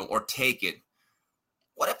video or take it,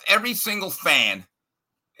 what if every single fan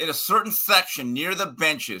in a certain section near the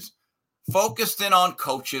benches focused in on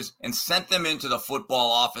coaches and sent them into the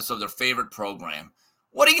football office of their favorite program?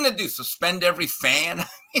 What are you going to do? Suspend every fan?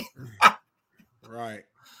 Right.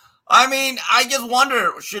 I mean, I just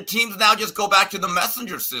wonder, should teams now just go back to the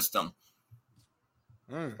messenger system?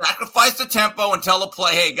 Sacrifice the tempo and tell the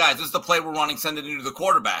play, hey, guys, this is the play we're running, send it into the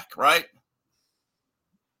quarterback, right?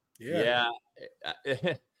 Yeah.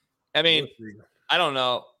 I mean, I don't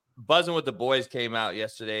know. Buzzing with the Boys came out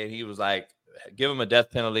yesterday, and he was like, give him a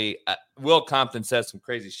death penalty. Will Compton said some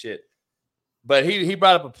crazy shit. But he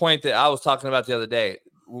brought up a point that I was talking about the other day.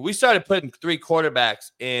 We started putting 3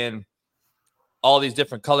 quarterbacks in all these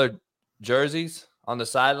different colored jerseys on the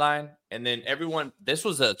sideline, and then everyone. This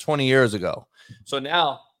was 20 years ago. So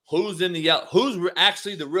now, who's in the yellow? Who's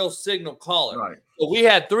actually the real signal caller? Right. So we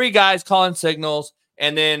had 3 guys calling signals,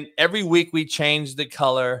 and then every week we changed the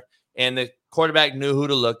color, and the quarterback knew who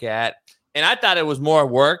to look at. And I thought it was more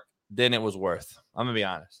work than it was worth. I'm gonna be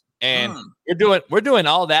honest. And we're doing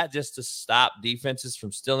all that just to stop defenses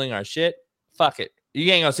from stealing our shit. Fuck it.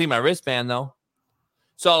 You ain't gonna see my wristband though.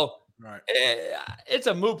 So it's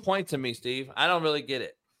a moot point to me, Steve. I don't really get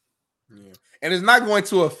it. Yeah. And it's not going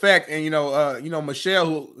to affect. And Michelle,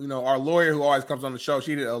 who our lawyer who always comes on the show,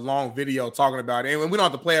 she did a long video talking about it. And we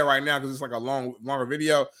don't have to play it right now because it's like a longer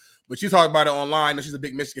video. But she talked about it online. And she's a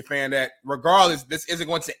big Michigan fan. That regardless, this isn't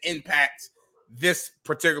going to impact this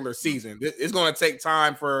particular season. It's going to take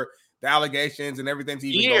time for the allegations and everything to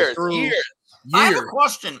even go through. Years. I have a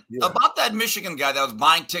question about that Michigan guy that was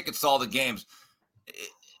buying tickets to all the games.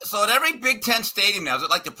 So at every Big Ten stadium now, is it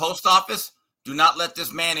like the post office? Do not let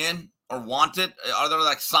this man in or wanted? Are there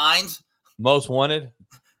like signs? Most wanted?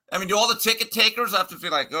 I mean, do all the ticket takers have to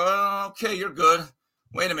feel like, oh, okay, you're good.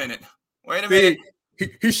 Wait a minute.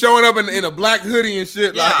 He's showing up in a black hoodie and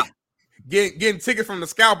shit, like getting tickets from the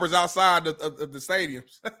scalpers outside of the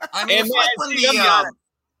stadiums. I mean,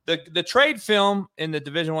 the trade film in the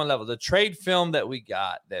Division I level, the trade film that we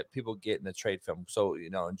got that people get in the trade film. So,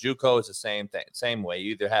 in JUCO is the same thing, same way.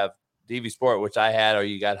 You either have DV Sport, which I had, or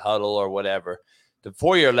you got Huddle or whatever. The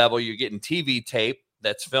 4-year level, you're getting TV tape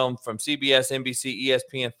that's filmed from CBS, NBC,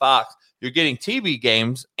 ESPN, Fox. You're getting TV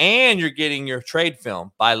games, and you're getting your trade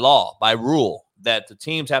film by law, by rule, that the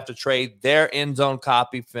teams have to trade their end zone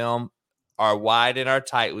copy film, our wide and our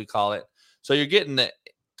tight, we call it. So you're getting the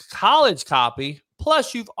college copy,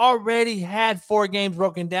 plus you've already had 4 games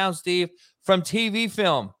broken down, Steve, from TV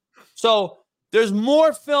film. So there's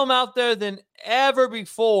more film out there than ever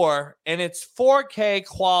before, and it's 4K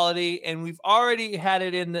quality, and we've already had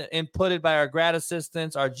it inputted by our grad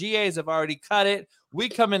assistants. Our GAs have already cut it. We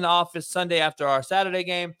come in the office Sunday after our Saturday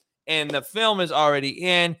game, and the film is already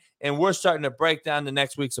in, and we're starting to break down the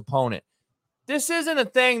next week's opponent. This isn't a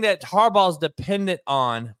thing that Harbaugh's dependent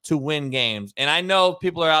on to win games. And I know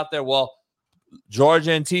people are out there, well,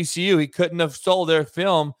 Georgia and TCU, he couldn't have stole their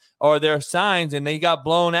film or their signs, and they got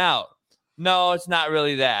blown out. No, it's not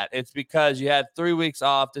really that. It's because you had 3 weeks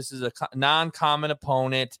off. This is a non-common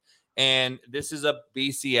opponent, and this is a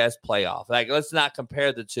BCS playoff. Like, let's not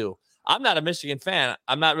compare the two. I'm not a Michigan fan.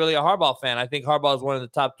 I'm not really a Harbaugh fan. I think Harbaugh is one of the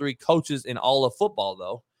top 3 coaches in all of football,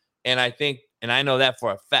 though. And I know that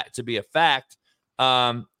for a fact, to be a fact.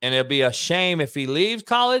 And it'll be a shame if he leaves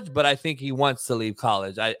college, but I think he wants to leave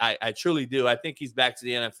college. I truly do. I think he's back to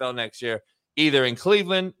the NFL next year, either in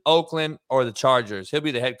Cleveland, Oakland, or the Chargers. He'll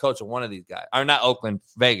be the head coach of one of these guys. Or not Oakland,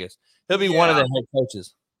 Vegas. He'll be one of the head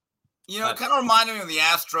coaches. It kind of reminded me of the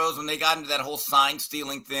Astros when they got into that whole sign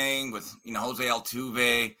stealing thing with, Jose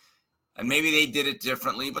Altuve. And maybe they did it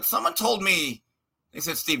differently. But someone told me, they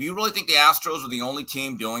said, Steve, you really think the Astros are the only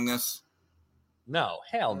team doing this? No,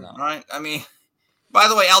 hell no. Right? I mean, by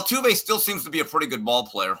the way, Altuve still seems to be a pretty good ball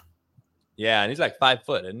player. Yeah, and he's like 5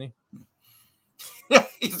 foot, isn't he? Yeah,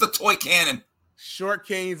 he's the toy cannon. Short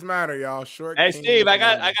kings matter, y'all. Hey, Steve, I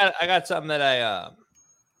got something that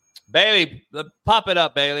Bailey, pop it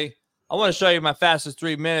up, Bailey. I want to show you my fastest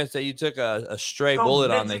 3 minutes that you took a stray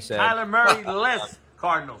bullet on, they said. Kyler Murray, less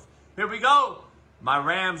Cardinals. Here we go. My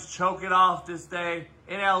Rams choke it off this day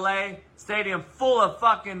in L.A. Stadium full of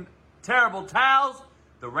fucking terrible towels.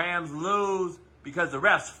 The Rams lose because the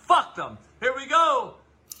refs fucked them. Here we go.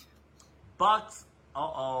 Bucks.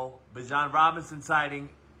 Bijan Robinson sighting.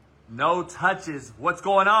 No touches. What's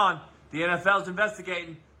going on? The NFL's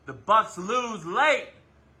investigating. The Bucs lose late.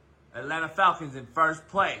 Atlanta Falcons in first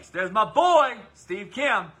place. There's my boy, Steve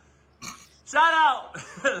Kim. Shout out.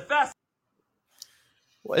 The fast.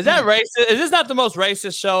 Is that racist? Is this not the most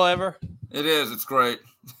racist show ever? It is. It's great.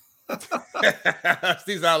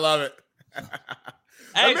 Steve, I love it.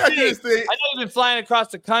 Hey, Steve, I know you've been flying across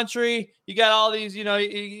the country. You got all these,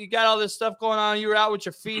 you got all this stuff going on. You were out with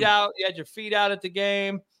your feet out. You had your feet out at the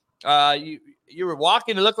game. You were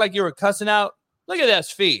walking. It looked like you were cussing out. Look at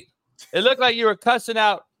those feet. It looked like you were cussing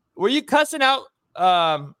out. Were you cussing out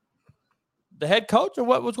the head coach, or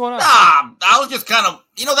what was going on? I was just kind of,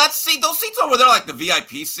 that seat. Those seats over there, like the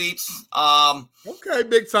VIP seats. Okay,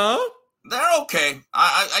 Big Tom. They're okay.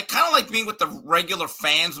 I kind of like being with the regular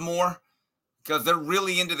fans more because they're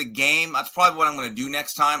really into the game. That's probably what I'm going to do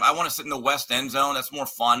next time. I want to sit in the west end zone. That's more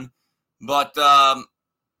fun. But I'm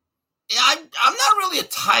not really a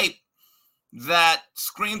type that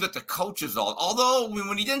screams at the coaches all. Although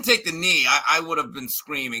when he didn't take the knee, I would have been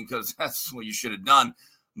screaming because that's what you should have done.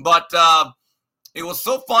 But it was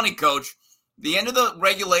so funny, Coach. The end of the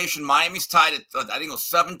regulation, Miami's tied at, I think it was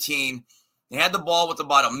 17. They had the ball with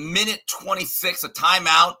about a minute 26, a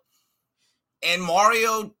timeout. And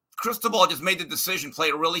Mario Cristobal just made the decision, play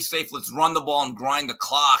it really safe. Let's run the ball and grind the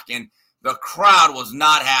clock. And the crowd was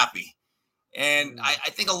not happy. And I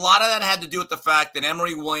think a lot of that had to do with the fact that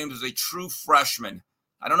Emory Williams is a true freshman.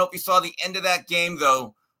 I don't know if you saw the end of that game,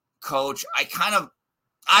 though, Coach. I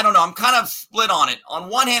don't know. I'm kind of split on it. On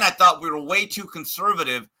one hand, I thought we were way too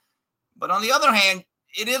conservative. But on the other hand,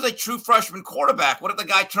 it is a true freshman quarterback. What if the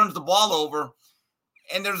guy turns the ball over?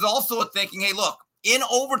 And there's also a thinking, hey, look, in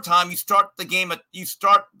overtime, you start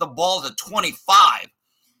the balls at 25.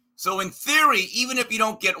 So in theory, even if you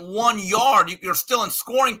don't get 1 yard, you're still in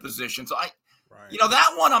scoring position. So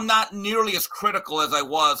that one I'm not nearly as critical as I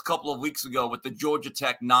was a couple of weeks ago with the Georgia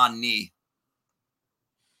Tech non-knee.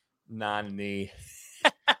 Non-knee.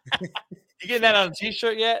 You getting that on a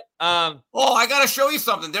T-shirt yet? I got to show you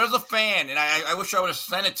something. There's a fan, and I wish I would have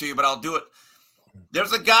sent it to you, but I'll do it.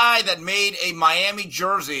 There's a guy that made a Miami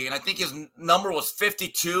jersey, and I think his number was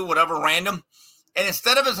 52, whatever, random. And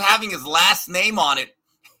instead of having his last name on it,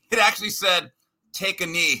 it actually said, "Take a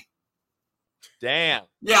knee." Damn.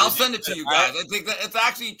 Yeah, I'll send it to you guys. I think that it's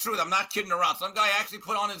actually true. I'm not kidding around. Some guy actually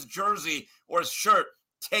put on his jersey or his shirt,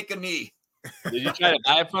 "Take a knee." Did you try to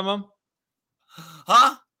buy it from him?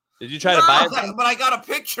 Huh? Did you try to buy it? But I got a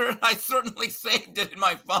picture, and I certainly saved it in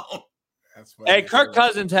my phone. That's funny. Hey, Kirk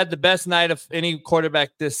Cousins had the best night of any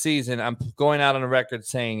quarterback this season. I'm going out on a record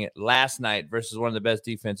saying it last night versus one of the best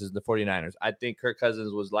defenses, the 49ers. I think Kirk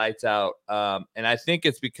Cousins was lights out, and I think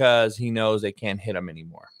it's because he knows they can't hit him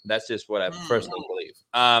anymore. That's just what I personally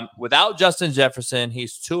believe. Without Justin Jefferson,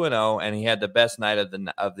 he's 2-0, and he had the best night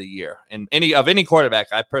of the year. And any quarterback,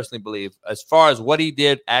 I personally believe, as far as what he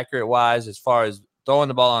did accurate-wise, as far as throwing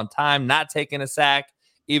the ball on time, not taking a sack,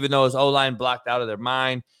 even though his O-line blocked out of their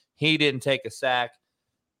mind. He didn't take a sack.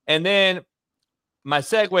 And then my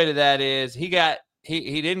segue to that is he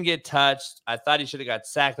didn't get touched. I thought he should have got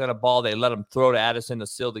sacked on a ball. They let him throw to Addison to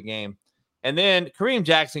seal the game. And then Kareem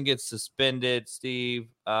Jackson gets suspended, Steve,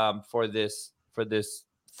 for this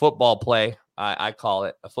football play. I call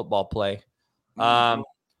it a football play.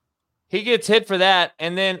 He gets hit for that.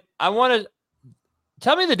 And then I want to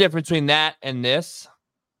tell me the difference between that and this.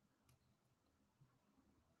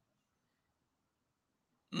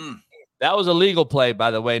 That was a legal play, by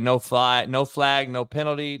the way. No flag, no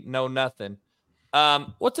penalty, no nothing.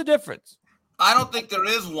 What's the difference? I don't think there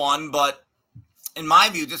is one, but in my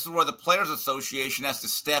view, this is where the Players Association has to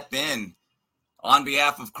step in on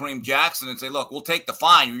behalf of Kareem Jackson and say, look, we'll take the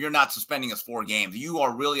fine. You're not suspending us 4 games. You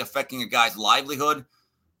are really affecting a guy's livelihood.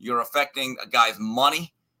 You're affecting a guy's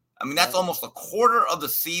money. I mean, that's almost a quarter of the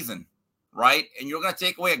season, right? And you're going to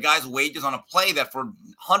take away a guy's wages on a play that for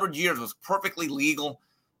 100 years was perfectly legal,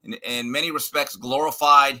 in many respects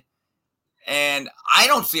glorified. And I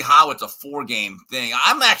don't see how it's a 4-game thing.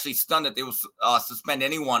 I'm actually stunned that they will suspend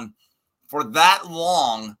anyone for that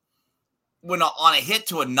long when on a hit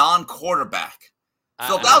to a non-quarterback.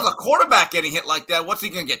 So if that was a quarterback getting hit like that, what's he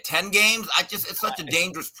going to get, 10 games? It's such a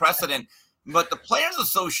dangerous precedent. But the Players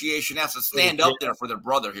Association has to stand up there for their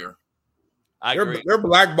brother here. They're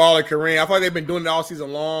blackballing Kareem. I thought they've been doing it all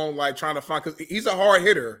season long, like trying to find, because he's a hard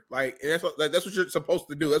hitter. Like that's what you're supposed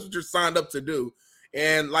to do. That's what you're signed up to do.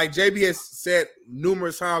 And like JB has said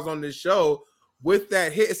numerous times on this show, with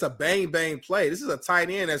that hit, it's a bang play. This is a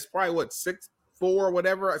tight end that's probably 6'4",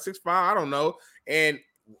 whatever, 6'5", I don't know. And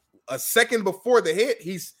a second before the hit,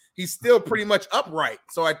 he's still pretty much upright.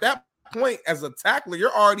 So at that point as a tackler,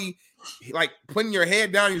 you're already like putting your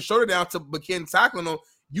head down, your shoulder down to begin tackling them.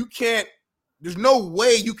 You can't. There's no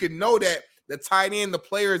way you can know that the tight end, the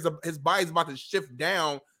player, his body's about to shift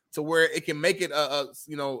down to where it can make it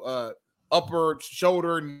a upper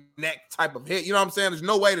shoulder neck type of hit. You know what I'm saying? There's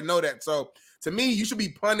no way to know that. So to me, you should be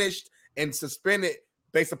punished and suspended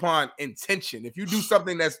based upon intention. If you do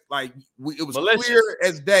something that's like it was malicious, clear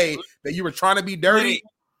as day that you were trying to be dirty,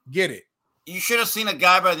 get it. You should have seen a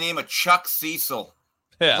guy by the name of Chuck Cecil.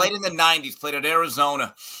 Yeah. Played in the 90s, played at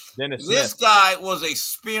Arizona. This guy was a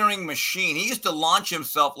spearing machine. He used to launch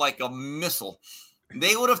himself like a missile.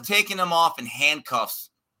 They would have taken him off in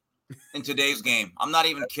handcuffs in today's game. I'm not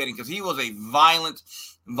even kidding, because he was a violent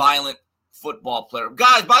football player.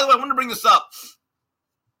 Guys, by the way, I want to bring this up.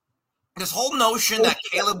 This whole notion that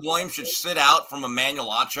Caleb Williams should sit out from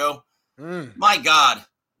Emmanuel Acho, my God.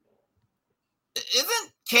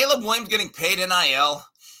 Isn't Caleb Williams getting paid NIL?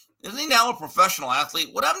 Isn't he now a professional athlete?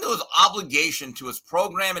 What happened to his obligation to his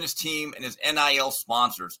program and his team and his NIL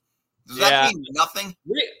sponsors? Does that mean nothing?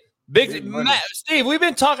 Steve, we've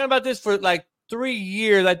been talking about this for like 3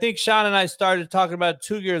 years. I think Sean and I started talking about it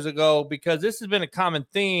 2 years ago, because this has been a common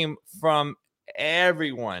theme from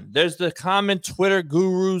everyone. There's the common Twitter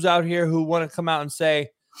gurus out here who want to come out and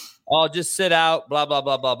say, oh, just sit out, blah, blah,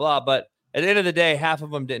 blah, blah, blah. But at the end of the day, half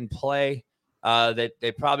of them didn't play.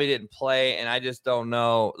 They probably didn't play, and I just don't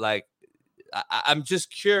know. Like, I'm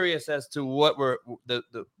just curious as to what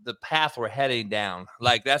the path we're heading down.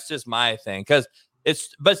 Like, that's just my thing.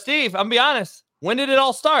 But Steve, I'm gonna be honest. When did it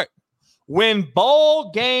all start? When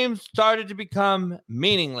bowl games started to become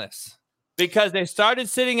meaningless, because they started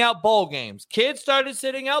sitting out bowl games. Kids started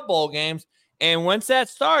sitting out bowl games, and once that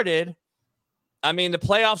started, I mean, the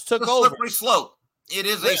playoffs took over. Slippery slope. It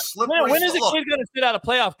is a slippery slope. When is a kid going to sit out a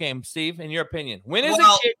playoff game, Steve, in your opinion? When is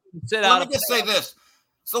a kid going to sit out? Let me just say this.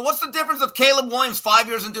 So what's the difference of Caleb Williams 5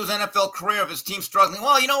 years into his NFL career, if his team's struggling?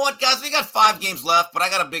 Well, you know what, guys? We got 5 games left, but I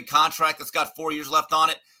got a big contract that's got 4 years left on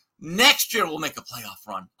it. Next year, we'll make a playoff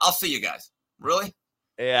run. I'll see you guys. Really?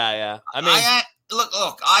 Yeah. I mean,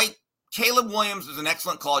 look. Caleb Williams is an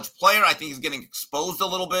excellent college player. I think he's getting exposed a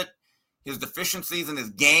little bit, his deficiencies in his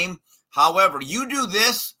game. However, you do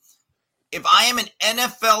this. If I am an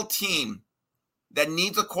NFL team that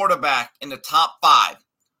needs a quarterback in the top 5,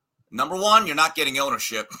 number 1, you're not getting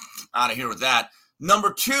ownership. Out of here with that.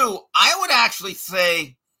 Number 2, I would actually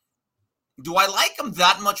say, do I like him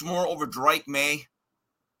that much more over Drake May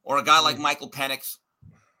or a guy like Michael Penix?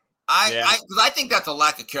 Because I think that's a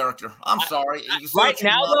lack of character. I'm sorry. Right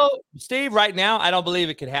now, though, Steve, I don't believe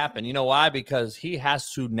it could happen. You know why? Because he has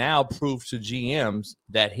to now prove to GMs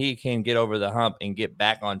that he can get over the hump and get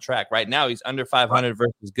back on track. Right now, he's under 500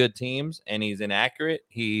 versus good teams, and he's inaccurate.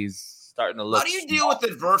 He's starting to look. How do you deal with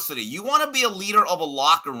adversity? You want to be a leader of a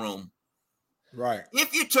locker room. Right.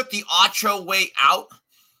 If you took the Acho way out,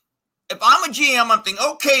 if I'm a GM, I'm thinking,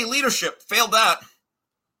 okay, leadership, failed that.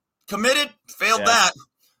 Committed, failed that.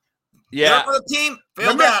 Yeah, for the team.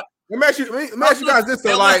 Let me ask you guys this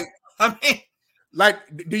though.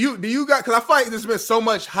 Do you guys? Because I feel like there's been so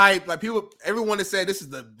much hype. Like everyone has said this is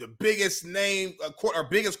the biggest name or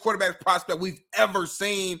biggest quarterback prospect we've ever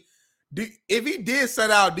seen. If he did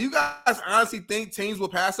set out, do you guys honestly think teams will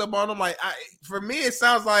pass up on him? Like, for me, it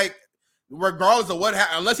sounds like regardless of what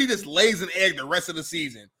happens, unless he just lays an egg the rest of the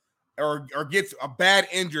season or gets a bad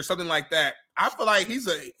injury or something like that, I feel like he's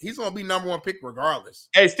going to be number 1 pick regardless.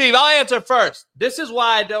 Hey, Steve, I'll answer first. This is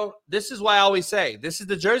why I always say this is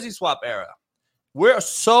the jersey swap era. We're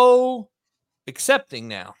so accepting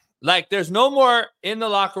now. Like, there's no more in the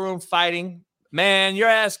locker room fighting. Man, your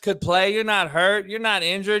ass could play. You're not hurt. You're not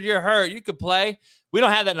injured. You're hurt. You could play. We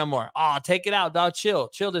don't have that no more. Oh, take it out, dog. Chill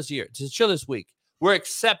this year. Just chill this week. We're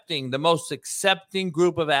accepting the most accepting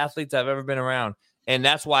group of athletes I've ever been around. And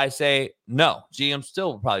that's why I say no. GM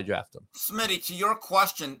still will probably draft him. Smitty, to your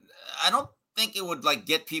question, I don't think it would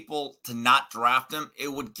get people to not draft him. It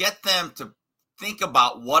would get them to think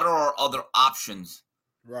about what are our other options.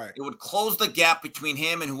 Right. It would close the gap between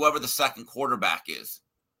him and whoever the second quarterback is.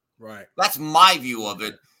 Right. That's my view of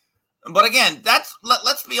it. But again,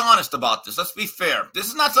 let's be honest about this. Let's be fair. This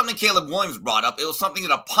is not something Caleb Williams brought up. It was something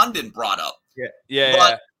that a pundit brought up.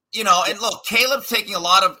 Yeah. And look, Caleb's taking a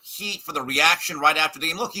lot of heat for the reaction right after the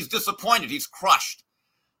game. Look, he's disappointed. He's crushed.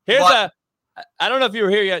 I don't know if you were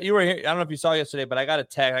here yet. You were here. I don't know if you saw yesterday, but I got a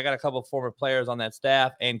tag. I got a couple of former players on that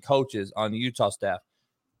staff and coaches on the Utah staff.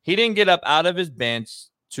 He didn't get up out of his bench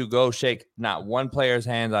to go shake not one player's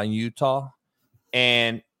hands on Utah.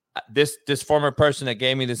 And this former person that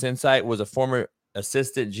gave me this insight was a former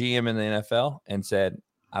assistant GM in the NFL and said,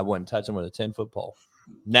 I wouldn't touch him with a 10-foot pole.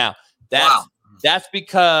 Now, that's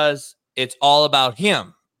because it's all about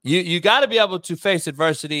him. You got to be able to face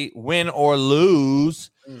adversity, win or lose,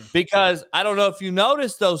 because I don't know if you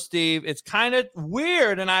noticed, though, Steve, it's kind of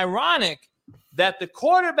weird and ironic that the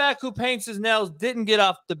quarterback who paints his nails didn't get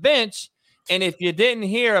off the bench. And if you didn't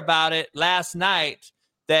hear about it last night,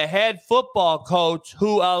 the head football coach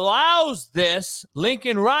who allows this,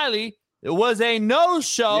 Lincoln Riley, it was a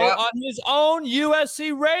no-show on his own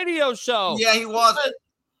USC radio show. Yeah, he was.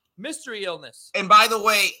 Mystery illness. And by the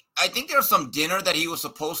way, I think there's some dinner that he was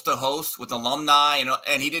supposed to host with alumni,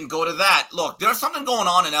 and he didn't go to that. Look, there's something going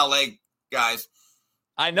on in LA, guys.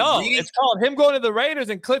 I know. It's called him going to the Raiders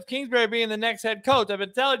and Cliff Kingsbury being the next head coach. I've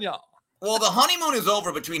been telling y'all. Well, the honeymoon is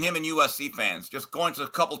over between him and USC fans. Just going to a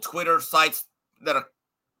couple Twitter sites that are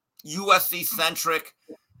USC-centric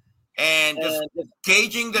and just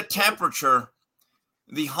gauging the temperature.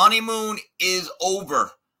 The honeymoon is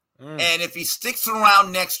over. And if he sticks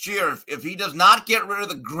around next year, if he does not get rid of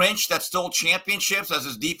the Grinch that stole championships as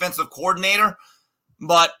his defensive coordinator,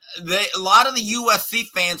 but a lot of the USC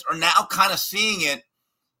fans are now kind of seeing it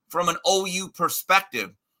from an OU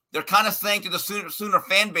perspective. They're kind of saying to the Sooner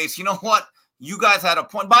fan base, you know what? You guys had a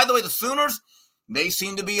point. By the way, the Sooners, they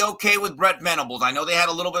seem to be okay with Brett Venables. I know they had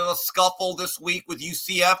a little bit of a scuffle this week with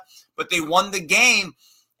UCF, but they won the game.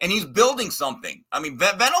 And he's building something. I mean,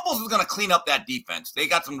 Venables is going to clean up that defense. They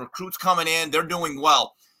got some recruits coming in. They're doing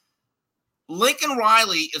well. Lincoln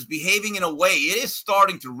Riley is behaving in a way. It is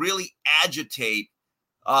starting to really agitate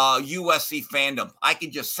USC fandom. I can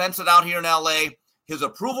just sense it out here in LA. His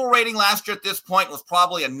approval rating last year at this point was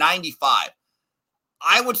probably a 95.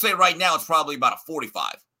 I would say right now it's probably about a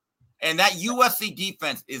 45. And that USC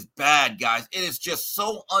defense is bad, guys. It is just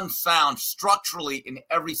so unsound structurally in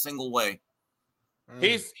every single way.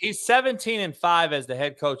 He's 17-5 as the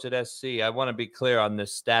head coach at SC. I want to be clear on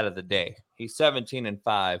this stat of the day. He's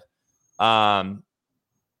 17-5.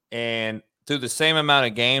 And through the same amount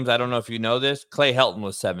of games, I don't know if you know this, Clay Helton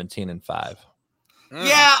was 17-5.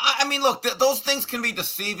 Yeah, I mean, look, those things can be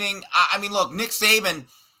deceiving. I mean, look, Nick Saban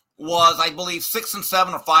was, I believe,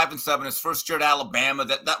 6-7 or 5-7 his first year at Alabama.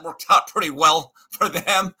 That worked out pretty well for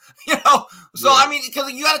them, you know. So I mean,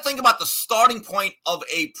 because you got to think about the starting point of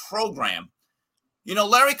a program. You know,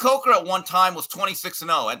 Larry Coker at one time was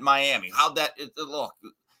 26-0 at Miami. Look,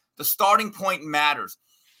 the starting point matters.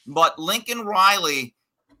 But Lincoln Riley,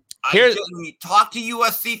 when you talk to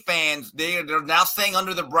USC fans, they're now saying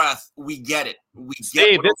under their breath, "We get it.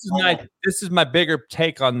 Steve, this is my bigger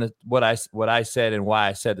take on what I said and why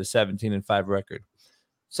I said the 17-5 record.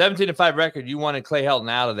 17-5 record. You wanted Clay Helton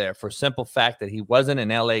out of there for a simple fact that he wasn't an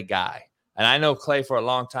LA guy. And I know Clay for a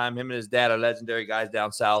long time. Him and his dad are legendary guys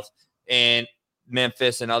down south and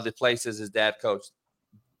Memphis and other places his dad coached.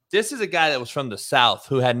 This is a guy that was from the South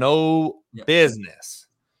who had no business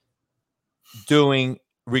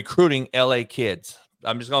recruiting LA kids.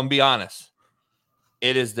 I'm just going to be honest.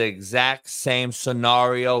 It is the exact same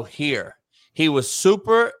scenario here. He was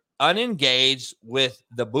super unengaged with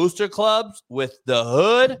the booster clubs, with the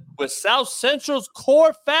hood, with South Central's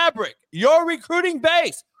core fabric, your recruiting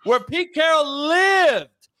base, where Pete Carroll lived.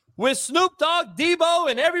 With Snoop Dogg,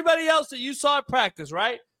 Debo, and everybody else that you saw at practice,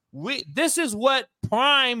 right? This is what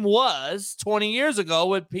Prime was 20 years ago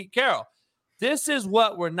with Pete Carroll. This is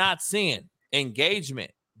what we're not seeing.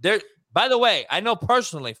 Engagement. By the way, I know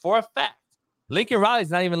personally for a fact, Lincoln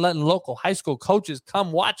Riley's not even letting local high school coaches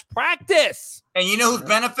come watch practice. And you know who's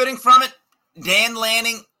benefiting from it? Dan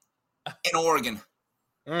Lanning in Oregon.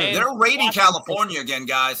 They're raiding California again,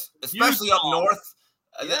 guys, especially up north.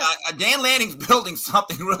 Dan Lanning's building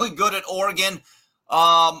something really good at Oregon.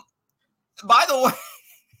 By the way,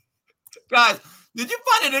 guys, did you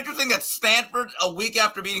find it interesting that Stanford, a week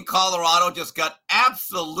after beating Colorado, just got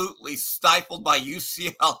absolutely stifled by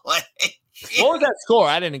UCLA? What was that score?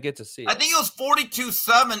 I didn't get to see it. I think it was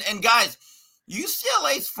 42-7. And, guys,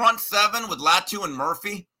 UCLA's front seven with Latu and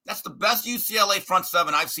Murphy, that's the best UCLA front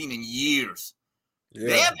seven I've seen in years. Yeah.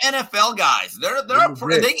 They have NFL guys.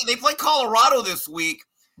 They play Colorado this week,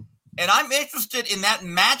 and I'm interested in that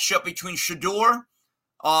matchup between Shador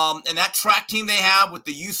and that track team they have with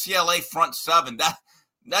the UCLA front seven.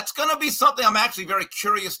 That's going to be something I'm actually very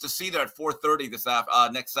curious to see there at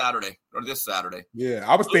 4:30 next Saturday or this Saturday. Yeah,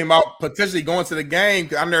 I was thinking about potentially going to the game.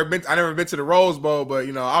 I've never been to the Rose Bowl, but I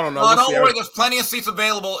don't know. No, don't worry. There's plenty of seats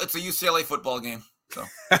available. It's a UCLA football game. So.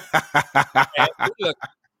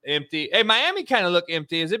 Empty. Hey, Miami kind of look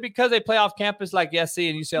empty. Is it because they play off campus like SC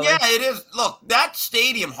and UCLA? Yeah, it is. Look, that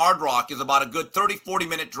stadium, Hard Rock, is about a good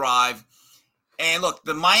 30-40-minute drive. And look,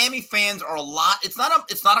 the Miami fans are a lot. It's not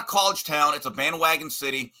a college town. It's a bandwagon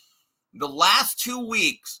city. The last 2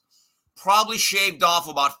 weeks probably shaved off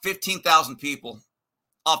about 15,000 people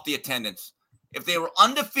off the attendance. If they were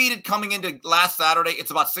undefeated coming into last Saturday,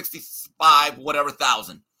 it's about 65, whatever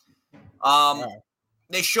thousand.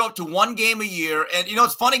 They show up to one game a year. And,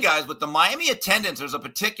 it's funny, guys, with the Miami attendance, there's a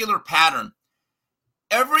particular pattern.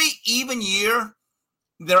 Every even year,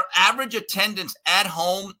 their average attendance at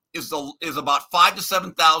home is about 5,000 to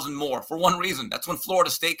 7,000 more for one reason. That's when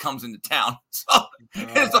Florida State comes into town. So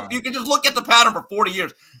you can just look at the pattern for 40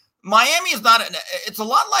 years. Miami is not – it's a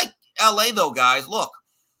lot like L.A., though, guys. Look,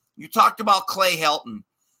 you talked about Clay Helton.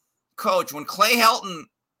 Coach, when Clay Helton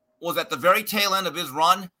was at the very tail end of his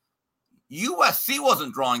run, USC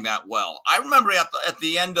wasn't drawing that well. I remember at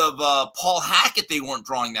the end of Paul Hackett, they weren't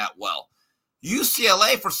drawing that well.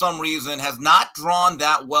 UCLA, for some reason, has not drawn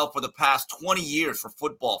that well for the past 20 years for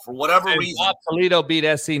football, for whatever reason. Toledo beat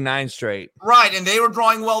SC 9 straight. Right, and they were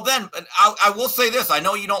drawing well then. But I will say this. I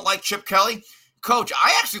know you don't like Chip Kelly. Coach,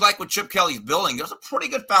 I actually like what Chip Kelly's building. There's a pretty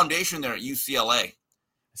good foundation there at UCLA.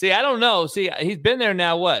 See, I don't know. See, he's been there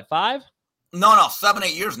now, what, 5? No, 7,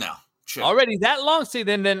 8 years now. Chip. Already that long? See,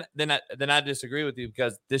 then I disagree with you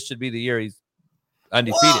because this should be the year he's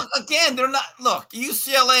undefeated. Well, again, they're not. Look,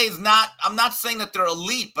 UCLA is not. I'm not saying that they're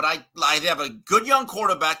elite, but I have a good young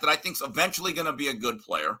quarterback that I think's eventually going to be a good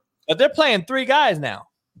player. But they're playing 3 guys now.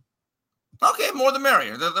 Okay, more the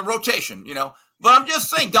merrier. The rotation, But I'm just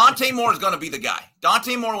saying, Dante Moore is going to be the guy.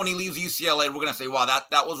 Dante Moore, when he leaves UCLA, we're going to say, wow,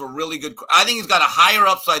 that was a really good. I think he's got a higher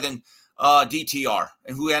upside than DTR,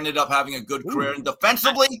 and who ended up having a good career. And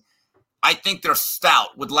defensively, I think they're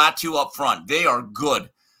stout with Latu up front. They are good.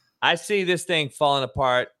 I see this thing falling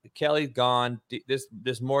apart. Kelly's gone.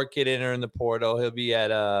 This Moore kid entering the portal. He'll be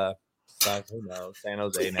at who knows, San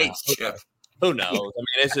Jose now. Who knows? I mean,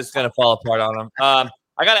 it's just going to fall apart on him.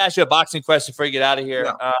 I got to ask you a boxing question before you get out of here.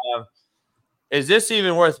 Yeah. Is this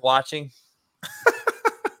even worth watching?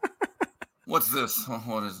 What's this?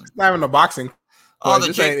 What is it? It's not even a boxing. Oh,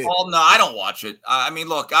 the Jake Paul? No, I don't watch it. I mean,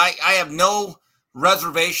 look, I have no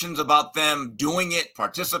reservations about them doing it,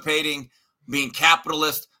 participating, being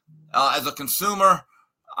capitalist. As a consumer,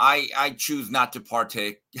 I choose not to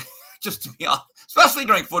partake, just to be honest, especially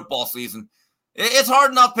during football season. It's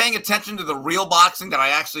hard enough paying attention to the real boxing that I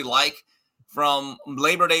actually like from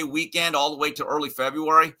Labor Day weekend all the way to early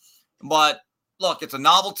February. But look, it's a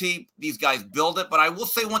novelty. These guys build it. But I will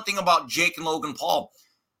say one thing about Jake and Logan Paul.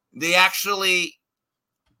 They actually,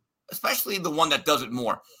 especially the one that does it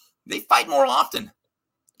more, they fight more often.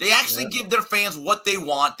 They actually give their fans what they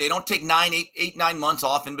want. They don't take 9 months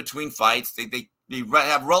off in between fights. They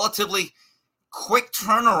have relatively quick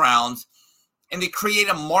turnarounds, and they create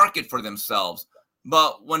a market for themselves.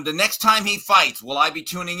 But when the next time he fights, will I be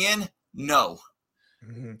tuning in? No.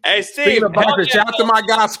 Mm-hmm. Hey, Steve. Speaking of boxing, shout out to my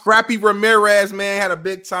guy Scrappy Ramirez, man. Had a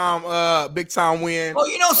big time win.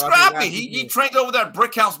 Oh, Scrappy. He trained over there at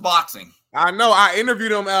Brick House Boxing. I know. I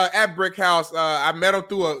interviewed him at Brick House. I met him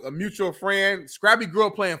through a mutual friend. Scrappy grew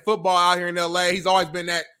up playing football out here in L.A. He's always been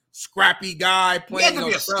that scrappy guy playing. He had to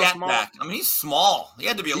be a scat back. I mean, he's small. He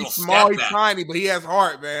had to be a little small. He's tiny, but he has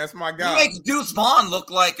heart, man. That's my guy. He makes Deuce Vaughn look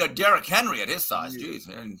like a Derrick Henry at his size. Yeah. Jeez,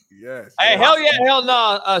 man. Yes. Hey, hell yeah, hell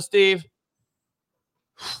no, Steve.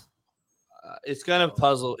 It's gonna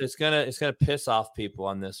puzzle. It's gonna piss off people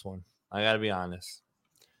on this one. I gotta be honest.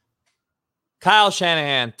 Kyle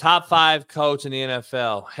Shanahan, top 5 coach in the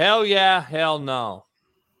NFL. Hell yeah, hell no.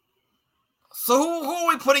 So who are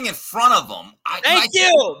we putting in front of him? Thank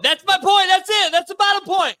you. That's my point. That's it. That's the bottom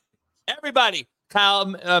point. Everybody. Kyle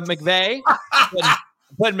McVay.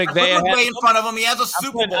 Put McVay in front of him. He has a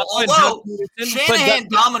Super Bowl. Although Shanahan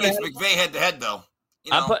dominates McVay head to head, though.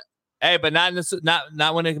 But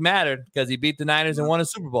not when it mattered because he beat the Niners and won a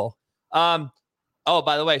Super Bowl. Oh,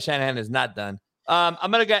 by the way, Shanahan is not done.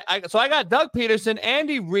 I got Doug Peterson,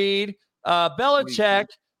 Andy Reid, Belichick,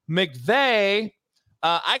 McVay.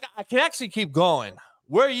 I can actually keep going.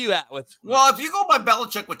 Where are you at with? Well, if you go by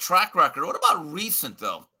Belichick with track record, what about recent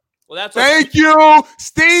though? Well, that's thank you,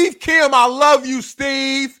 Steve Kim. I love you,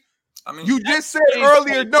 Steve. I mean, you just said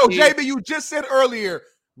earlier. No, JB, you just said earlier.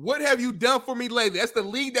 What have you done for me lately? That's the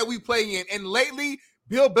league that we play in, and lately,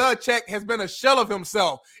 Bill Belichick has been a shell of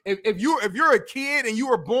himself. If you're a kid and you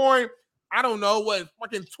were born, I don't know what,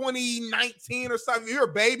 fucking 2019 or something. You're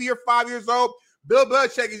a baby. You're 5 years old. Bill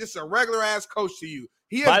Belichick is just a regular ass coach to you.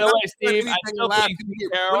 He has By the way, Steve,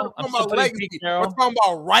 We're talking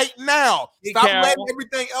about right now. Stop letting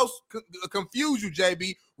everything else confuse you,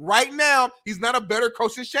 JB. Right now, he's not a better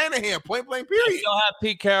coach than Shanahan. Point blank, period. You still have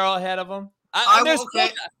Pete Carroll ahead of him.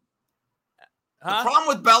 The problem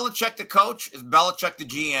with Belichick, the coach, is Belichick, the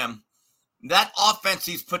GM. That offense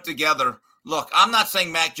he's put together Look, I'm not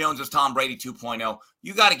saying Mac Jones is Tom Brady 2.0.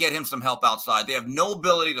 You got to get him some help outside. They have no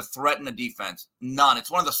ability to threaten the defense. None. It's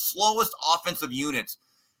one of the slowest offensive units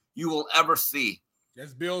you will ever see.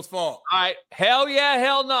 That's Bill's fault. All right. Hell yeah,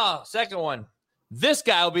 hell no. Second one. This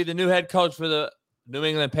guy will be the new head coach for the New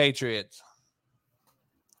England Patriots.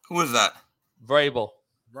 Who is that? Vrabel.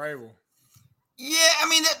 Yeah, I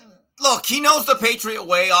mean, look, he knows the Patriot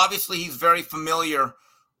way. Obviously, he's very familiar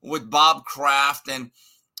with Bob Kraft. And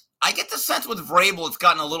I get the sense with Vrabel, it's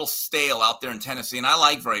gotten a little stale out there in Tennessee. And I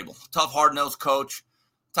like Vrabel. Tough, hard-nosed coach.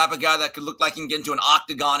 Type of guy that could look like he can get into an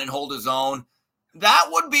octagon and hold his own. That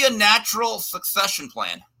would be a natural succession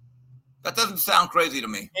plan. That doesn't sound crazy to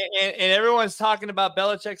me. And everyone's talking about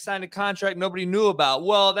Belichick signed a contract nobody knew about.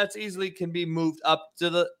 Well, that's easily can be moved up to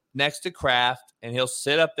the next to Kraft, and he'll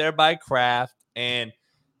sit up there by Kraft, and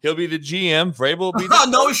he'll be the GM. Vrabel will be the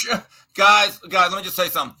no, sure. Guys, let me just say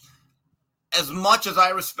something. As much as I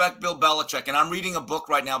respect Bill Belichick, and I'm reading a book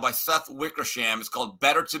right now by Seth Wickersham, it's called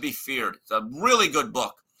Better to be Feared. It's a really good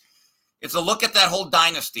book. It's a look at that whole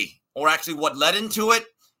dynasty, or actually what led into it,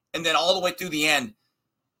 and then all the way through the end.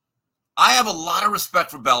 I have a lot of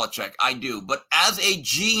respect for Belichick. I do. But as a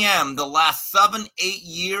GM, the last 7-8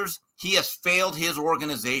 years, he has failed his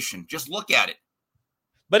organization. Just look at it.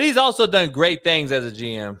 But he's also done great things as a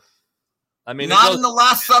GM. I mean, not in the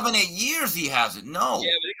last 7-8 years he hasn't. No.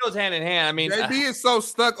 Yeah, but it goes hand in hand. I mean, JB is so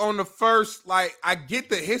stuck on the first. Like, I get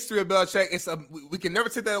the history of Belichick. We can never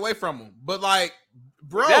take that away from him. But like,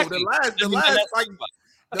 bro, Exactly.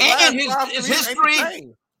 His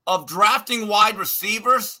history of drafting wide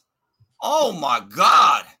receivers. Oh my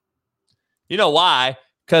God. You know why?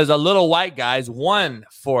 Because a little white guy's won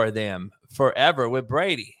for them forever with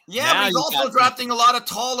Brady. Yeah, now but he's also drafting a lot of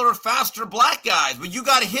taller, faster black guys. But you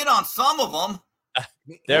got to hit on some of them.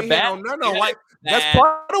 They're bad. That's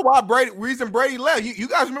part of why reason Brady left. You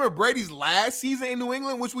guys remember Brady's last season in New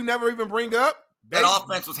England, which we never even bring up? That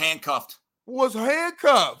offense was handcuffed.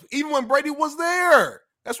 Even when Brady was there.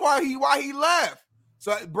 That's why he left.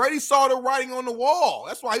 So Brady saw the writing on the wall.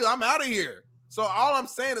 That's why I'm out of here. So all I'm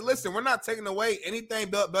saying is, listen, we're not taking away anything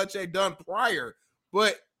Belichick done prior,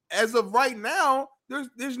 but as of right now,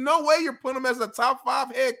 there's no way you're putting him as a top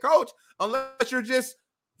 5 head coach unless you're just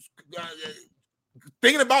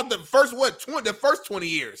thinking about the first 20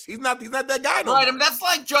 years. He's not that guy. No right. more. I mean, that's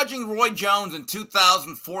like judging Roy Jones in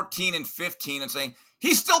 2014 and 15 and saying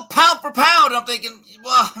he's still pound for pound. And I'm thinking,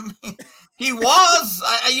 well, I mean, he was.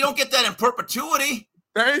 You don't get that in perpetuity.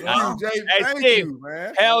 Thank you, Jay. Hey, Thank Steve, you,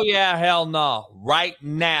 man. Hell yeah, hell no. Right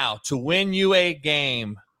now, to win you a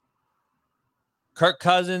game, Kirk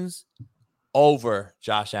Cousins over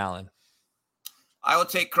Josh Allen. I would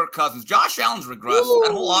take Kirk Cousins. Josh Allen's regressed. Ooh.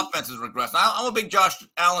 That whole offense is regressed. I'm a big Josh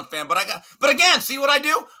Allen fan, but again, see what I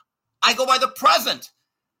do? I go by the present.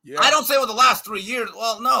 Yeah. I don't say the last 3 years.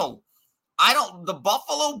 Well, no. I don't. The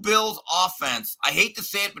Buffalo Bills offense, I hate to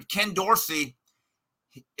say it, but Ken Dorsey,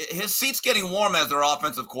 his seat's getting warm as their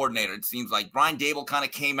offensive coordinator. It seems like Brian Dable kind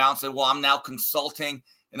of came out and said, well, I'm now consulting.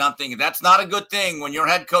 And I'm thinking that's not a good thing when your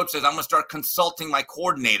head coach says, I'm going to start consulting my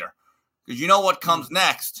coordinator because you know what comes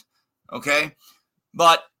next. Okay.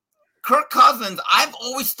 But Kirk Cousins, I've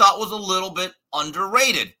always thought was a little bit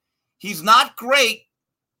underrated. He's not great.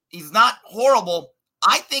 He's not horrible.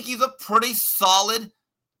 I think he's a pretty solid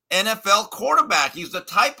NFL quarterback. He's the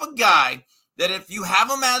type of guy that if you have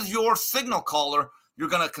him as your signal caller, you're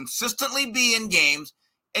going to consistently be in games,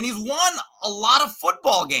 and he's won a lot of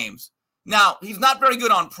football games. Now, he's not very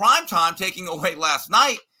good on primetime, taking away last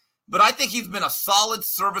night, but I think he's been a solid,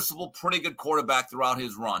 serviceable, pretty good quarterback throughout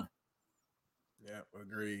his run. Yeah,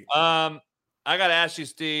 agreed. I got to ask you,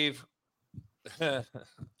 Steve. I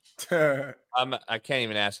can't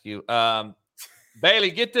even ask you.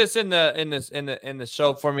 Bailey, get this in the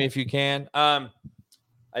show for me if you can. I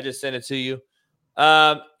just sent it to you.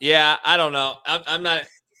 Yeah, I don't know. I'm not.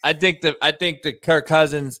 I think that Kirk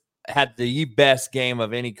Cousins had the best game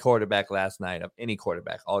of any quarterback last night, of any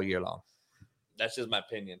quarterback all year long. That's just my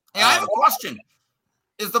opinion. Hey, I have a question.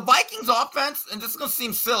 Is the Vikings offense, and this is going to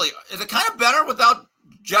seem silly, is it kind of better without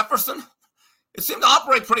Jefferson? It seemed to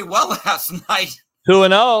operate pretty well last night.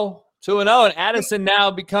 2-0, and Addison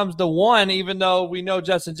now becomes the one, even though we know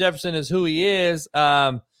Justin Jefferson is who he is.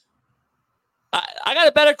 I got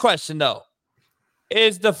a better question, though.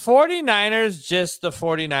 Is the 49ers just the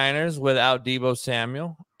 49ers without Deebo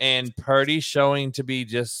Samuel and Purdy showing to be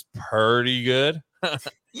just pretty good?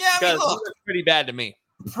 Yeah, I mean, look. It's pretty bad to me.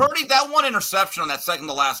 Purdy, that one interception on that second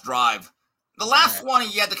to last drive. The last one,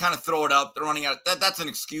 he had to kind of throw it up. They're running out. That's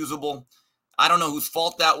inexcusable. I don't know whose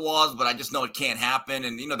fault that was, but I just know it can't happen.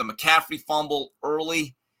 And, the McCaffrey fumble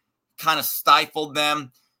early kind of stifled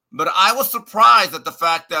them. But I was surprised at the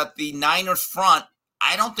fact that the Niners front,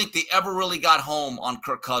 I don't think they ever really got home on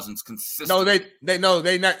Kirk Cousins consistently. No,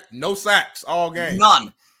 they not no sacks all game.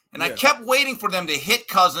 None. And I kept waiting for them to hit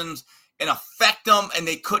Cousins and affect them, and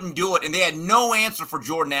they couldn't do it. And they had no answer for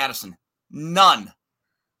Jordan Addison. None.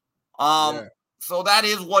 So that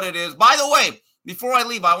is what it is. By the way, before I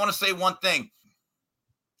leave, I want to say one thing.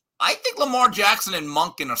 I think Lamar Jackson and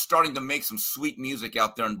Monken are starting to make some sweet music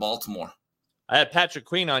out there in Baltimore. I had Patrick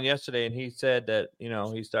Queen on yesterday, and he said that,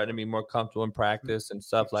 he's starting to be more comfortable in practice and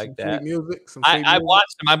stuff like that. I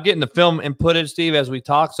watched him. I'm getting the film and footage, Steve, as we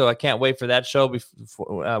talk, so I can't wait for that show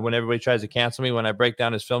before, when everybody tries to cancel me, when I break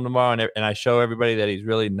down his film tomorrow, and I show everybody that he's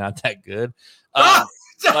really not that good. But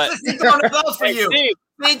for you.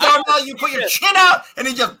 Steve, you put your chin out, and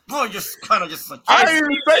he just kind of like. I didn't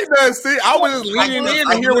even say that. See, I was just leaning in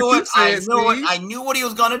to hear what you said. I knew what he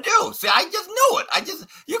was going to do. See, I just knew it.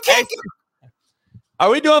 You can't get. Are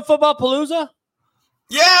we doing Football Palooza?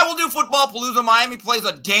 Yeah, we'll do Football Palooza. Miami plays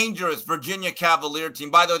a dangerous Virginia Cavalier team.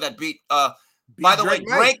 By the way, that beat. By the way,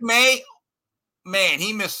 Drake May, man,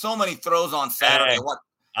 he missed so many throws on Saturday. Hey,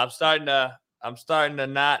 I'm starting to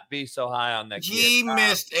not be so high on that. He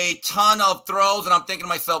missed a ton of throws, and I'm thinking to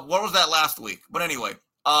myself, what was that last week? But anyway,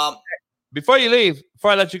 before you leave, before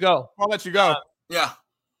I let you go, yeah,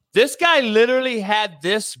 this guy literally had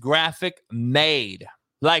this graphic made.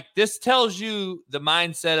 Like, this tells you the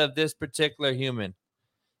mindset of this particular human.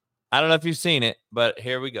 I don't know if you've seen it, but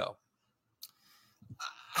here we go.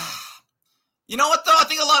 You know what, though? I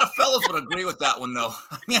think a lot of fellas would agree with that one, though.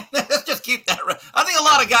 I mean, let's just keep that. I think a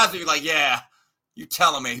lot of guys would be like, yeah, you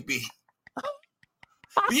tell him, AB. But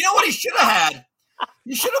you know what he should have had?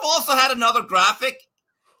 He should have also had another graphic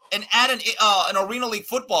and add an Arena League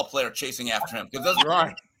football player chasing after him. Because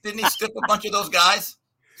didn't he stick a bunch of those guys?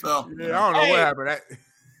 So yeah, I don't know what happened.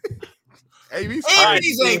 AB's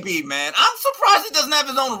AB, man. I'm surprised he doesn't have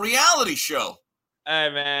his own reality show. Hey,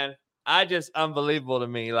 man. Unbelievable to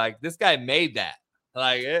me. Like, this guy made that.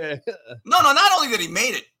 Like, No, not only did he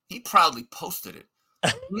made it, he proudly posted it.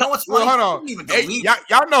 You know what's funny? Hold on.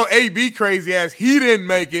 Y'all know AB crazy ass. He didn't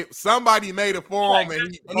make it. Somebody made it for him.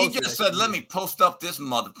 And he just said, let me post up this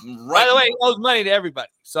mother. By the way, he owes money to everybody.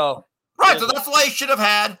 So so that's why he should have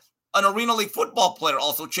had an Arena League football player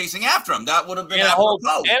also chasing after him. That would have been a whole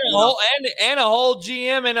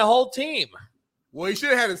GM and a whole team. Well, he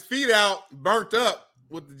should have had his feet out, burnt up,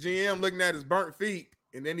 with the GM looking at his burnt feet,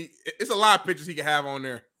 and then it's a lot of pictures he can have on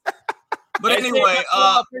there. But anyway,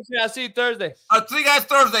 I'll see you Thursday. See you guys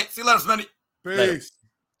Thursday. See you later, Smitty. Peace.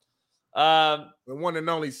 The one and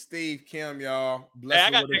only Steve Kim, y'all. I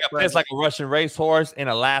got to take a piss like a Russian racehorse in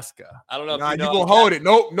Alaska. I don't know if you know. You're going to hold it.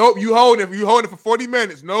 Nope. You hold it. You hold it for 40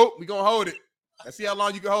 minutes. Nope. We're going to hold it. Let's see how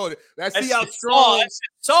long you can hold it. Let's see how strong.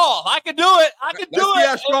 Tall. I can do it. Let's see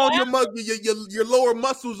how strong your lower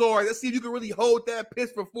muscles are. Let's see if you can really hold that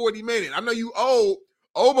piss for 40 minutes. I know you old.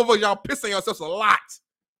 Old motherfuckers, y'all pissing yourselves a lot.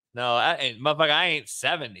 No, I ain't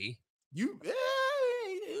 70. You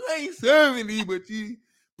ain't 70, but you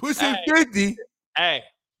pushing 50. Hey,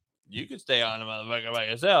 you can stay on the motherfucker by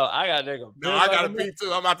yourself. I gotta take a piss. No, I gotta pee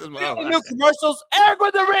too. I'm out this motherfucker. New commercials. Eric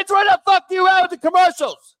with the Ritz. Where the fuck you at with the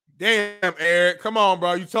commercials? Damn, Eric. Come on,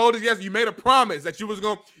 bro. You told us yesterday. You made a promise that you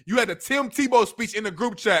had the Tim Tebow speech in the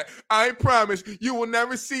group chat. I promise you will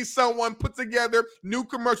never see someone put together new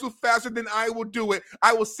commercials faster than I will do it.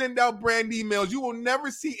 I will send out brand emails. You will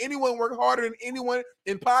never see anyone work harder than anyone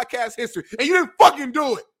in podcast history. And you didn't fucking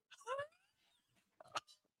do it.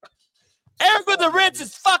 Eric with the Ritz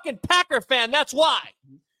is fucking Packer fan. That's why.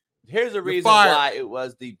 Here's the reason why it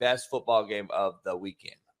was the best football game of the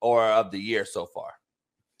weekend or of the year so far.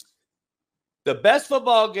 The best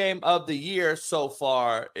football game of the year so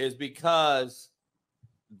far is because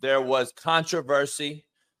there was controversy,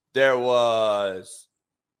 there was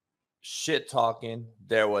shit talking,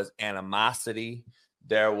 there was animosity,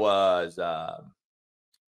 there was a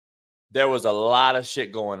lot of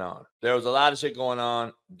shit going on. There was a lot of shit going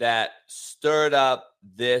on that stirred up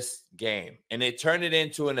this game, and it turned it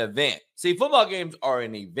into an event. See, football games are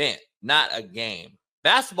an event, not a game.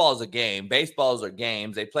 Basketball is a game. Baseballs are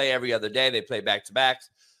games. They play every other day. They play back-to-backs.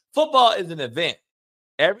 Football is an event.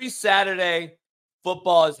 Every Saturday,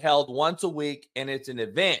 football is held once a week, and it's an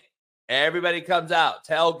event. Everybody comes out,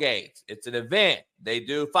 tailgates. It's an event. They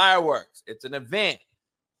do fireworks. It's an event.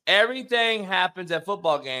 Everything happens at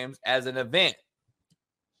football games as an event.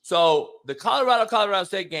 So the Colorado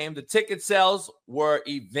State game, the ticket sales were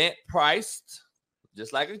event priced,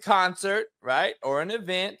 just like a concert, right? Or an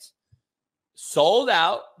event. Sold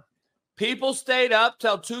out. People stayed up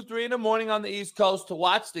till 2, 3 in the morning on the East Coast to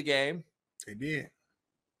watch the game. They did.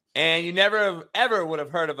 And you never, ever would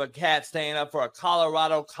have heard of a cat staying up for a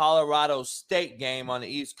Colorado State game on the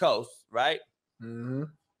East Coast, right? Mm-hmm.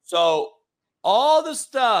 So all the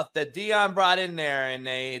stuff that Dion brought in there and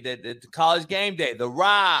the College Game Day, The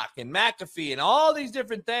Rock and McAfee and all these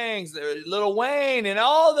different things, Lil Wayne and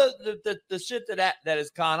all the shit that has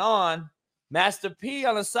gone on, Master P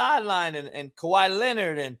on the sideline and Kawhi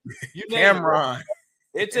Leonard and you name Cameron.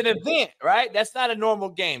 It's an event, right? That's not a normal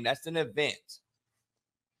game. That's an event.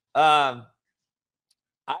 I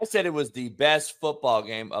said it was the best football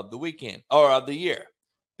game of the weekend or of the year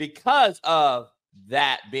because of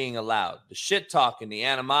that being allowed. The shit talking, the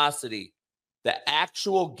animosity, the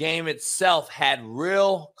actual game itself had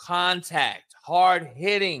real contact, hard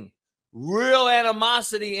hitting, real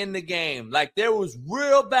animosity in the game. Like there was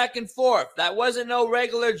real back and forth. That wasn't no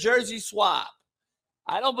regular jersey swap.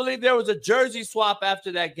 I don't believe there was a jersey swap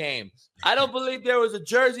after that game. I don't believe there was a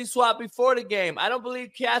jersey swap before the game. I don't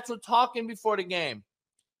believe cats were talking before the game.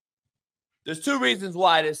 There's two reasons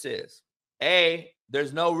why this is. A,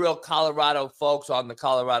 there's no real Colorado folks on the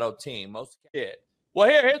Colorado team. Most kid. Well,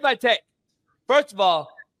 here's my take. First of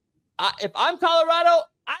all, if I'm Colorado,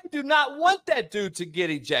 I do not want that dude to get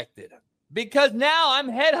ejected because now I'm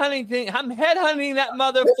headhunting that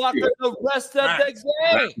motherfucker the rest of the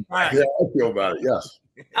game. Yeah, I feel about it. Yes.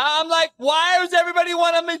 I'm like, why does everybody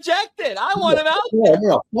want him ejected? I want him out there.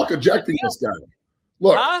 No, fuck ejecting this guy.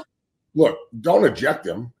 Look, don't eject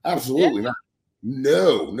him. Absolutely not.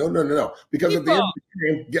 No. Because at the end of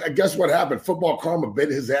the game, guess what happened? Football karma bit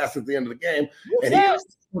his ass at the end of the game, and he got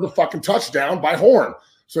the fucking touchdown by Horn.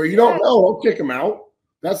 So you don't know. Don't kick him out.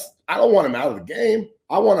 I don't want him out of the game.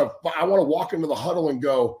 I want to walk into the huddle and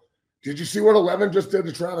go, did you see what 11 just did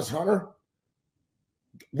to Travis Hunter?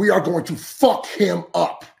 We are going to fuck him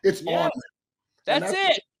up. It's on. That's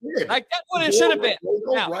it. Like that's what it should have been.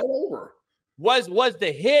 Right over. Was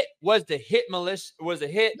the hit malicious? Was the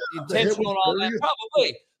hit intentional and all that?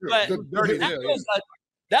 Probably. But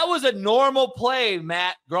that was a normal play,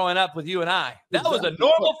 Matt, growing up with you and I. That was a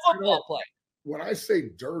normal football play. When I say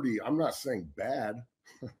dirty, I'm not saying bad.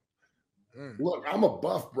 Look, I'm a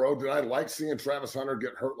buff, bro. Did I like seeing Travis Hunter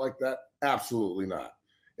get hurt like that? Absolutely not.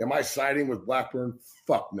 Am I siding with Blackburn?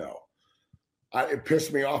 Fuck no. It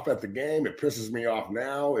pissed me off at the game. It pisses me off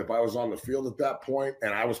now. If I was on the field at that point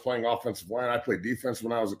and I was playing offensive line, I played defense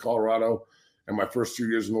when I was at Colorado and my first 2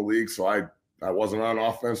 years in the league. So I wasn't on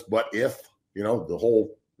offense. But if, the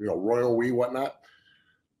whole, royal we, whatnot,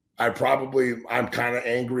 I'm kind of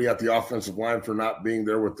angry at the offensive line for not being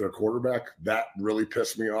there with their quarterback. That really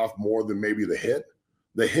pissed me off more than maybe the hit.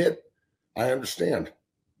 The hit, I understand.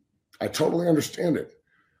 I totally understand it.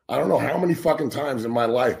 I don't know how many fucking times in my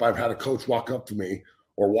life I've had a coach walk up to me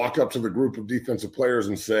or walk up to the group of defensive players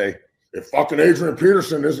and say, if fucking Adrian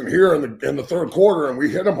Peterson isn't here in the third quarter and we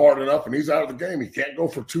hit him hard enough and he's out of the game, he can't go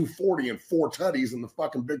for 240 and 4 tutties in the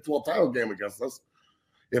fucking Big 12 title game against us.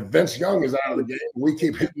 If Vince Young is out of the game, we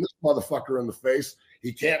keep hitting this motherfucker in the face.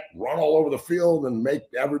 He can't run all over the field and make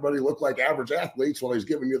everybody look like average athletes while he's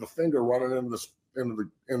giving you the finger running in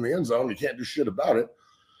the end zone. You can't do shit about it.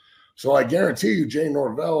 So I guarantee you, Jay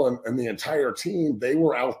Norvell and the entire team, they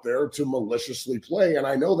were out there to maliciously play. And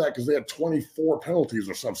I know that because they had 24 penalties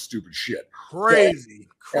or some stupid shit. Crazy.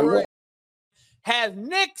 Has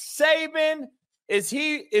Nick Saban, is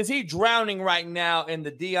he drowning right now in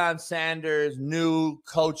the Deion Sanders new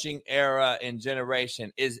coaching era and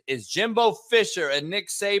generation? Is Jimbo Fisher a Nick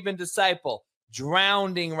Saban disciple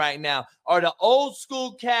drowning right now? Are the old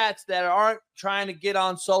school cats that aren't trying to get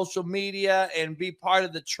on social media and be part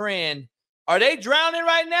of the trend, are they drowning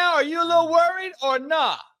right now? Are you a little worried or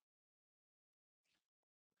not?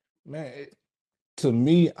 Man, to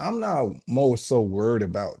me, I'm not more so worried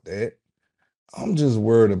about that. I'm just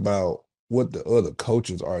worried about what the other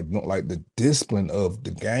coaches are doing, like the discipline of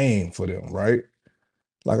the game for them, right?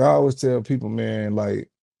 Like I always tell people, man, like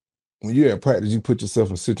when you're at practice, you put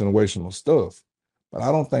yourself in situational stuff. But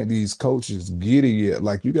I don't think these coaches get it yet.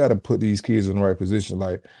 Like you got to put these kids in the right position.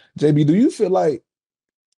 Like JB, do you feel like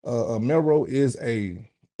Melrose is a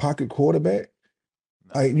pocket quarterback?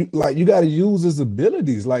 Like you got to use his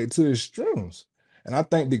abilities like to his strengths. And I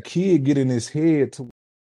think the kid get in his head to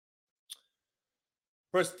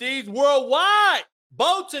Prestige Worldwide,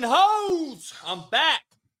 boats and hoes. I'm back.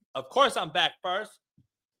 Of course, I'm back first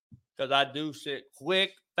because I do shit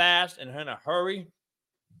quick, fast, and in a hurry.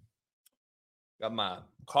 Got my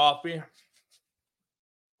coffee.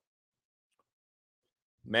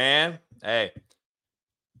 Man, hey,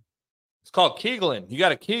 it's called Kegling. You got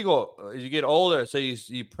to Kegel as you get older, so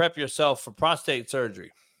you prep yourself for prostate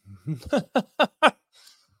surgery.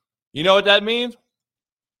 You know what that means?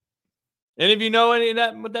 Any of you know any of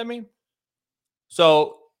that? What that mean?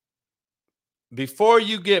 So before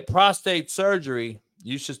you get prostate surgery,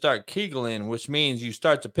 you should start Kegelen, which means you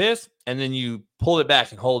start to piss and then you pull it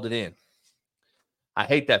back and hold it in. I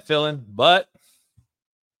hate that feeling, but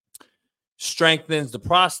strengthens the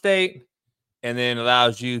prostate and then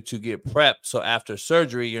allows you to get prepped. So after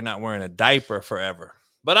surgery, you're not wearing a diaper forever.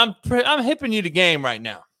 But I'm hipping you to game right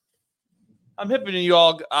now. I'm hipping you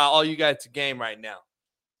all you guys to game right now.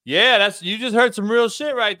 Yeah, you just heard some real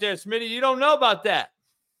shit right there, Smitty. You don't know about that.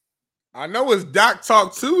 I know it's Doc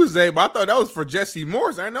Talk Tuesday, but I thought that was for Jesse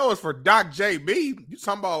Morris. I know it's for Doc JB. You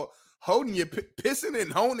talking about holding your pissing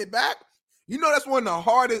and holding it back? You know that's one of the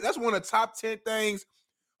hardest. That's one of the top 10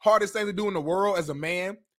 hardest things to do in the world as a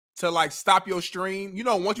man, to like stop your stream. You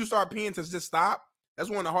know, once you start peeing, to just stop. That's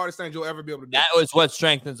one of the hardest things you'll ever be able to do. That was what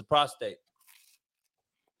strengthens the prostate.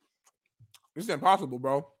 It's impossible,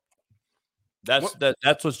 bro.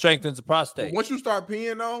 That's what strengthens the prostate. Once you start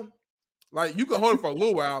peeing, though, like you can hold it for a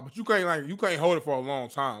little while, but you can't hold it for a long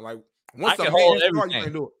time. Like once I can hold everything. You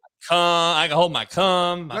can't do it. I can hold my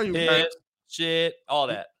cum, my piss, shit, all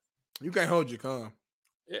that. You can't hold your cum.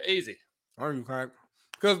 Yeah, easy. I know you can't.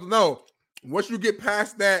 Because once you get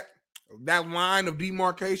past that line of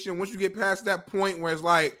demarcation, once you get past that point where it's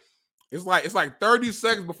like 30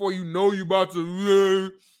 seconds before you know you about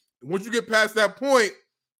to. Once you get past that point,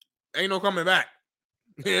 ain't no coming back.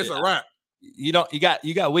 It's a wrap. You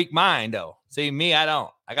got weak mind though. See me, I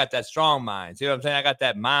don't. I got that strong mind. See what I'm saying? I got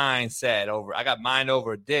that mindset over. I got mind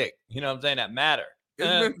over dick. You know what I'm saying? That matter.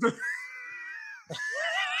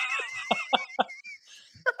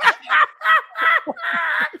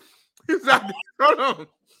 He's like, hold on.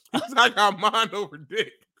 He's like, I got mind over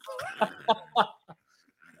dick.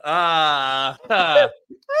 I'm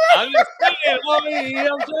just saying, homie, you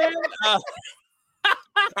know what I'm saying?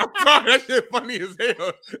 I'm sorry, that shit funny as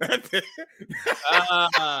hell.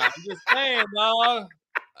 I'm just saying, dog.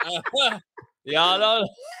 Y'all know.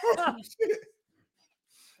 I'm just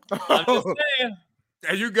saying.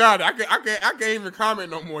 Hey, you got it. I can't even comment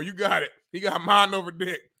no more. You got it. He got mind over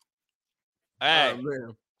dick. Hey,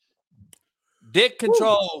 man. Dick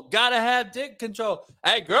control. Gotta have dick control.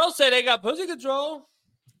 Hey, girls say they got pussy control.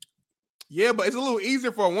 Yeah, but it's a little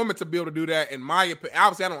easier for a woman to be able to do that. In my opinion,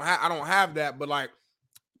 obviously, I don't have that, but like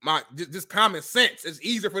just common sense. It's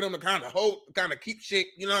easier for them to kind of keep shit.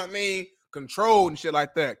 You know what I mean? Control and shit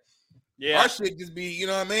like that. Yeah, our shit just be, you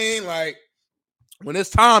know what I mean? Like when it's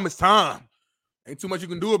time, it's time. Ain't too much you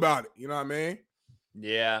can do about it. You know what I mean?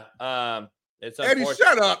 Yeah. It's Eddie.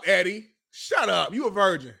 Shut up, Eddie. Shut up. You a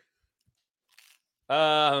virgin.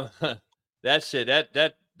 That shit.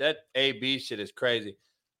 That AB shit is crazy.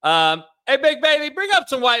 Hey, Big Bailey, bring up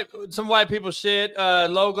some white people shit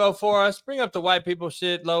logo for us. Bring up the white people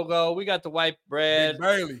shit logo. We got the white bread. Big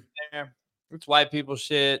Bailey. There. It's white people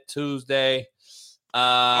shit Tuesday.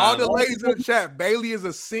 All the ladies in the chat. Bailey is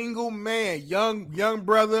a single man, young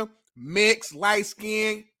brother, mixed, light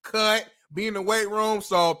skin, cut, be in the weight room.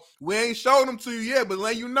 So we ain't showing them to you yet, but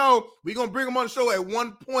let you know we gonna bring them on the show at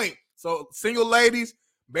one point. So single ladies,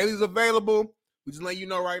 Bailey's available. We just let you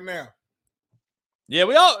know right now. Yeah,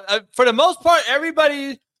 we all, for the most part,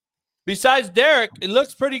 everybody besides Derek, it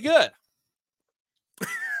looks pretty good.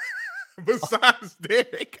 Besides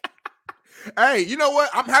Derek. Hey, you know what?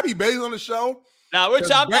 I'm happy Bailey's on the show. Now,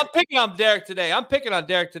 I'm picking on Derek today.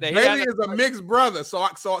 Bailey is a mixed brother, so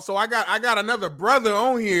I got another brother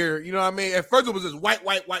on here. You know what I mean? At first it was just white,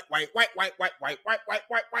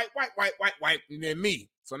 and then me.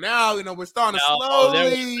 So now we're starting to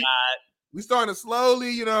slowly. We starting to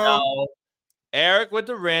slowly, No. Eric with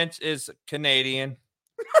the wrench is Canadian.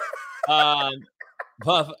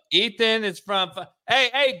 Ethan is from.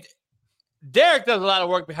 Hey, Derek does a lot of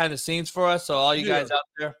work behind the scenes for us. So all you guys out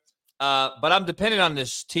there. But I'm depending on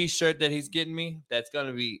this T-shirt that he's getting me. That's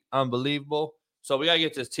gonna be unbelievable. So we gotta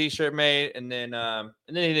get this T-shirt made, and then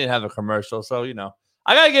he didn't have a commercial. So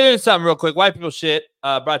I gotta get into something real quick. White people shit.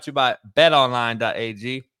 Brought to you by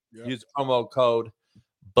BetOnline.ag. Yep. Use the promo code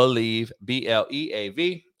BELIEVE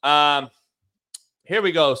BLEAV. Here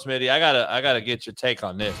we go, Smitty. I gotta get your take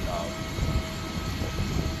on this, dog.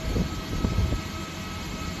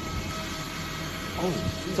 Oh,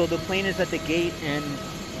 so the plane is at the gate and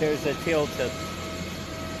there's a tail tip.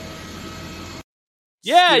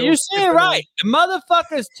 Yeah, you see it right. The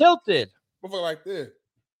motherfucker's tilted. Motherfucker like this.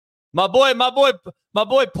 My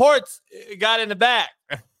boy Ports got in the back.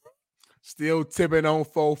 Still tipping on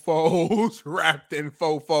fofos, wrapped in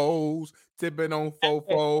fofos, tipping on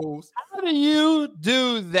fofos. How do you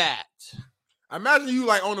do that? I imagine you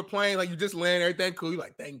like on the plane, like you just land, everything cool. You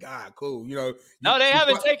like, thank God, cool. No, they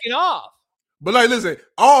haven't taken off. But like, listen.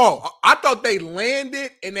 Oh, I thought they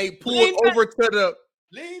landed and they pulled over to the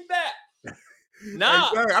lean back. Nah,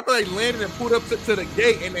 hey, sorry, I thought they landed and pulled up to the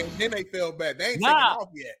gate and then they fell back. They ain't taking off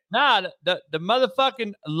yet. Nah, the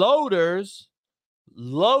motherfucking loaders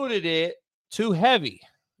loaded it too heavy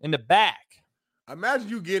in the back. Imagine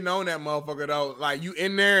you getting on that motherfucker though. Like you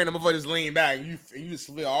in there and the motherfucker just lean back. You just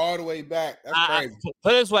slid all the way back. That's crazy.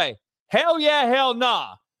 Put it this way. Hell yeah, hell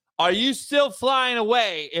nah. Are you still flying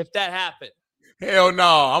away if that happened? Hell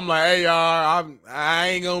no. I'm like, hey y'all, I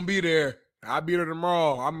ain't gonna be there. I'll be there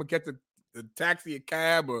tomorrow. I'm gonna get the taxi, a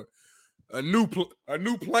cab, or a new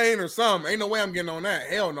plane or something. Ain't no way I'm getting on that.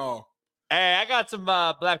 Hell no. Hey, I got some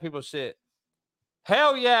black people shit.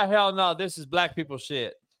 Hell yeah, hell no. This is black people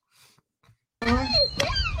shit.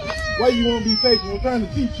 Why you want to be patient? I'm trying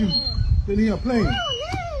to teach you. Then he playing.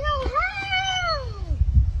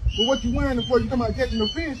 But what you wearing it for? You talking about catching the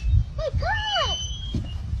fish?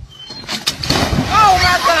 Oh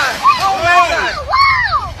my God! Oh my God!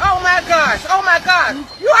 Oh my gosh! Oh my God!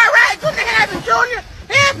 You all right? What the happened, Junior?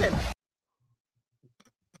 Happened.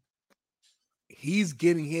 He's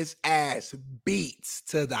getting his ass beat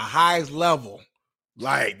to the highest level.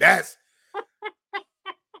 Like that's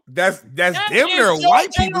damn near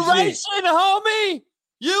white people shit. Homie.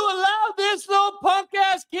 You allowed this little punk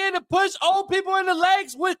ass kid to push old people in the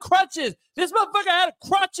legs with crutches. This motherfucker had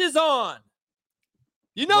crutches on.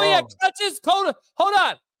 You know he had crutches? Hold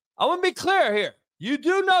on. I want to be clear here. You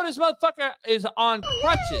do know this motherfucker is on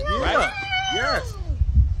crutches, right? Yes.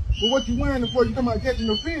 But what you wearing it for? You talking about catching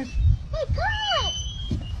the fish?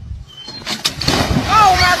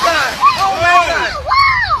 Oh my God! Oh my God!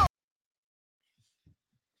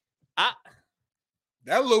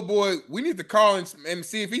 That little boy, we need to call and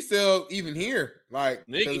see if he's still even here. Like,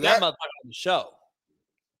 Nigga, that motherfucker on the show.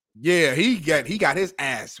 Yeah, he got his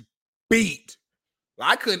ass beat.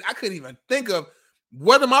 I couldn't even think of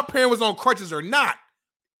whether my parent was on crutches or not.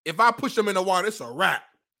 If I push them in the water, it's a wrap.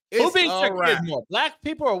 Who beats their kids more? Black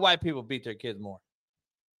people or white people beat their kids more?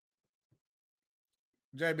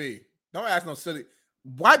 JB, don't ask no silly.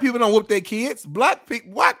 White people don't whoop their kids. Black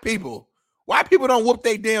people, white people don't whoop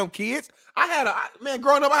their damn kids. I had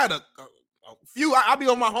growing up, I had a few. I'll be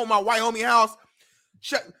on my white homie house.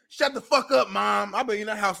 Shut the fuck up, mom. I'll be in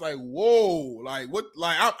that house like, whoa, like what?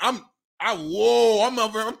 Like I'm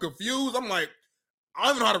confused. I'm like, I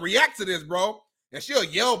don't even know how to react to this, bro. And she'll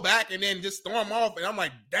yell back and then just storm off, and I'm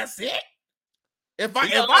like, that's it. I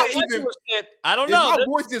don't know. My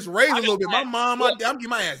voice just raised a little bit. My mom, I'm getting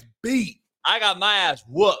my ass beat. I got my ass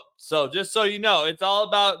whooped. So just so you know, it's all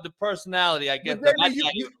about the personality. I guess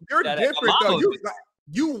you're different though.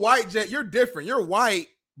 You white, Jet. You're different. You're white,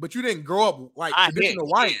 but you didn't grow up like traditional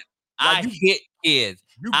white. Like, I hit kids.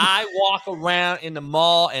 I walk around in the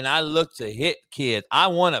mall and I look to hit kids. I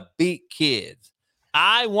want to beat kids.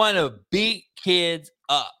 I want to beat kids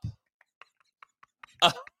up.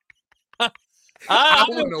 I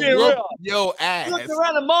want to whoop your ass. Look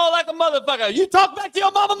around the mall like a motherfucker. You talk back to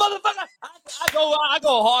your mama, motherfucker. I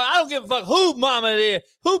go hard. I don't give a fuck who mama it is,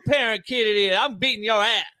 who parent kid it is. I'm beating your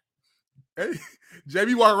ass. Hey,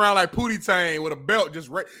 JB walk around like Pootie Tang with a belt just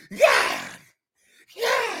right. Yeah.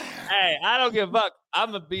 Hey, I don't give a fuck.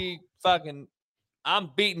 I'm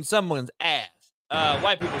beating someone's ass.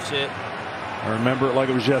 White people shit. I remember it like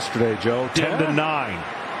it was yesterday, Joe.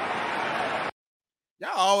 10-9. Y'all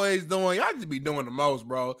always y'all just be doing the most,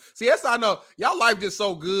 bro. See, that's how I know y'all life just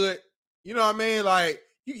so good. You know what I mean? Like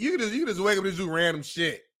you just wake up and just do random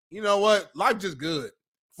shit. You know what? Life just good.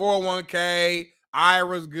 401k,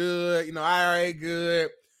 IRA's good. You know, IRA good.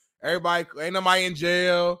 Everybody ain't nobody in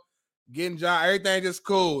jail, getting job. Everything just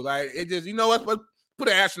cool. Like it just, you know what? Put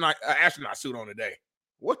an astronaut suit on today.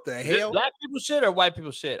 What the hell? Black people shit or white people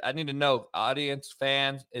shit? I need to know, audience,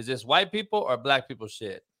 fans. Is this white people or black people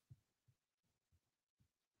shit?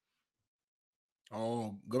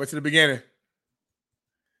 Oh, go back to the beginning.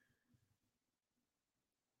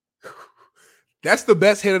 That's the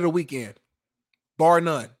best hit of the weekend, bar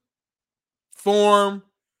none. Form,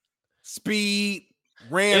 speed,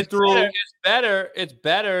 ran through. It's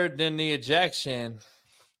better than the ejection.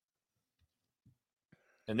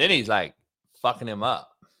 And then he's like fucking him up.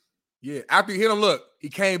 Yeah, after he hit him, look, he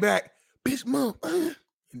came back, bitch, mom, and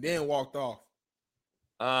then walked off.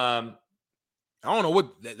 I don't know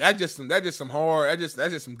what that's just some hard. That's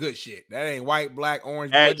just some good shit. That ain't white, black,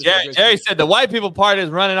 orange. Hey, Jerry said the white people part is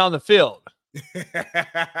running on the field.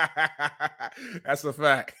 That's a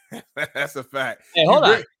fact. That's a fact. Hey, hold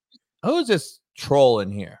on. Who's this troll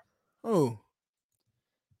in here? Who?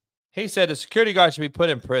 He said the security guard should be put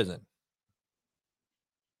in prison.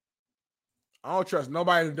 I don't trust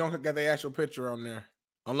nobody who don't get their actual picture on there.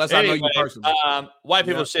 Unless I know you personally. White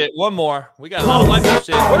people shit. One more. We got a lot of white people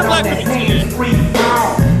shit. Where the black people shit?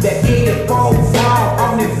 That 84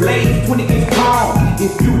 on this lane 20 inch tall.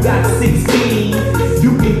 If you got 16,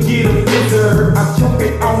 you can get a visitor. I'm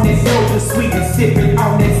choking on this soldier sweet and sipping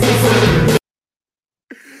on that scissor.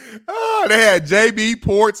 Oh, they had JB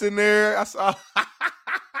Ports in there. I saw.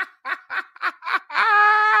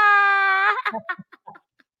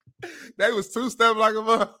 They was two-step like a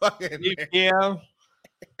motherfucker. Yeah.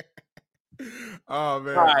 Oh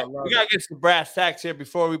man. All right, we gotta get some brass tacks here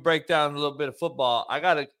before we break down a little bit of football. I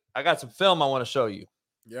got some film I want to show you.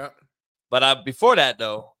 Yeah. But before that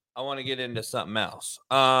though, I want to get into something else.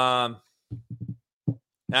 Now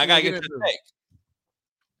I gotta get to the take.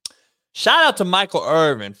 Shout out to Michael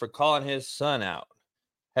Irvin for calling his son out.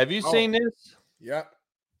 Have you seen this? Yep.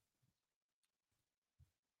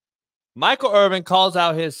 Michael Irvin calls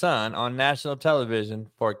out his son on national television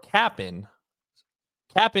for capping.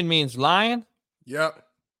 Capping means lying. Yep.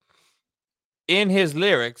 In his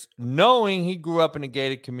lyrics, knowing he grew up in a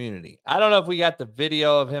gated community. I don't know if we got the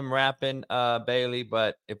video of him rapping, Bailey,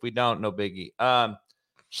 but if we don't, no biggie.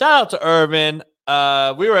 Shout out to Irvin.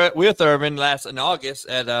 We were with Irvin in August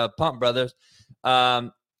at Pump Brothers. I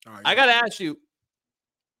gotta ask you,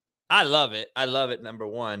 I love it. I love it. Number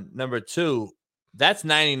one. Number two, that's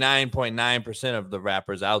 99.9% of the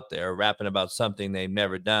rappers out there rapping about something they've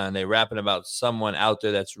never done. They're rapping about someone out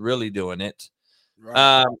there that's really doing it.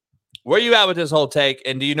 Right. Where you at with this whole take?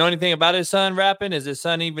 And do you know anything about his son rapping? Is his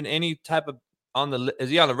son even any type of is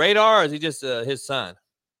he on the radar, or is he just his son?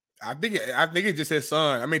 I think it's just his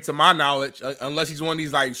son. I mean, to my knowledge, unless he's one of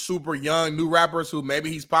these like super young new rappers who maybe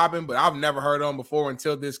he's popping, but I've never heard of him before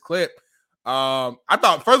until this clip. I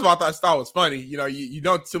thought it was funny. You know, you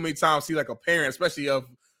don't too many times see like a parent, especially of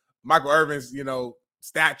Michael Irvin's,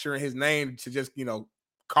 stature and his name, to just,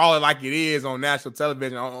 call it like it is on national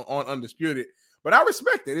television on Undisputed. But I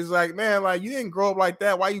respect it. It's like, man, like, you didn't grow up like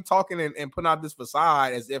that. Why are you talking and putting out this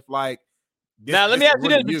facade as if like now let me ask you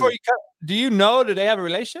this before you cut. Do you know, do they have a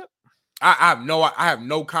relationship? I have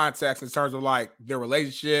no context in terms of like their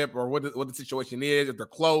relationship or what the situation is, if they're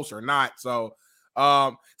close or not. So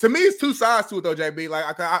to me, it's two sides to it though, JB.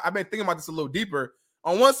 Like I've been thinking about this a little deeper.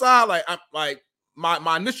 On one side, like I'm like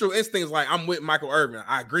my initial instinct is like I'm with Michael Irvin.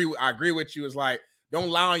 I agree with you. It's like, don't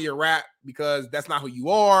lie on your rap because that's not who you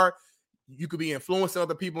are. You could be influencing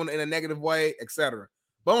other people in a negative way, etc.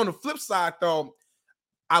 But on the flip side, though,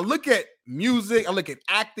 I look at music, I look at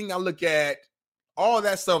acting, I look at all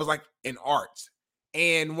that stuff is like in art.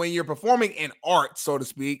 And when you're performing in art, so to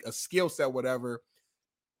speak, a skill set, whatever,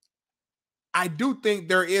 I do think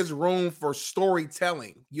there is room for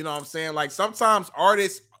storytelling. You know what I'm saying? Like sometimes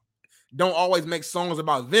artists don't always make songs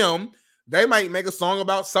about them. They might make a song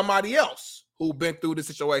about somebody else who's been through the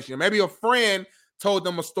situation. Maybe a friend told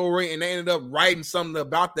them a story and they ended up writing something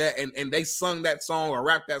about that and they sung that song or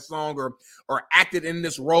rapped that song or acted in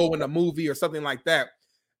this role in a movie or something like that.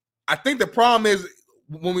 I think the problem is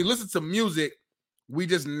when we listen to music, we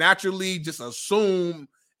just naturally just assume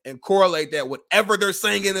and correlate that whatever they're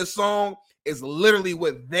saying in this song is literally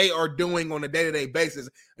what they are doing on a day-to-day basis.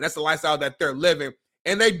 And that's the lifestyle that they're living.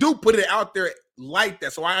 And they do put it out there like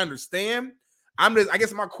that. So I understand. I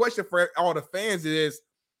guess my question for all the fans is,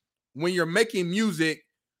 when you're making music,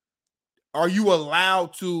 are you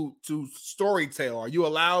allowed to storytell? Are you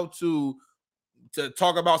allowed to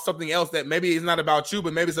talk about something else that maybe is not about you,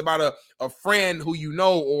 but maybe it's about a friend who you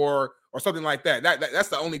know or something like that? That's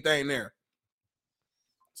the only thing there.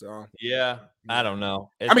 So yeah, I don't know.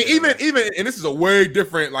 I mean, even and this is a way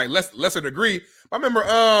different, like lesser degree. I remember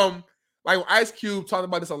like Ice Cube talked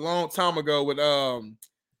about this a long time ago with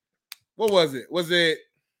what was it? Was it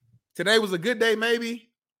Today Was a Good Day, maybe?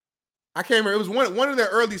 I can't remember. It was one of their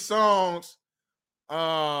early songs.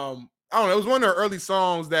 I don't know. It was one of their early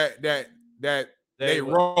songs that they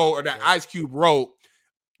wrote or that Ice Cube wrote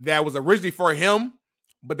that was originally for him,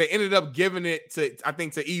 but they ended up giving it to, I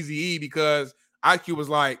think, to Eazy-E because Ice Cube was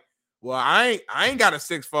like, well, I ain't got a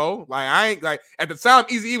 6'4". Like I ain't like at the time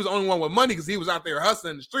Eazy-E was the only one with money because he was out there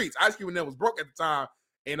hustling in the streets. Ice Cube was broke at the time.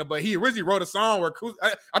 But he originally wrote a song where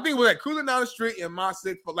I think it was like cruising down the street in my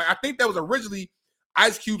 6'4". Like I think that was originally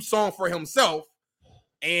Ice Cube's song for himself,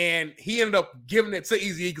 and he ended up giving it to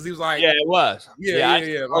Eazy-E because he was like, yeah, it was.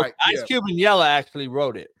 Yeah. Like Ice Cube and Yella actually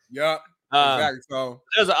wrote it. Yeah, exactly. So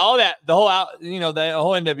there's all that. The whole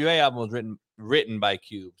NWA album was written by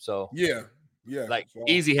Cube. So yeah. Like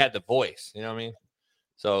Eazy had the voice. You know what I mean?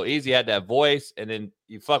 So Eazy had that voice, and then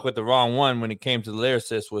you fuck with the wrong one when it came to the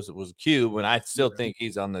lyricist was Cube, and I still think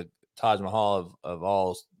he's on the Taj Mahal of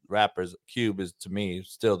all rappers. Cube is, to me,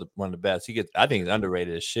 still one of the best. I think he's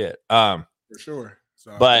underrated as shit. For sure.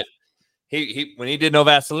 So. But he when he did no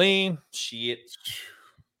Vaseline, shit.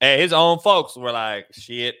 Hey, his own folks were like,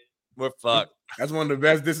 shit, we're fucked. That's one of the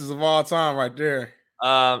best disses of all time right there.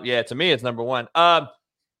 Yeah, to me, it's number one.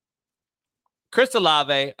 Chris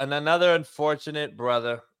Olave, and another unfortunate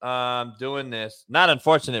brother, doing this. Not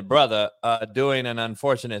unfortunate brother, doing an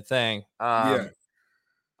unfortunate thing. Yeah.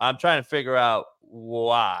 I'm trying to figure out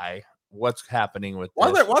what's happening with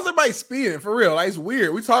Why this. is everybody speeding for real? Like, it's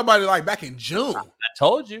weird. We talked about it like back in June. I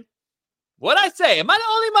told you. What'd I say? Am I the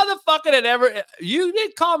only motherfucker that ever? You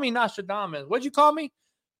did call me Nostradamus. What'd you call me?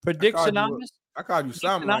 Predictionamus? I called you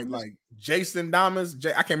something like Jason Damas.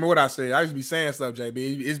 I can't remember what I said. I used to be saying stuff,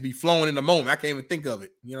 JB. It's be flowing in the moment. I can't even think of it.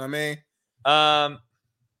 You know what I mean?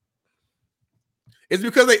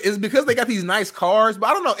 It's because they got these nice cars, but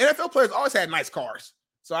I don't know. NFL players always had nice cars,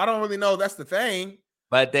 so I don't really know. That's the thing.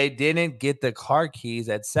 But they didn't get the car keys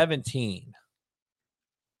at 17.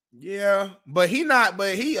 Yeah, but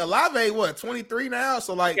Olave, what, 23 now?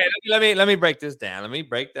 So like, okay, let me break this down. Let me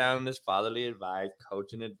break down this fatherly advice,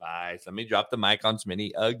 coaching advice. Let me drop the mic on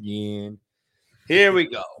Smitty again. Here we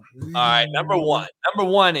go. All right, number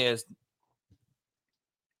one is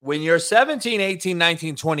when you're 17, 18,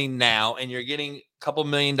 19, 20 now, and you're getting a couple $1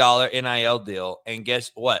 million NIL deal, and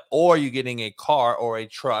guess what? Or you're getting a car or a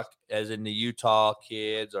truck, as in the Utah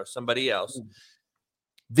kids or somebody else.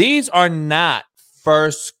 These are not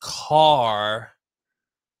first cars.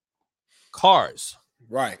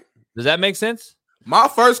 Right. Does that make sense? My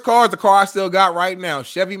first car is the car I still got right now,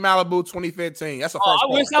 Chevy Malibu 2015. That's a first car. I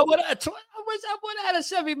wish I would have had a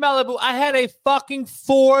Chevy Malibu. I had a fucking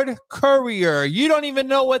Ford Courier. You don't even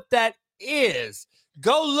know what that is.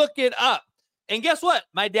 Go look it up. And guess what?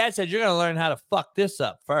 My dad said, you're going to learn how to fuck this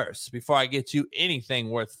up first before I get you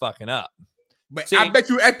anything worth fucking up. But see, I bet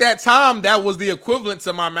you at that time, that was the equivalent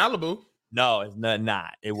to my Malibu. No, it's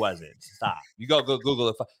not. It wasn't. Stop. You go Google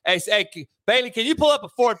it. Hey, Bailey, can you pull up a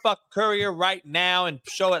Ford fucking Courier right now and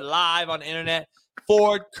show it live on the internet?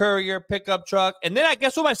 Ford Courier pickup truck. And then I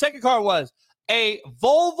guess what my second car was? A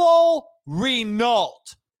Volvo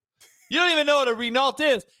Renault. You don't even know what a Renault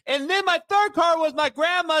is. And then my third car was my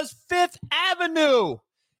grandma's Fifth Avenue.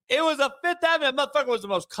 It was a Fifth Avenue. That motherfucker was the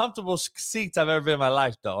most comfortable seats I've ever been in my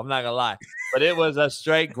life, though. I'm not going to lie. But it was a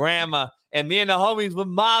straight grandma. And me and the homies were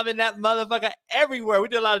mobbing that motherfucker everywhere. We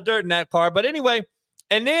did a lot of dirt in that car. But anyway,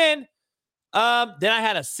 and then I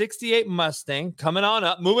had a 68 Mustang moving on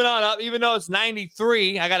up. Even though it's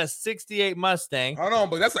 93, I got a 68 Mustang. Hold on,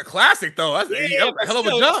 but that's a classic, though. That's a hell of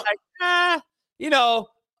a jump. Like, you know,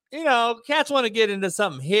 cats want to get into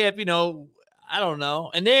something hip, I don't know.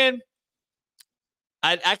 And then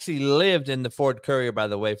I actually lived in the Ford Courier, by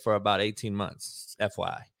the way, for about 18 months,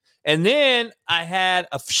 FYI. And then I had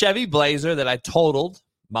a Chevy Blazer that I totaled.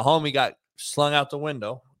 My homie got slung out the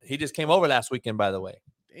window. He just came over last weekend, by the way.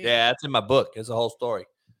 Damn. Yeah, that's in my book. It's a whole story.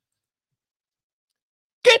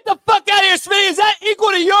 Get the fuck out of here, Smitty. Is that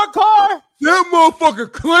equal to your car? That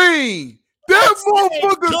motherfucker clean. That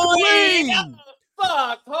motherfucker clean.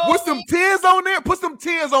 Fuck, homie. With some 10s on there? Put some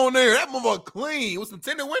 10s on there. That motherfucker clean. With some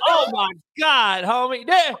tinted windows. Oh, my God, homie.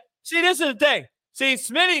 See, this is the thing. See,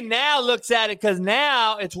 Smitty now looks at it because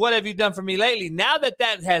now it's what have you done for me lately? Now that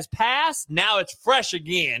has passed, now it's fresh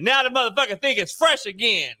again. Now the motherfucker think it's fresh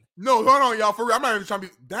again. No, hold on, y'all. For real, I'm not even trying to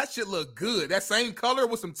be. That shit look good. That same color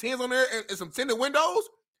with some tins on there and some tinted windows.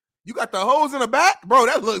 You got the hose in the back, bro.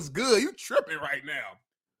 That looks good. You tripping right now.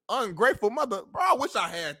 Ungrateful mother. Bro, I wish I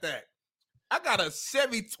had that. I got a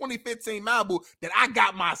Chevy 2015 Malibu that I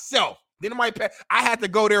got myself. Then I had to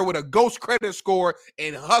go there with a ghost credit score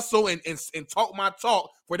and hustle and talk my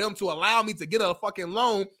talk for them to allow me to get a fucking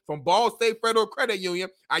loan from Ball State Federal Credit Union.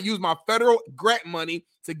 I used my federal grant money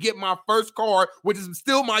to get my first car, which is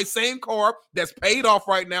still my same car that's paid off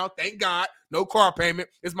right now. Thank God. No car payment.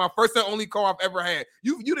 It's my first and only car I've ever had.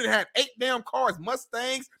 You didn't have 8 damn cars,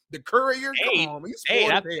 Mustangs, the Courier. Come on,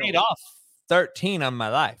 man. I've paid off 13 on my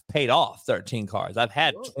life. Paid off 13 cars. I've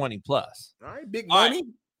had 20 plus. All right, big money. Right.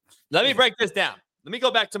 Let me break this down. Let me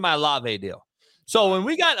go back to my Olave deal. So when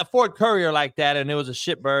we got a Ford Courier like that, and it was a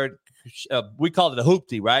shitbird, we called it a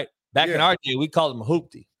hoopty, right? Back in our day, we called them a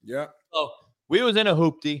hoopty. Yeah. So we was in a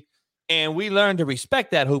hoopty, and we learned to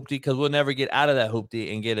respect that hoopty because we'll never get out of that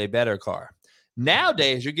hoopty and get a better car.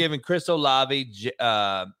 Nowadays, you're giving Chris Olave,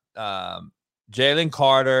 Jalen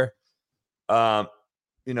Carter, my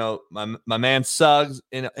man Suggs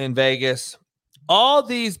in Vegas. All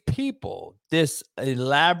these people, this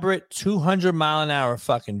elaborate 200-mile-an-hour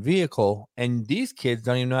fucking vehicle, and these kids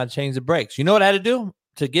don't even know how to change the brakes. You know what I had to do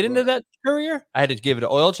to get into that Courier? I had to give it an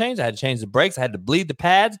oil change. I had to change the brakes. I had to bleed the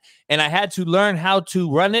pads, and I had to learn how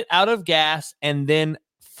to run it out of gas and then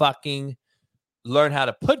fucking learn how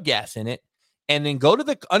to put gas in it, and then go to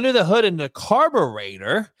the under the hood in the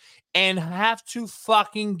carburetor and have to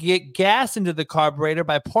fucking get gas into the carburetor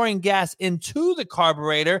by pouring gas into the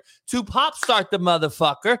carburetor to pop start the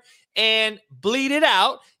motherfucker and bleed it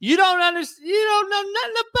out. You don't understand. You don't know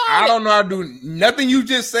nothing about it. I don't know how to do nothing you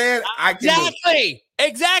just said. I can do.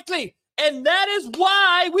 Exactly. And that is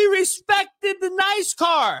why we respected the nice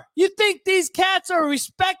car. You think these cats are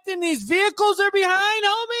respecting these vehicles they're behind,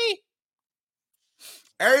 homie?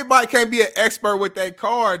 Everybody can't be an expert with that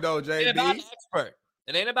car, though, JB. It ain't about an expert.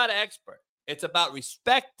 It ain't about an expert. It's about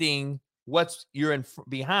respecting what's you're in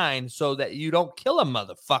behind so that you don't kill a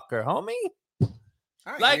motherfucker, homie.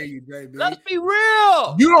 I hear you, JB. Let's be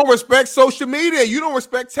real. You don't respect social media. You don't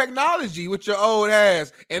respect technology with your old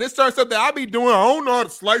ass. And it's certain stuff that I be doing. I don't know how to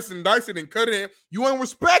slice and dice it and cut it in. You don't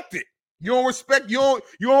respect it. You don't respect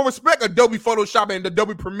Adobe Photoshop and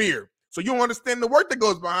Adobe Premiere. So you don't understand the work that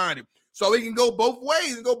goes behind it. So it can go both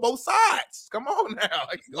ways and go both sides. Come on now.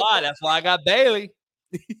 That's why I got Bailey.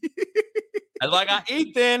 That's why I got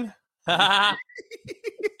Ethan.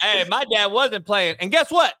 Hey, my dad wasn't playing. And guess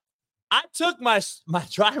what? I took my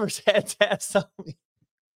driver's head test on me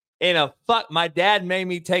my dad made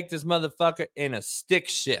me take this motherfucker in a stick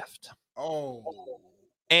shift. Oh.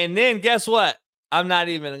 And then guess what? I'm not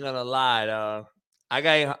even gonna lie, dog.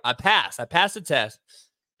 I passed the test,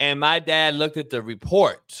 and my dad looked at the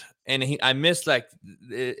report, and I missed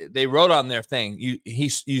they wrote on their thing.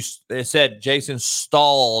 It said Jason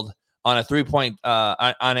stalled on a 3-point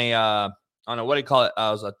on a what do you call it? It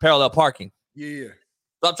was a parallel parking. Yeah.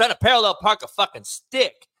 So I'm trying to parallel park a fucking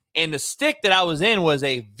stick, and the stick that I was in was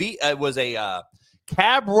a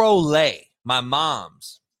cabriolet, my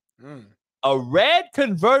mom's, a red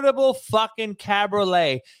convertible fucking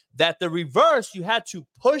cabriolet that the reverse you had to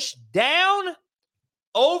push down,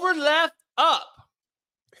 over, left, up.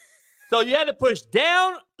 So you had to push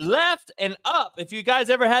down, left, and up. If you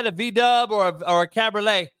guys ever had a V-dub or a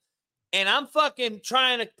cabriolet, and I'm fucking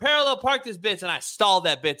trying to parallel park this bitch, and I stalled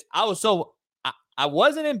that bitch. I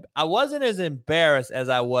wasn't as embarrassed as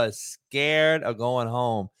I was scared of going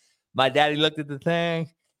home. My daddy looked at the thing.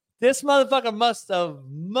 This motherfucker must have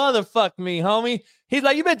motherfucked me, homie. He's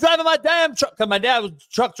like, you been driving my damn truck. Because my dad was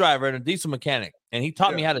a truck driver and a diesel mechanic. And he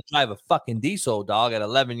taught me how to drive a fucking diesel, dog, at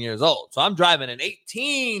 11 years old. So I'm driving an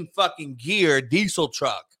 18 fucking gear diesel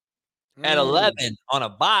truck at 11 on a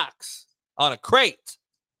box, on a crate.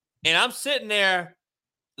 And I'm sitting there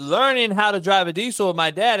learning how to drive a diesel with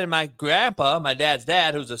my dad and my grandpa, my dad's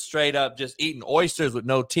dad, who's a straight up just eating oysters with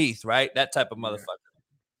no teeth, right? That type of motherfucker.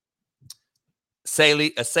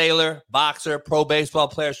 A sailor, boxer, pro baseball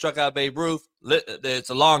player, struck out Babe Ruth. It's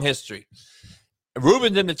a long history.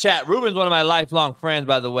 Ruben's in the chat. Ruben's one of my lifelong friends,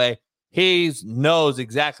 by the way. He knows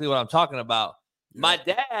exactly what I'm talking about. Yeah. My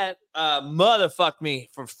dad motherfucked me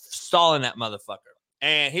for stalling that motherfucker.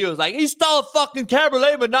 And he was like, he stalled a fucking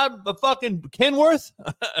cabriolet, but not a fucking Kenworth.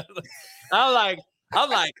 I'm like,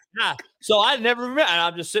 nah. So I never remember. And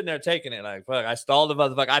I'm just sitting there taking it like, fuck, I stalled the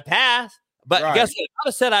motherfucker. I passed. But guess what? If I would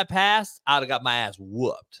have said I passed, I would have got my ass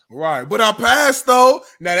whooped. Right. But I passed, though.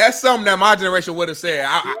 Now, that's something that my generation would have said.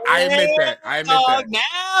 I admit that. I admit that.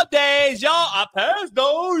 Nowadays, y'all, I passed,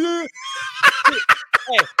 though. Yeah.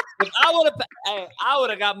 Hey, if I would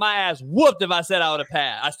have got my ass whooped if I said I would have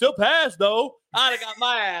passed. I still passed, though. I'd have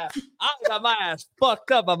got my ass fucked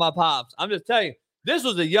up by my pops. I'm just telling you, this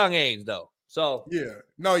was a young age, though. So yeah.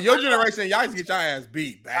 No, your generation, y'all used to get your ass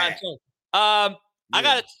beat bad. I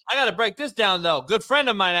gotta break this down though. Good friend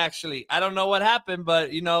of mine, actually. I don't know what happened,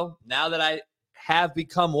 but now that I have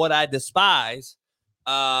become what I despise,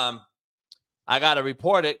 I gotta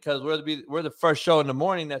report it because we're the first show in the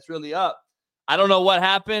morning that's really up. I don't know what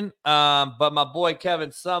happened, but my boy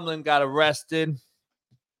Kevin Sumlin got arrested.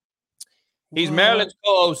 He's Maryland's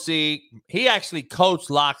co-OC. He actually coached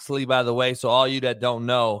Loxley, by the way. So all you that don't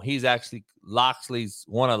know, he's actually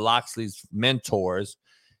one of Loxley's mentors.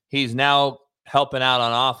 He's now helping out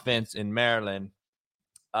on offense in Maryland.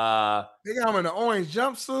 They got him in the orange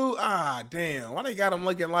jumpsuit. Ah, damn. Why they got him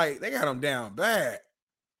looking like they got him down bad?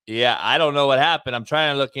 Yeah, I don't know what happened. I'm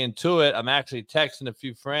trying to look into it. I'm actually texting a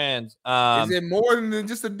few friends. Is it more than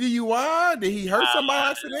just a DUI? Did he hurt somebody by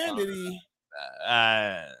accident? Did he?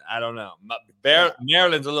 I don't know.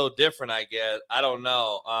 Maryland's a little different, I guess. I don't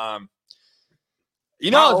know. My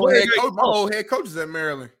old head coach is at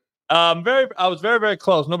Maryland. I was very, very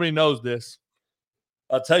close. Nobody knows this.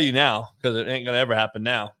 I'll tell you now because it ain't gonna ever happen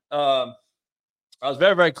now. I was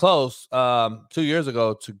very, very close 2 years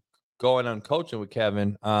ago to going on coaching with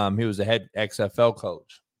Kevin. He was the head XFL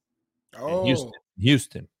coach. Oh, in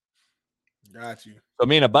Houston. Got you. So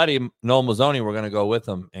me and a buddy, Noel Mazzoni, were going to go with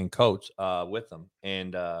him and coach with him.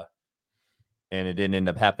 And it didn't end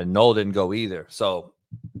up happening. Noel didn't go either. So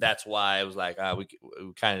that's why I was like, we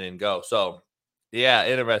kind of didn't go. So, yeah,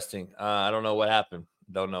 interesting. I don't know what happened.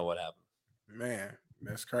 Don't know what happened. Man,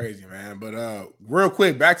 that's crazy, man. But real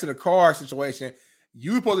quick, back to the car situation.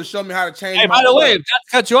 You were supposed to show me how to change. Hey, by the way, not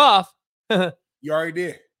to cut you off. You already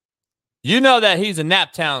did. You know that he's a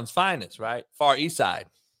Naptown's finest, right? Far East Side.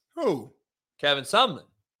 Who? Kevin Sumlin.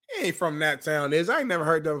 He ain't from Naptown. I ain't never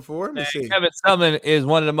heard that before. Let me see. Kevin Sumlin is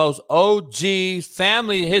one of the most OG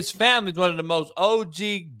family. His family is one of the most OG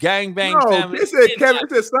gangbang families. It said Kevin.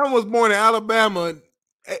 It said Sumlin was born in Alabama,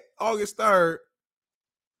 August 3rd.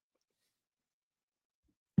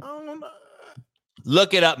 I don't know.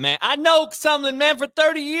 Look it up, man. I know Sumlin, man, for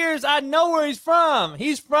 30 years. I know where he's from.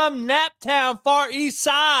 He's from Naptown, Far East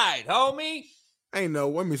Side, homie. Ain't no.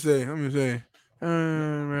 Let me see. You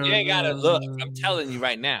ain't got to look. I'm telling you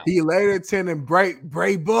right now. He later attended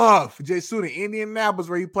Bray Buff, J-Suit in Indianapolis,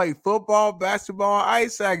 where he played football, basketball,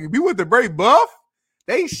 ice hockey. We went to Bray Buff.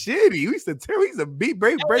 They shitty. We used to beat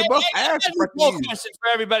Bray Buff ass. More questions for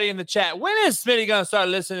everybody in the chat. When is Smitty gonna start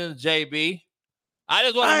listening to JB? I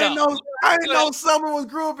just want to know. I didn't know Summer was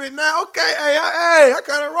grouping now. Okay, hey, I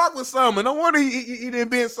kind of rock with Summer. No wonder he didn't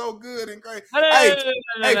been so good and great. Hey,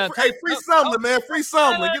 free Summer, man. Free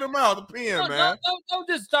Summer. Get him out of the pen, man. Don't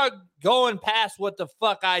just start going past what the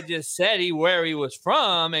fuck I just said. Where he was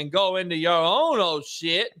from, and go into your own old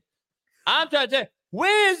shit. I'm trying to tell you,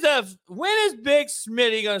 when is Big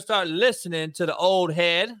Smitty gonna start listening to the old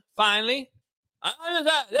head? Finally,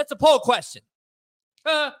 that's a poll question.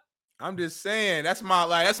 I'm just saying that's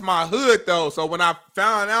my hood though. So when I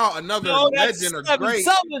found out another legend or great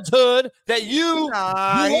Sumlin's hood that you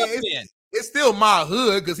it's still my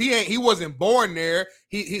hood because he wasn't born there.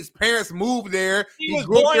 His parents moved there. He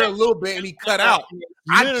grew up there a little bit and he cut out.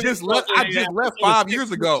 I just left 5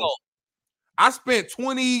 years ago. I spent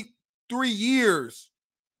 23 years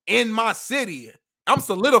in my city. I'm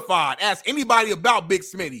solidified. Ask anybody about Big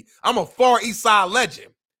Smitty. I'm a Far East Side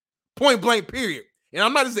legend. Point blank, period. And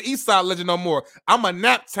I'm not just an East Side legend no more. I'm a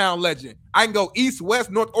Naptown legend. I can go east, west,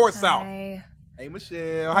 north, or south. Hey,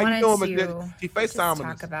 Michelle. How you doing, Michelle? She FaceTiming us.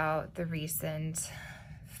 Talk about the recent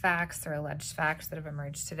facts or alleged facts that have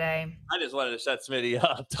emerged today. I just wanted to shut Smitty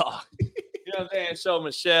up, talk. You know what I'm saying? Show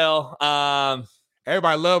Michelle.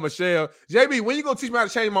 Everybody love Michelle. JB, when you gonna teach me how to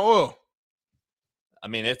change my oil? I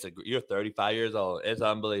mean, you're 35 years old. It's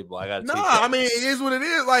unbelievable. I got to. I mean, it is what it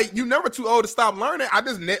is. Like, you never too old to stop learning. I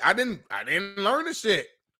didn't learn the shit.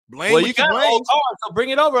 You got an old car, so bring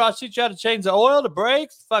it over. I'll teach you how to change the oil, the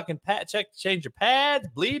brakes, fucking change your pads,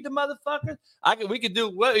 bleed the motherfuckers. We could do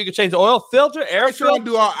what? You could change the oil filter, air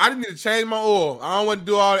filter. I didn't need to change my oil. I don't want to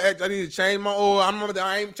do all that. I need to change my oil.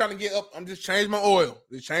 I ain't trying to get up. I'm just change my oil.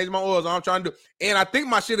 Just change my oil is all I'm trying to do. And I think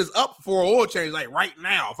my shit is up for oil change, like right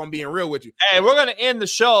now, if I'm being real with you. Hey, we're gonna end the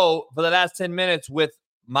show for the last 10 minutes with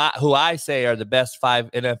who I say are the best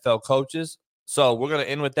 5 NFL coaches. So we're gonna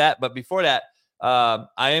end with that. But before that, I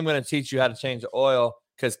am going to teach you how to change the oil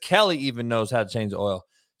because Kelly even knows how to change the oil.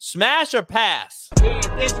 Smash or pass?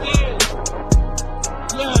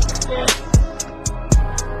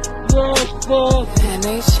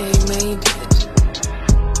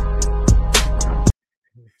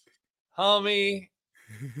 Homie.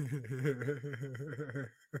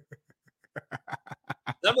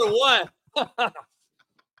 Number 1.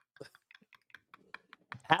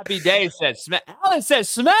 Happy Day said, Alan said,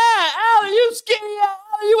 smash. Alan, you skinny.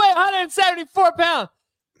 Alan, you weigh 174 pounds.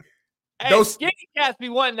 Hey, those skinny cats be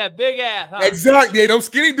wanting that big ass. Huh? Exactly. Those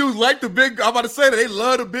skinny dudes like the big. I'm about to say that they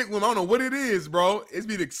love the big woman. I don't know what it is, bro. It's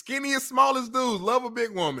be the skinniest, smallest dudes love a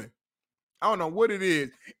big woman. I don't know what it is.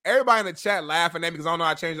 Everybody in the chat laughing at me because I don't know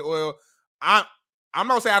how to change the oil. I'm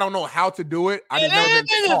not saying I don't know how to do it. I just never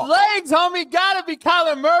been taught. Legs, homie, gotta be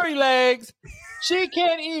Kyler Murray legs. She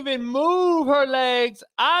can't even move her legs.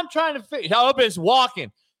 I'm trying to figure. That bitch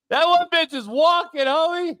walking. That one bitch is walking,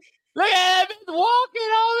 homie. Look at that bitch walking,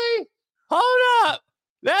 homie. Hold up.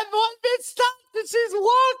 That one bitch stopped and she's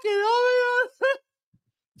walking, homie.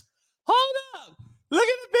 Hold up. Look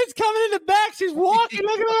at the bitch coming in the back. She's walking.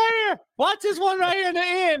 Look at her right here. Watch this one right here in the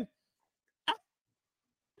end.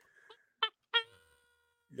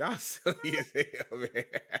 Y'all silly as hell, man.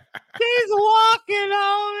 She's walking,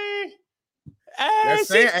 homie.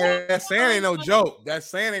 That saying ain't no joke. That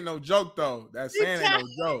saying ain't no joke, though. That saying ain't no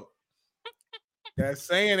joke. That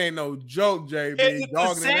saying ain't no joke, JB. Is it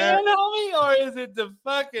the saying, homie, or is it the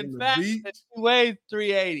fucking fact that she weighs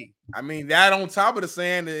 380? I mean, that on top of the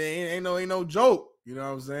saying, that ain't no joke. You know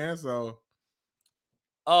what I'm saying? So,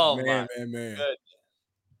 oh man. Goodness.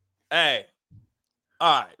 Hey,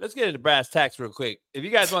 All right, let's get into brass tacks real quick. If you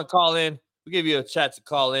guys want to call in, we'll give you a chat to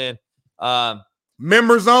call in.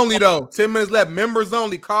 Members only, though. 10 minutes left. Members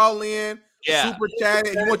only. Call in. Yeah. Super chat.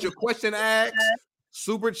 If you want your question asked,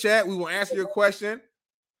 super chat. We will answer your question.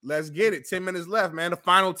 Let's get it. 10 minutes left, man. The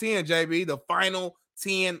final 10, JB. The final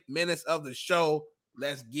 10 minutes of the show.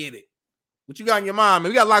 Let's get it. What you got in your mind, man?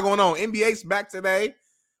 We got a lot going on. NBA's back today.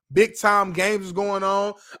 Big time games is going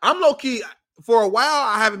on. I'm low key. For a while,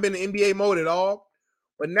 I haven't been in NBA mode at all.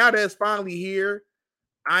 But now that it's finally here,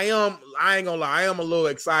 I ain't gonna lie, I am a little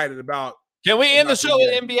excited about. Can we end the show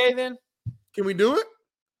with NBA then? Can we do it?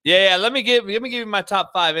 Yeah. Let me give you my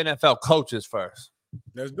top 5 NFL coaches first.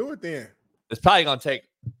 Let's do it then. It's probably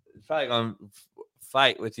gonna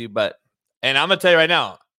fight with you, and I'm gonna tell you right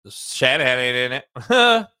now, Shanahan ain't in it.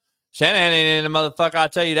 Shanahan ain't in the motherfucker. I'll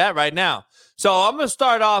tell you that right now. So I'm gonna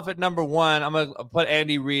start off at number 1. I'm gonna put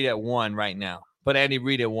Andy Reid at 1 right now. Put Andy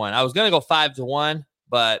Reid at 1. I was gonna go 5-1,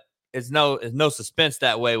 but it's no suspense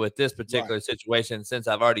that way with this particular situation since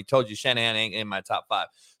I've already told you Shanahan ain't in my top 5.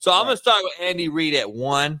 So I'm gonna start with Andy Reid at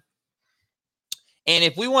 1. And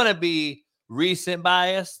if we want to be recent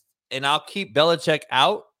biased, and I'll keep Belichick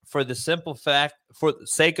out for the simple fact, for the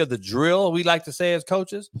sake of the drill, we like to say as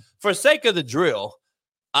coaches, for sake of the drill,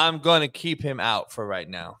 I'm going to keep him out for right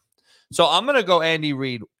now. So I'm going to go Andy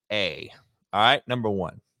Reid A. All right, number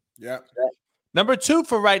 1. Yeah. Number 2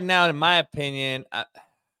 for right now, in my opinion,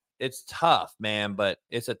 it's tough, man, but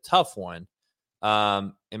it's a tough one.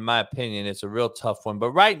 In my opinion, it's a real tough one.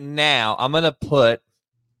 But right now, I'm going to put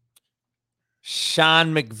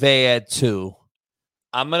Sean McVay at 2.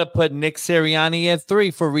 I'm going to put Nick Sirianni at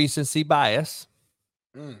 3 for recency bias.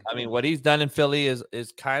 I mean, what he's done in Philly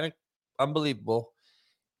is kind of unbelievable.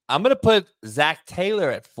 I'm going to put Zach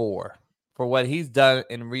Taylor at 4 for what he's done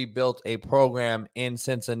and rebuilt a program in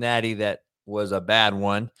Cincinnati that was a bad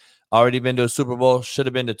one. Already been to a Super Bowl, should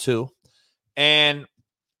have been to 2. And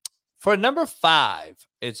for number 5,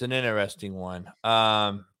 it's an interesting one.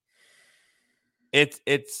 It's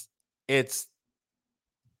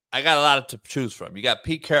I got a lot to choose from. You got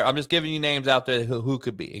Pete Carroll. I'm just giving you names out there who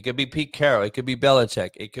could be. It could be Pete Carroll. It could be Belichick.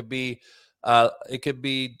 It could be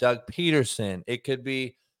Doug Peterson. It could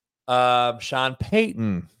be Sean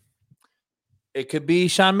Payton. It could be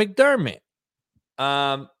Sean McDermott.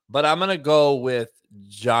 But I'm gonna go with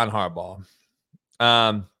John Harbaugh.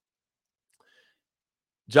 John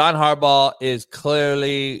Harbaugh is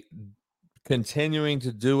clearly continuing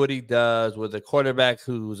to do what he does with a quarterback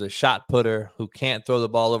who's a shot putter, who can't throw the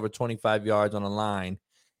ball over 25 yards on a line,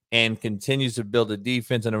 and continues to build a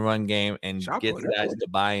defense and a run game and gets guys to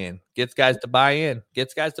buy in.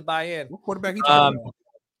 What quarterback he talking about?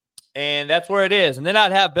 And that's where it is. And then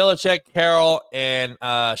I'd have Belichick, Carroll, and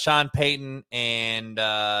Sean Payton and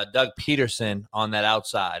Doug Peterson on that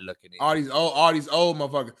outside looking in. All these old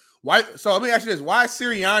motherfuckers. Why? So let me ask you this: Why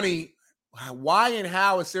Sirianni? Why and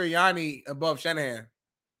how is Sirianni above Shanahan?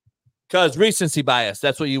 Because recency bias.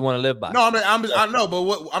 That's what you want to live by. No, I know, but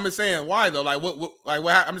what I'm just saying, why though? Like what?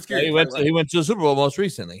 I'm just curious. Yeah, he went to the Super Bowl most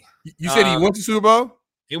recently. You said he went to Super Bowl.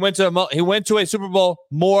 He went to a Super Bowl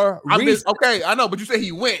more recently. Okay, I know, but you said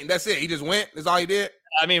he went. That's it. He just went. That's all he did.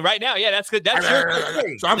 I mean, right now, yeah, that's good. That's your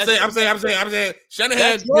criteria. So I'm saying Shanahan.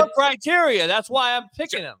 That's your criteria. That's why I'm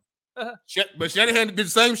picking him. But Shanahan did the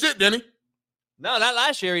same shit, didn't he? No, not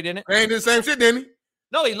last year. He didn't. He did the same shit, didn't he?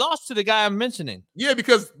 No, he lost to the guy I'm mentioning. Yeah,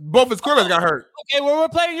 because both his quarterbacks got hurt. Okay, well, we're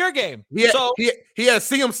playing your game. He had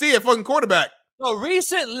CMC at fucking quarterback. So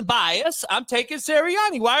recent bias, I'm taking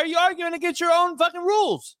Sirianni. Why are you arguing against your own fucking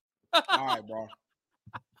rules? All right, bro.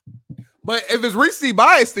 But if it's recency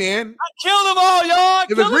bias, then I killed them all, y'all.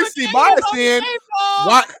 If it's recency bias, then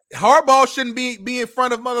why Harbaugh shouldn't be in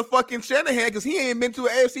front of motherfucking Shanahan because he ain't been to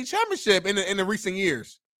an AFC championship in the recent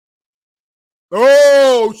years.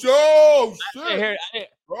 Oh, shit. I didn't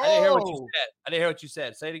hear what you said. I didn't hear what you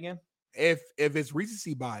said. Say it again. If it's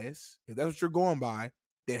recency bias, if that's what you're going by,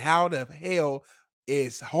 then how the hell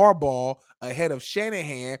is Harbaugh ahead of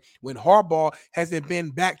Shanahan when Harbaugh hasn't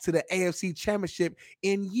been back to the AFC championship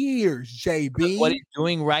in years, JB? What he's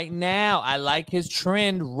doing right now. I like his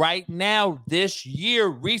trend right now this year.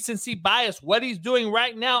 Recency bias. What he's doing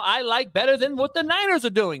right now, I like better than what the Niners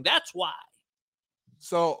are doing. That's why.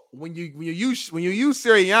 So when you use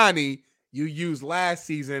Sirianni, you use last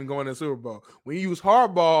season going to the Super Bowl. When you use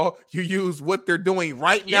Harbaugh, you use what they're doing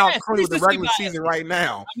right now, currently with the regular season right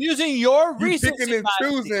now. I'm using your recency picking and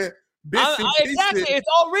choosing. Exactly. It's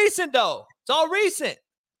all recent though. It's all recent.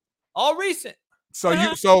 All recent. So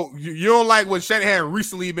you don't like what Shanahan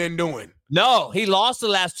recently been doing? No, he lost the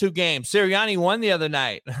last 2 games. Sirianni won the other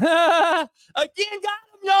night. Again, got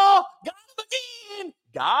him, y'all. Got him again.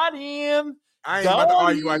 Got him. I ain't about to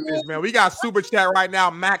argue like this, man. We got super chat right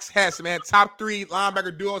now. Max Hess, man. Top 3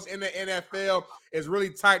 linebacker duos in the NFL is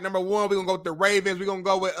really tight. Number 1, we're gonna go with the Ravens. We're gonna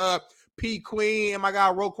go with P. Queen and my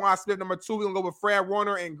guy Roquan Smith. Number 2, we're gonna go with Fred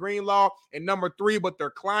Warner and Greenlaw. And number 3, but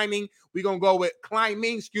they're climbing. We're gonna go with We're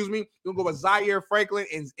gonna go with Zaire Franklin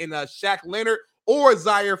and Shaq Leonard, or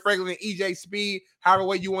Zaire Franklin and EJ Speed. However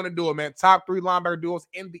way you want to do it, man. Top 3 linebacker duos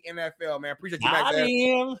in the NFL, man. Appreciate you, Max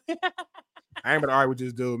Hess. I ain't gonna argue with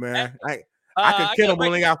this dude, man. I could kill him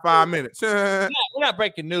when we got 5 minutes. We're not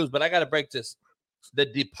breaking news, but I got to break this. The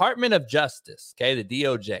Department of Justice, okay, the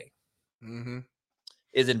DOJ,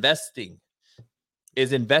 is investigating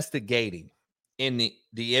in the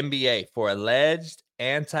NBA for alleged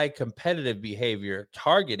anti-competitive behavior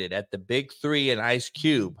targeted at the Big Three and Ice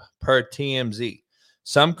Cube, per TMZ.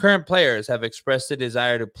 Some current players have expressed a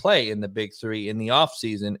desire to play in the Big Three in the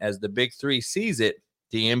offseason. As the Big Three sees it,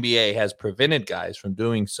 the NBA has prevented guys from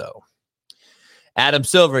doing so. Adam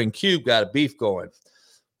Silver and Cube got a beef going.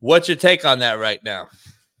 What's your take on that right now?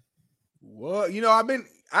 Well,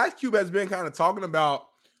 Ice Cube has been kind of talking about,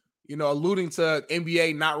 alluding to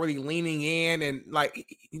NBA not really leaning in and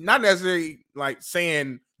not necessarily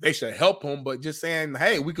saying they should help him, but just saying,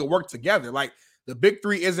 hey, we could work together. Like, the Big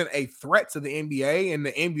Three isn't a threat to the NBA, and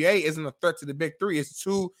the NBA isn't a threat to the Big Three. It's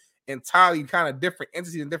two entirely kind of different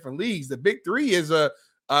entities in different leagues. The Big Three is a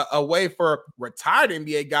way for retired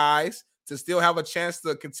NBA guys to still have a chance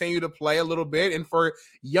to continue to play a little bit, and for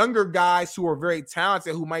younger guys who are very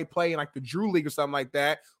talented who might play in like the Drew League or something like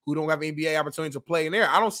that, who don't have NBA opportunity to play in there.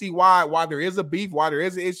 I don't see why there is a beef, why there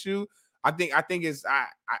is an issue. I think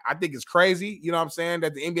it's crazy, you know what I'm saying,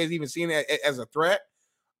 that the NBA is even seeing it as a threat.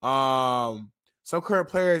 Some current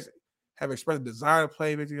players have expressed a desire to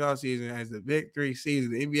play victory all season. As the Big Three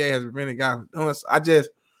season, the NBA has prevented guys from doing this.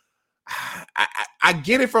 I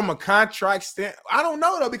get it from a contract stand. I don't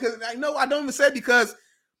know though, because I don't even say it, because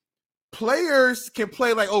players can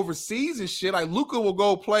play like overseas and shit. Like Luka will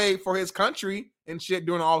go play for his country and shit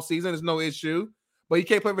during the off season. There's no issue, but you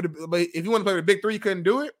can't play for the. But if you want to play for the Big Three, you couldn't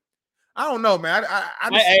do it. I don't know, man.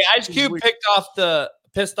 Ice Cube pissed off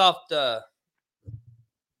the.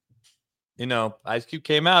 Ice Cube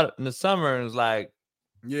came out in the summer and was like,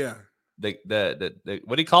 yeah, the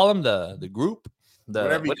what do you call them? The group,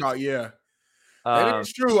 whatever you call it, yeah. And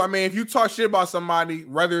it's true. I mean, if you talk shit about somebody,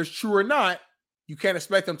 whether it's true or not, you can't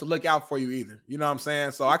expect them to look out for you either. You know what I'm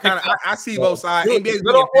saying? So I see both sides. NBA's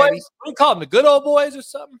good old boys. We call them the good old boys or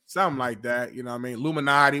something. Something like that. You know what I mean?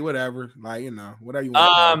 Illuminati, whatever. Like, whatever you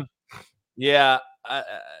want. Yeah.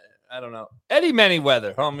 I don't know. Eddie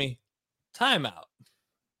Manyweather, homie. Timeout.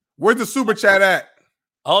 Where's the super chat at?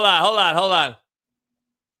 Hold on.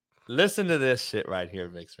 Listen to this shit right here,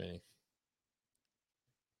 Big Smitty.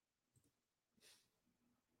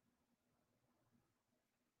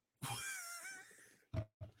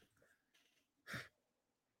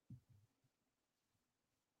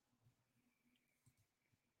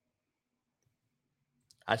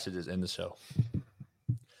 I should just end the show.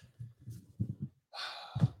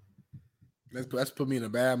 That's put me in a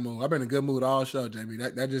bad mood. I've been in a good mood all show,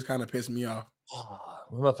 JB. That just kind of pissed me off.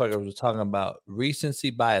 Motherfucker was talking about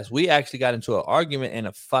recency bias. We actually got into an argument and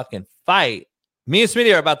a fucking fight. Me and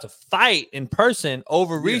Smitty are about to fight in person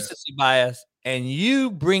over recency bias, and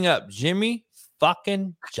you bring up Jimmy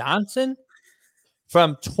fucking Johnson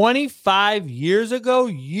from 25 years ago.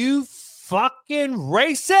 You fucking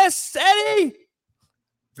racist, Eddie.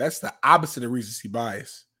 That's the opposite of recency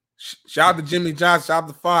bias. Shout out to Jimmy Johnson, shout out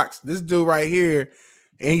to Fox. This dude right here,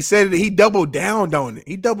 and he said that he doubled down on it.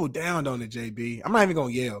 JB. I'm not even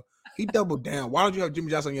gonna yell. He doubled down. Why don't you have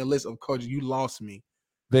Jimmy Johnson on your list of coaches? You lost me.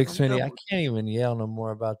 Big Smitty, I can't even yell no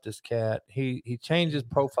more about this cat. He changed his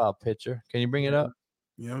profile picture. Can you bring it up?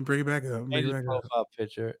 Yeah, I'm bring it back up. Profile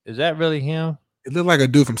picture. Is that really him? It looked like a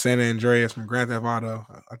dude from San Andreas from Grand Theft Auto.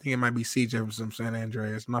 I think it might be CJ from San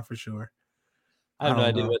Andreas. I'm not for sure. I have no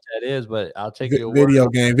idea what that is, but I'll take your video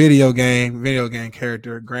game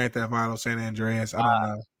character, Grand Theft Auto, San Andreas. I don't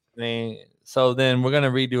know. I mean, so then we're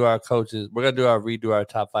gonna redo our coaches. We're gonna redo our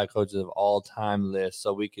top 5 coaches of all time list,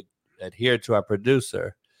 so we could adhere to our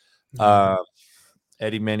producer,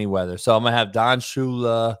 Eddie Manyweather. So I'm gonna have Don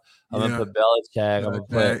Shula. I'm gonna put Belichick. I'm gonna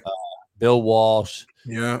put Bill Walsh.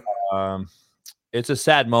 Yeah. It's a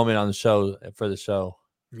sad moment on the show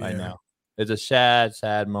right now. It's a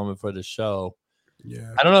sad moment for the show.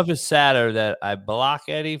 Yeah, I don't know if it's sadder that I block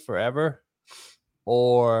Eddie forever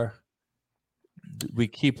or we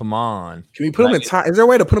keep him on. Can we put him in time? Is there a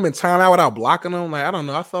way to put him in timeout without blocking him? Like, I don't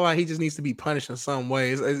know. I feel like he just needs to be punished in some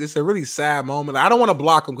way. It's a really sad moment. I don't want to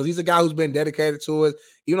block him because he's a guy who's been dedicated to it.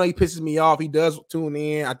 Even though he pisses me off, he does tune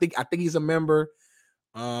in. I think he's a member.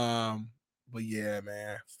 But yeah,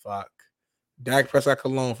 man, fuck. Dak Prescott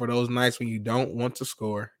cologne for those nights when you don't want to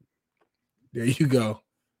score. There you go.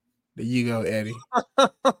 There you go, Eddie.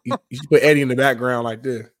 you should put Eddie in the background like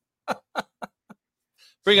this.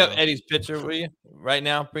 Bring up Eddie's picture, will you? Right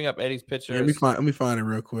now, bring up Eddie's picture. Yeah, let me find it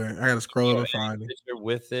real quick. I gotta scroll up and find it. Picture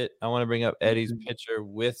with it. I want to bring up Eddie's picture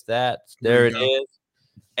with that. There it is.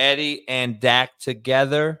 Eddie and Dak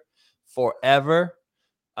together forever.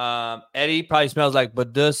 Eddie probably smells like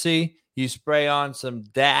Badussi. You spray on some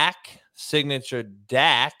Dak, signature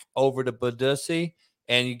Dak, over the Badussi,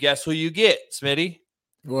 and you guess who you get, Smitty?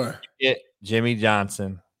 What? You get Jimmy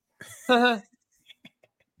Johnson.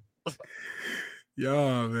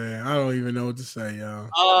 Y'all, man, I don't even know what to say, y'all.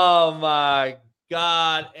 Oh my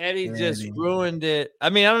God, Eddie just ruined it. I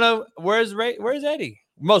mean, I don't know where's Eddie?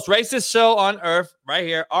 Most racist show on earth, right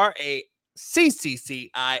here. RACCIIISSS,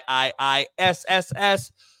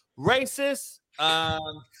 racist.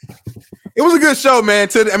 It was a good show, man.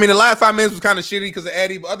 The last 5 minutes was kind of shitty because of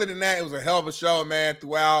Eddie, but other than that, it was a hell of a show, man.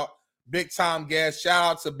 Throughout, big time guest. Shout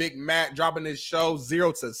out to Big Matt dropping his show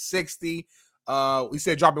 0 to 60. We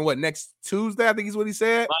said dropping what, next Tuesday? I think is what he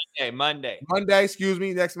said. Monday. Excuse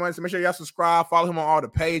me, next Monday. So make sure y'all subscribe, follow him on all the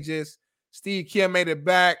pages. Steve Kim made it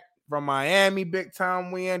back from Miami, big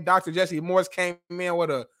time win. Dr. Jesse Morris came in with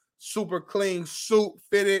a super clean suit,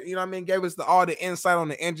 fitted. You know what I mean? Gave us all the insight on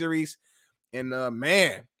the injuries. And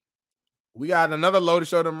man, we got another loaded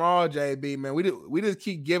show tomorrow, JB. Man, we just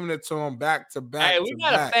keep giving it to him back to back. Hey, we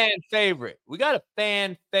got a fan favorite. We got a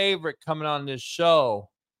fan favorite coming on this show.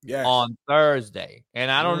 Yes. On Thursday. And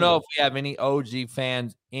I don't know if we have any OG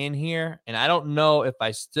fans in here. And I don't know if I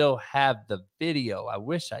still have the video. I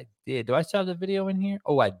wish I did. Do I still have the video in here?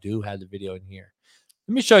 Oh, I do have the video in here.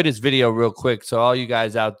 Let me show you this video real quick. So all you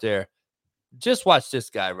guys out there, just watch this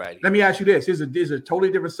guy right here. Let me ask you this. This is a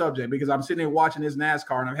totally different subject because I'm sitting there watching this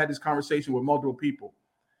NASCAR and I've had this conversation with multiple people.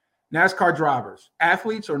 NASCAR drivers,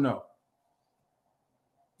 athletes or no?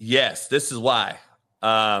 Yes, this is why.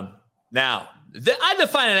 Now, I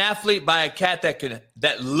define an athlete by a cat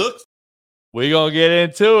that looks. We're going to get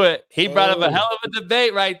into it. He brought up a hell of a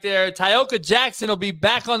debate right there. Tyoka Jackson will be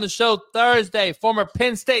back on the show Thursday. Former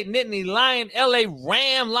Penn State Nittany Lion, LA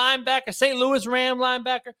Ram linebacker, St. Louis Ram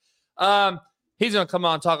linebacker. He's going to come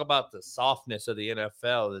on and talk about the softness of the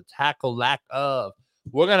NFL, the tackle lack of.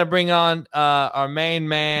 We're going to bring on our main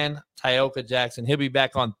man, Tyoka Jackson. He'll be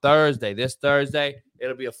back on Thursday, this Thursday.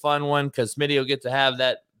 It'll be a fun one because Smitty will get to have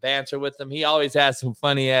that banter with him. He always has some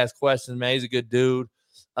funny ass questions, man. He's a good dude.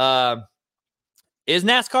 Is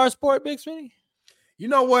NASCAR a sport, Big Smitty? You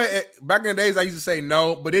know what? Back in the days, I used to say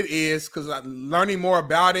no, but it is because learning more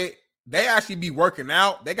about it, they actually be working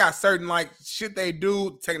out. They got certain like shit they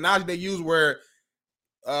do, technology they use where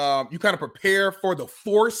you kind of prepare for the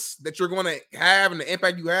force that you're going to have and the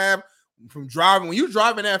impact you have from driving. When you're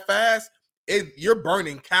driving that fast, you're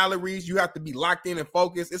burning calories. You have to be locked in and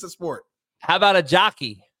focused. It's a sport. How about a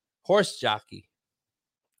jockey? Horse jockey.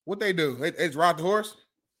 What they do? It's ride the horse?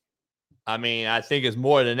 I mean, I think it's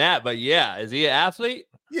more than that, but yeah. Is he an athlete?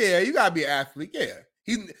 Yeah, you gotta be an athlete. Yeah.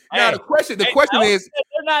 The question is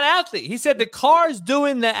they're not athletes. He said the car's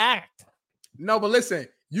doing the act. No, but listen,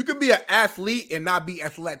 you can be an athlete and not be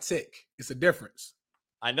athletic. It's a difference.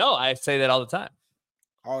 I know. I say that all the time.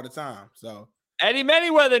 All the time. So Eddie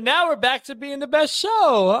Manyweather, now we're back to being the best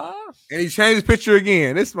show, huh? And he changed his picture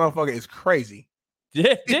again. This motherfucker is crazy.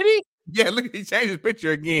 Did he? Yeah, look, he changed his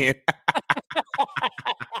picture again.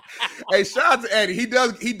 Hey, shout out to Eddie. He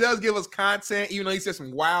does give us content, even though he said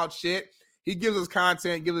some wild shit. He gives us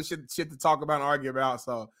content, gives us shit to talk about and argue about.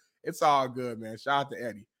 So it's all good, man. Shout out to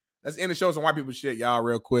Eddie. Let's end the show some white people shit, y'all,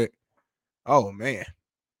 real quick. Oh man.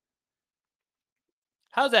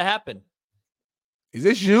 How's that happen? Is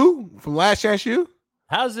this you from Last Chance U?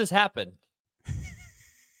 How's this happen?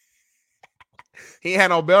 He ain't had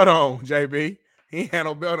no belt on, JB. He ain't had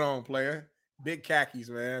no belt on, player. Big khakis,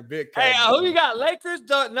 man. Big khakis. Hey, who you got? Lakers,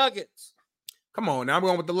 Nuggets? Come on, now I'm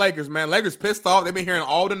going with the Lakers, man. Lakers pissed off. They've been hearing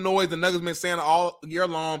all the noise the Nuggets been saying all year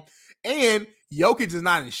long. And Jokic is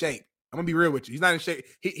not in shape. I'm going to be real with you. He's not in shape.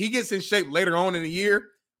 He gets in shape later on in the year.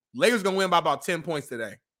 Lakers going to win by about 10 points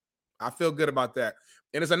today. I feel good about that.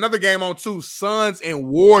 And it's another game on too. Suns and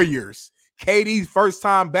Warriors. KD's first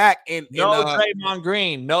time back. No Draymond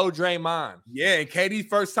Green. No Draymond. Yeah, and KD's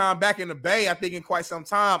first time back in the Bay, I think, in quite some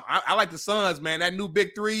time. I like the Suns, man. That new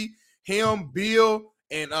big three, him, Beal,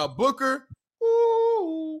 and Booker.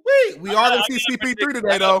 We are going to see CP3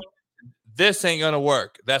 today, though. This ain't going to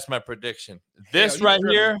work. That's my prediction. This right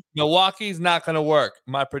here, Milwaukee's not going to work.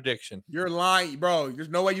 My prediction. You're lying, bro. There's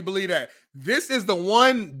no way you believe that. This is the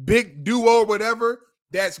one big duo or whatever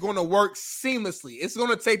that's going to work seamlessly. It's going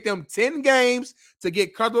to take them 10 games to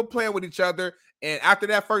get comfortable playing with each other. And after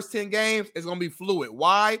that first 10 games, it's going to be fluid.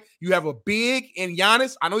 Why? You have a big in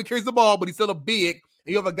Giannis. I know he carries the ball, but he's still a big.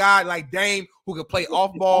 And you have a guy like Dame who can play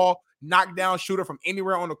off ball, knockdown shooter from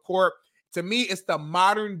anywhere on the court. To me, it's the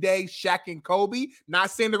modern day Shaq and Kobe. Not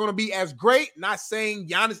saying they're going to be as great. Not saying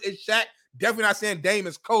Giannis is Shaq. Definitely not saying Dame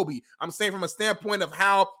is Kobe. I'm saying from a standpoint of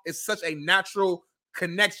how it's such a natural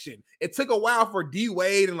connection. It took a while for D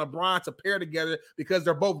Wade and LeBron to pair together because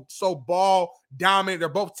they're both so ball dominant. They're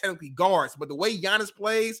both technically guards, but the way Giannis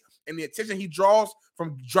plays and the attention he draws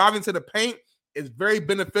from driving to the paint is very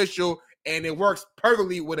beneficial, and it works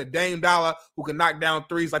perfectly with a Dame Dollar who can knock down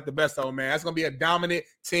threes like the best of them, man. That's going to be a dominant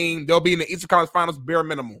team. They'll be in the Eastern Conference Finals bare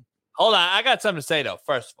minimum. Hold on. I got something to say, though.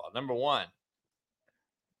 First of all, number one,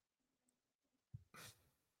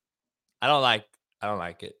 I don't like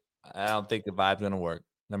it. I don't think the vibe's going to work,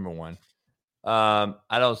 number one. I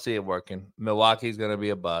don't see it working. Milwaukee's going to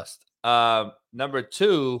be a bust. Number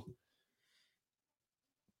two,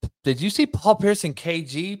 did you see Paul Pierce and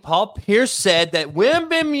KG? Paul Pierce said that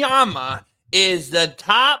Wembanyama is the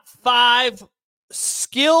top 5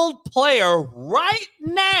 skilled player right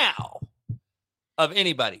now of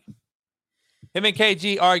anybody. Him and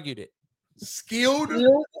KG argued it. Skilled?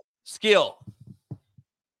 Skill.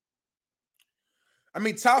 I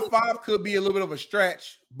mean, top 5 could be a little bit of a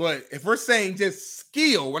stretch, but if we're saying just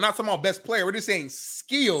skill, we're not talking about best player. We're just saying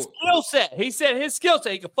skill. Skill set. He said his skill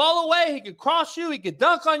set. He could fall away. He could cross you. He could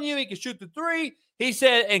dunk on you. He could shoot the 3. He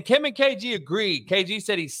said, and Kim and KG agreed. KG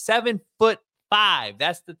said he's 7'5".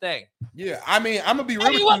 That's the thing. Yeah, I mean, I'm gonna be real.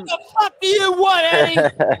 Eddie, what the fuck do you want, Eddie?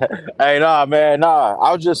 Hey, nah, man, nah.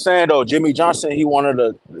 I was just saying though, Jimmy Johnson,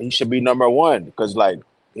 he should be number 1 because like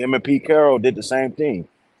him and Pete Carroll did the same thing.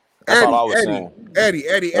 That's all I was saying.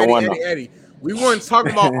 Eddie. We weren't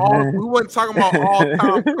talking about all-time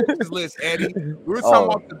coaches list, Eddie. We were talking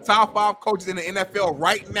about the top 5 coaches in the NFL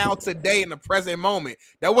right now, today, in the present moment.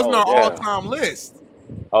 That wasn't our all-time list.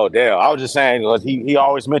 Oh, damn. I was just saying, he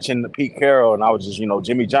always mentioned Pete Carroll, and I was just,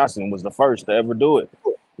 Jimmy Johnson was the first to ever do it.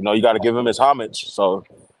 You got to give him his homage. So,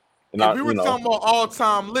 if we were talking about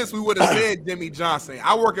all-time list, we would have said Jimmy Johnson.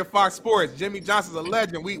 I work at Fox Sports. Jimmy Johnson's a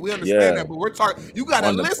legend. We understand that, but we're talking. You got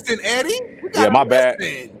to listen, Eddie. My bad.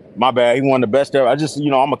 My bad. He won the best ever. I just,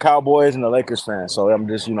 I'm a Cowboys and a Lakers fan, so I'm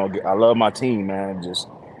just, I love my team, man. Just,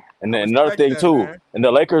 and then another thing too, man. And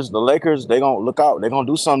the Lakers, they gonna look out. They gonna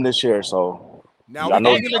do something this year. So now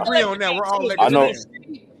we can agree on that. We're all Lakers. I know.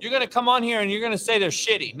 You're gonna come on here and you're gonna say they're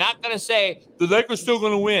shitty. Not gonna say the Lakers still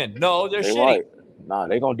gonna win. No, they're shitty. Right. Nah,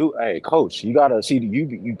 they gonna do. Hey, coach, you gotta see.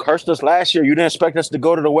 You cursed us last year. You didn't expect us to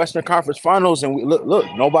go to the Western Conference Finals, and look.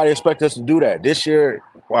 Nobody expected us to do that this year.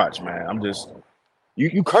 Watch, man. I'm just.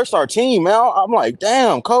 You cursed our team, man. I'm like,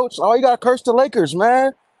 damn, coach. Oh, you gotta curse the Lakers,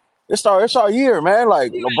 man. It's our year, man.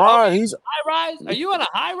 Like LeBron, he's high rise. Are you on a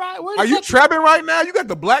high rise? Are you trapping right now? You got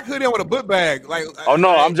the black hoodie on with a book bag. Like, oh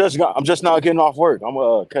no, I'm just not getting off work.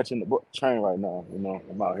 I'm catching the train right now.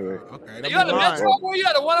 I'm out here. Okay. You on the Metro? Where you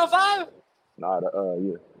at? The 105? Nah,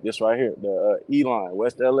 this right here, the E line,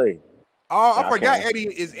 West LA. Oh, I forgot Eddie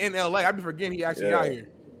is in LA. I be forgetting he actually out here.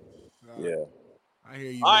 Yeah. I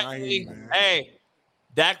hear you. All right, man. Hey,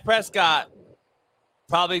 Dak Prescott,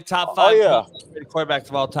 probably top 5 quarterbacks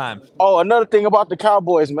of all time. Oh, another thing about the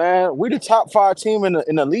Cowboys, man. We the top 5 team in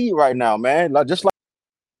the league right now, man. Like just like.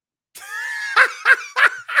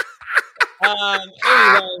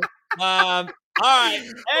 All right,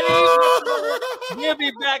 Eddie, we'll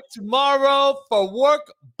be back tomorrow for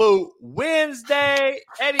Work Boot Wednesday.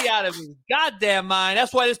 Eddie out of his goddamn mind.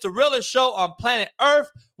 That's why it's the realest show on planet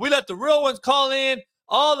Earth. We let the real ones call in.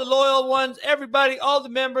 All the loyal ones, everybody, all the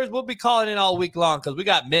members, we'll be calling in all week long because we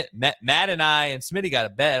got Matt and I and Smitty got a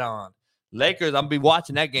bet on Lakers. I'm going to be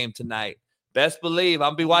watching that game tonight. Best believe I'm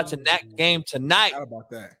going to be watching that game tonight. How about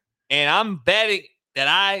that? And I'm betting that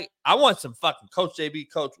I want some fucking Coach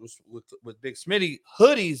JB coach with Big Smitty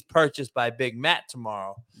hoodies purchased by Big Matt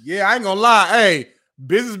tomorrow. Yeah, I ain't going to lie. Hey,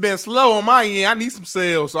 business been slow on my end. I need some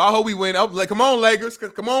sales, so I hope we win. Up. Like, come on, Lakers.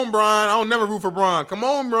 Come on, Bron. I don't never root for Bron. Come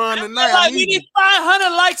on, Bron. Tonight, we need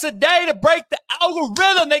 500 likes a day to break the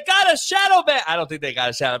algorithm. They got a shadow ban. I don't think they got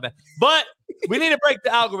a shadow ban, but we need to break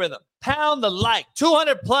the algorithm. Pound the like.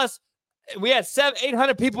 200 plus. We had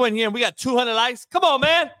 800 people in here, and we got 200 likes. Come on,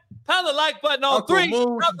 man. Pound the like button on Uncle 3.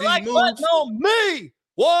 Moves, Pound the like button on me.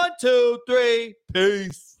 1, 2, 3.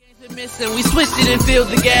 Peace. Missing, we switched it and filled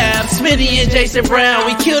the gap. Smitty and Jason Brown,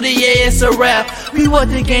 we killed it, yeah, it's a wrap. We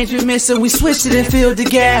want the games we're missing, we switched it and filled the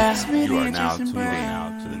gap. You are now tuned in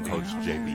to the Coach JB